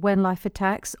at When Life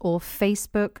Attacks or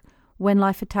Facebook When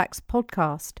Life Attacks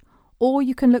Podcast, or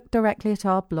you can look directly at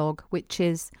our blog, which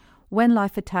is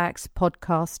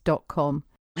whenlifeattackspodcast.com.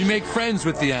 We make friends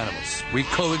with the animals. We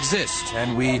coexist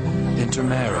and we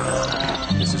intermarry.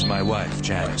 This is my wife,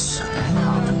 Janice.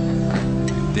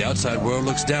 The outside world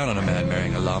looks down on a man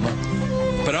marrying a llama.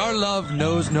 But our love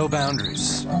knows no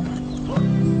boundaries.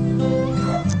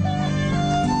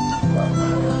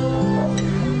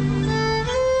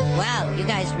 Wow, you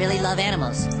guys really love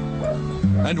animals.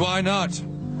 And why not?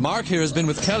 Mark here has been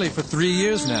with Kelly for 3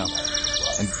 years now.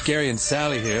 And Gary and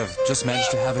Sally here have just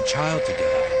managed to have a child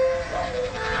together.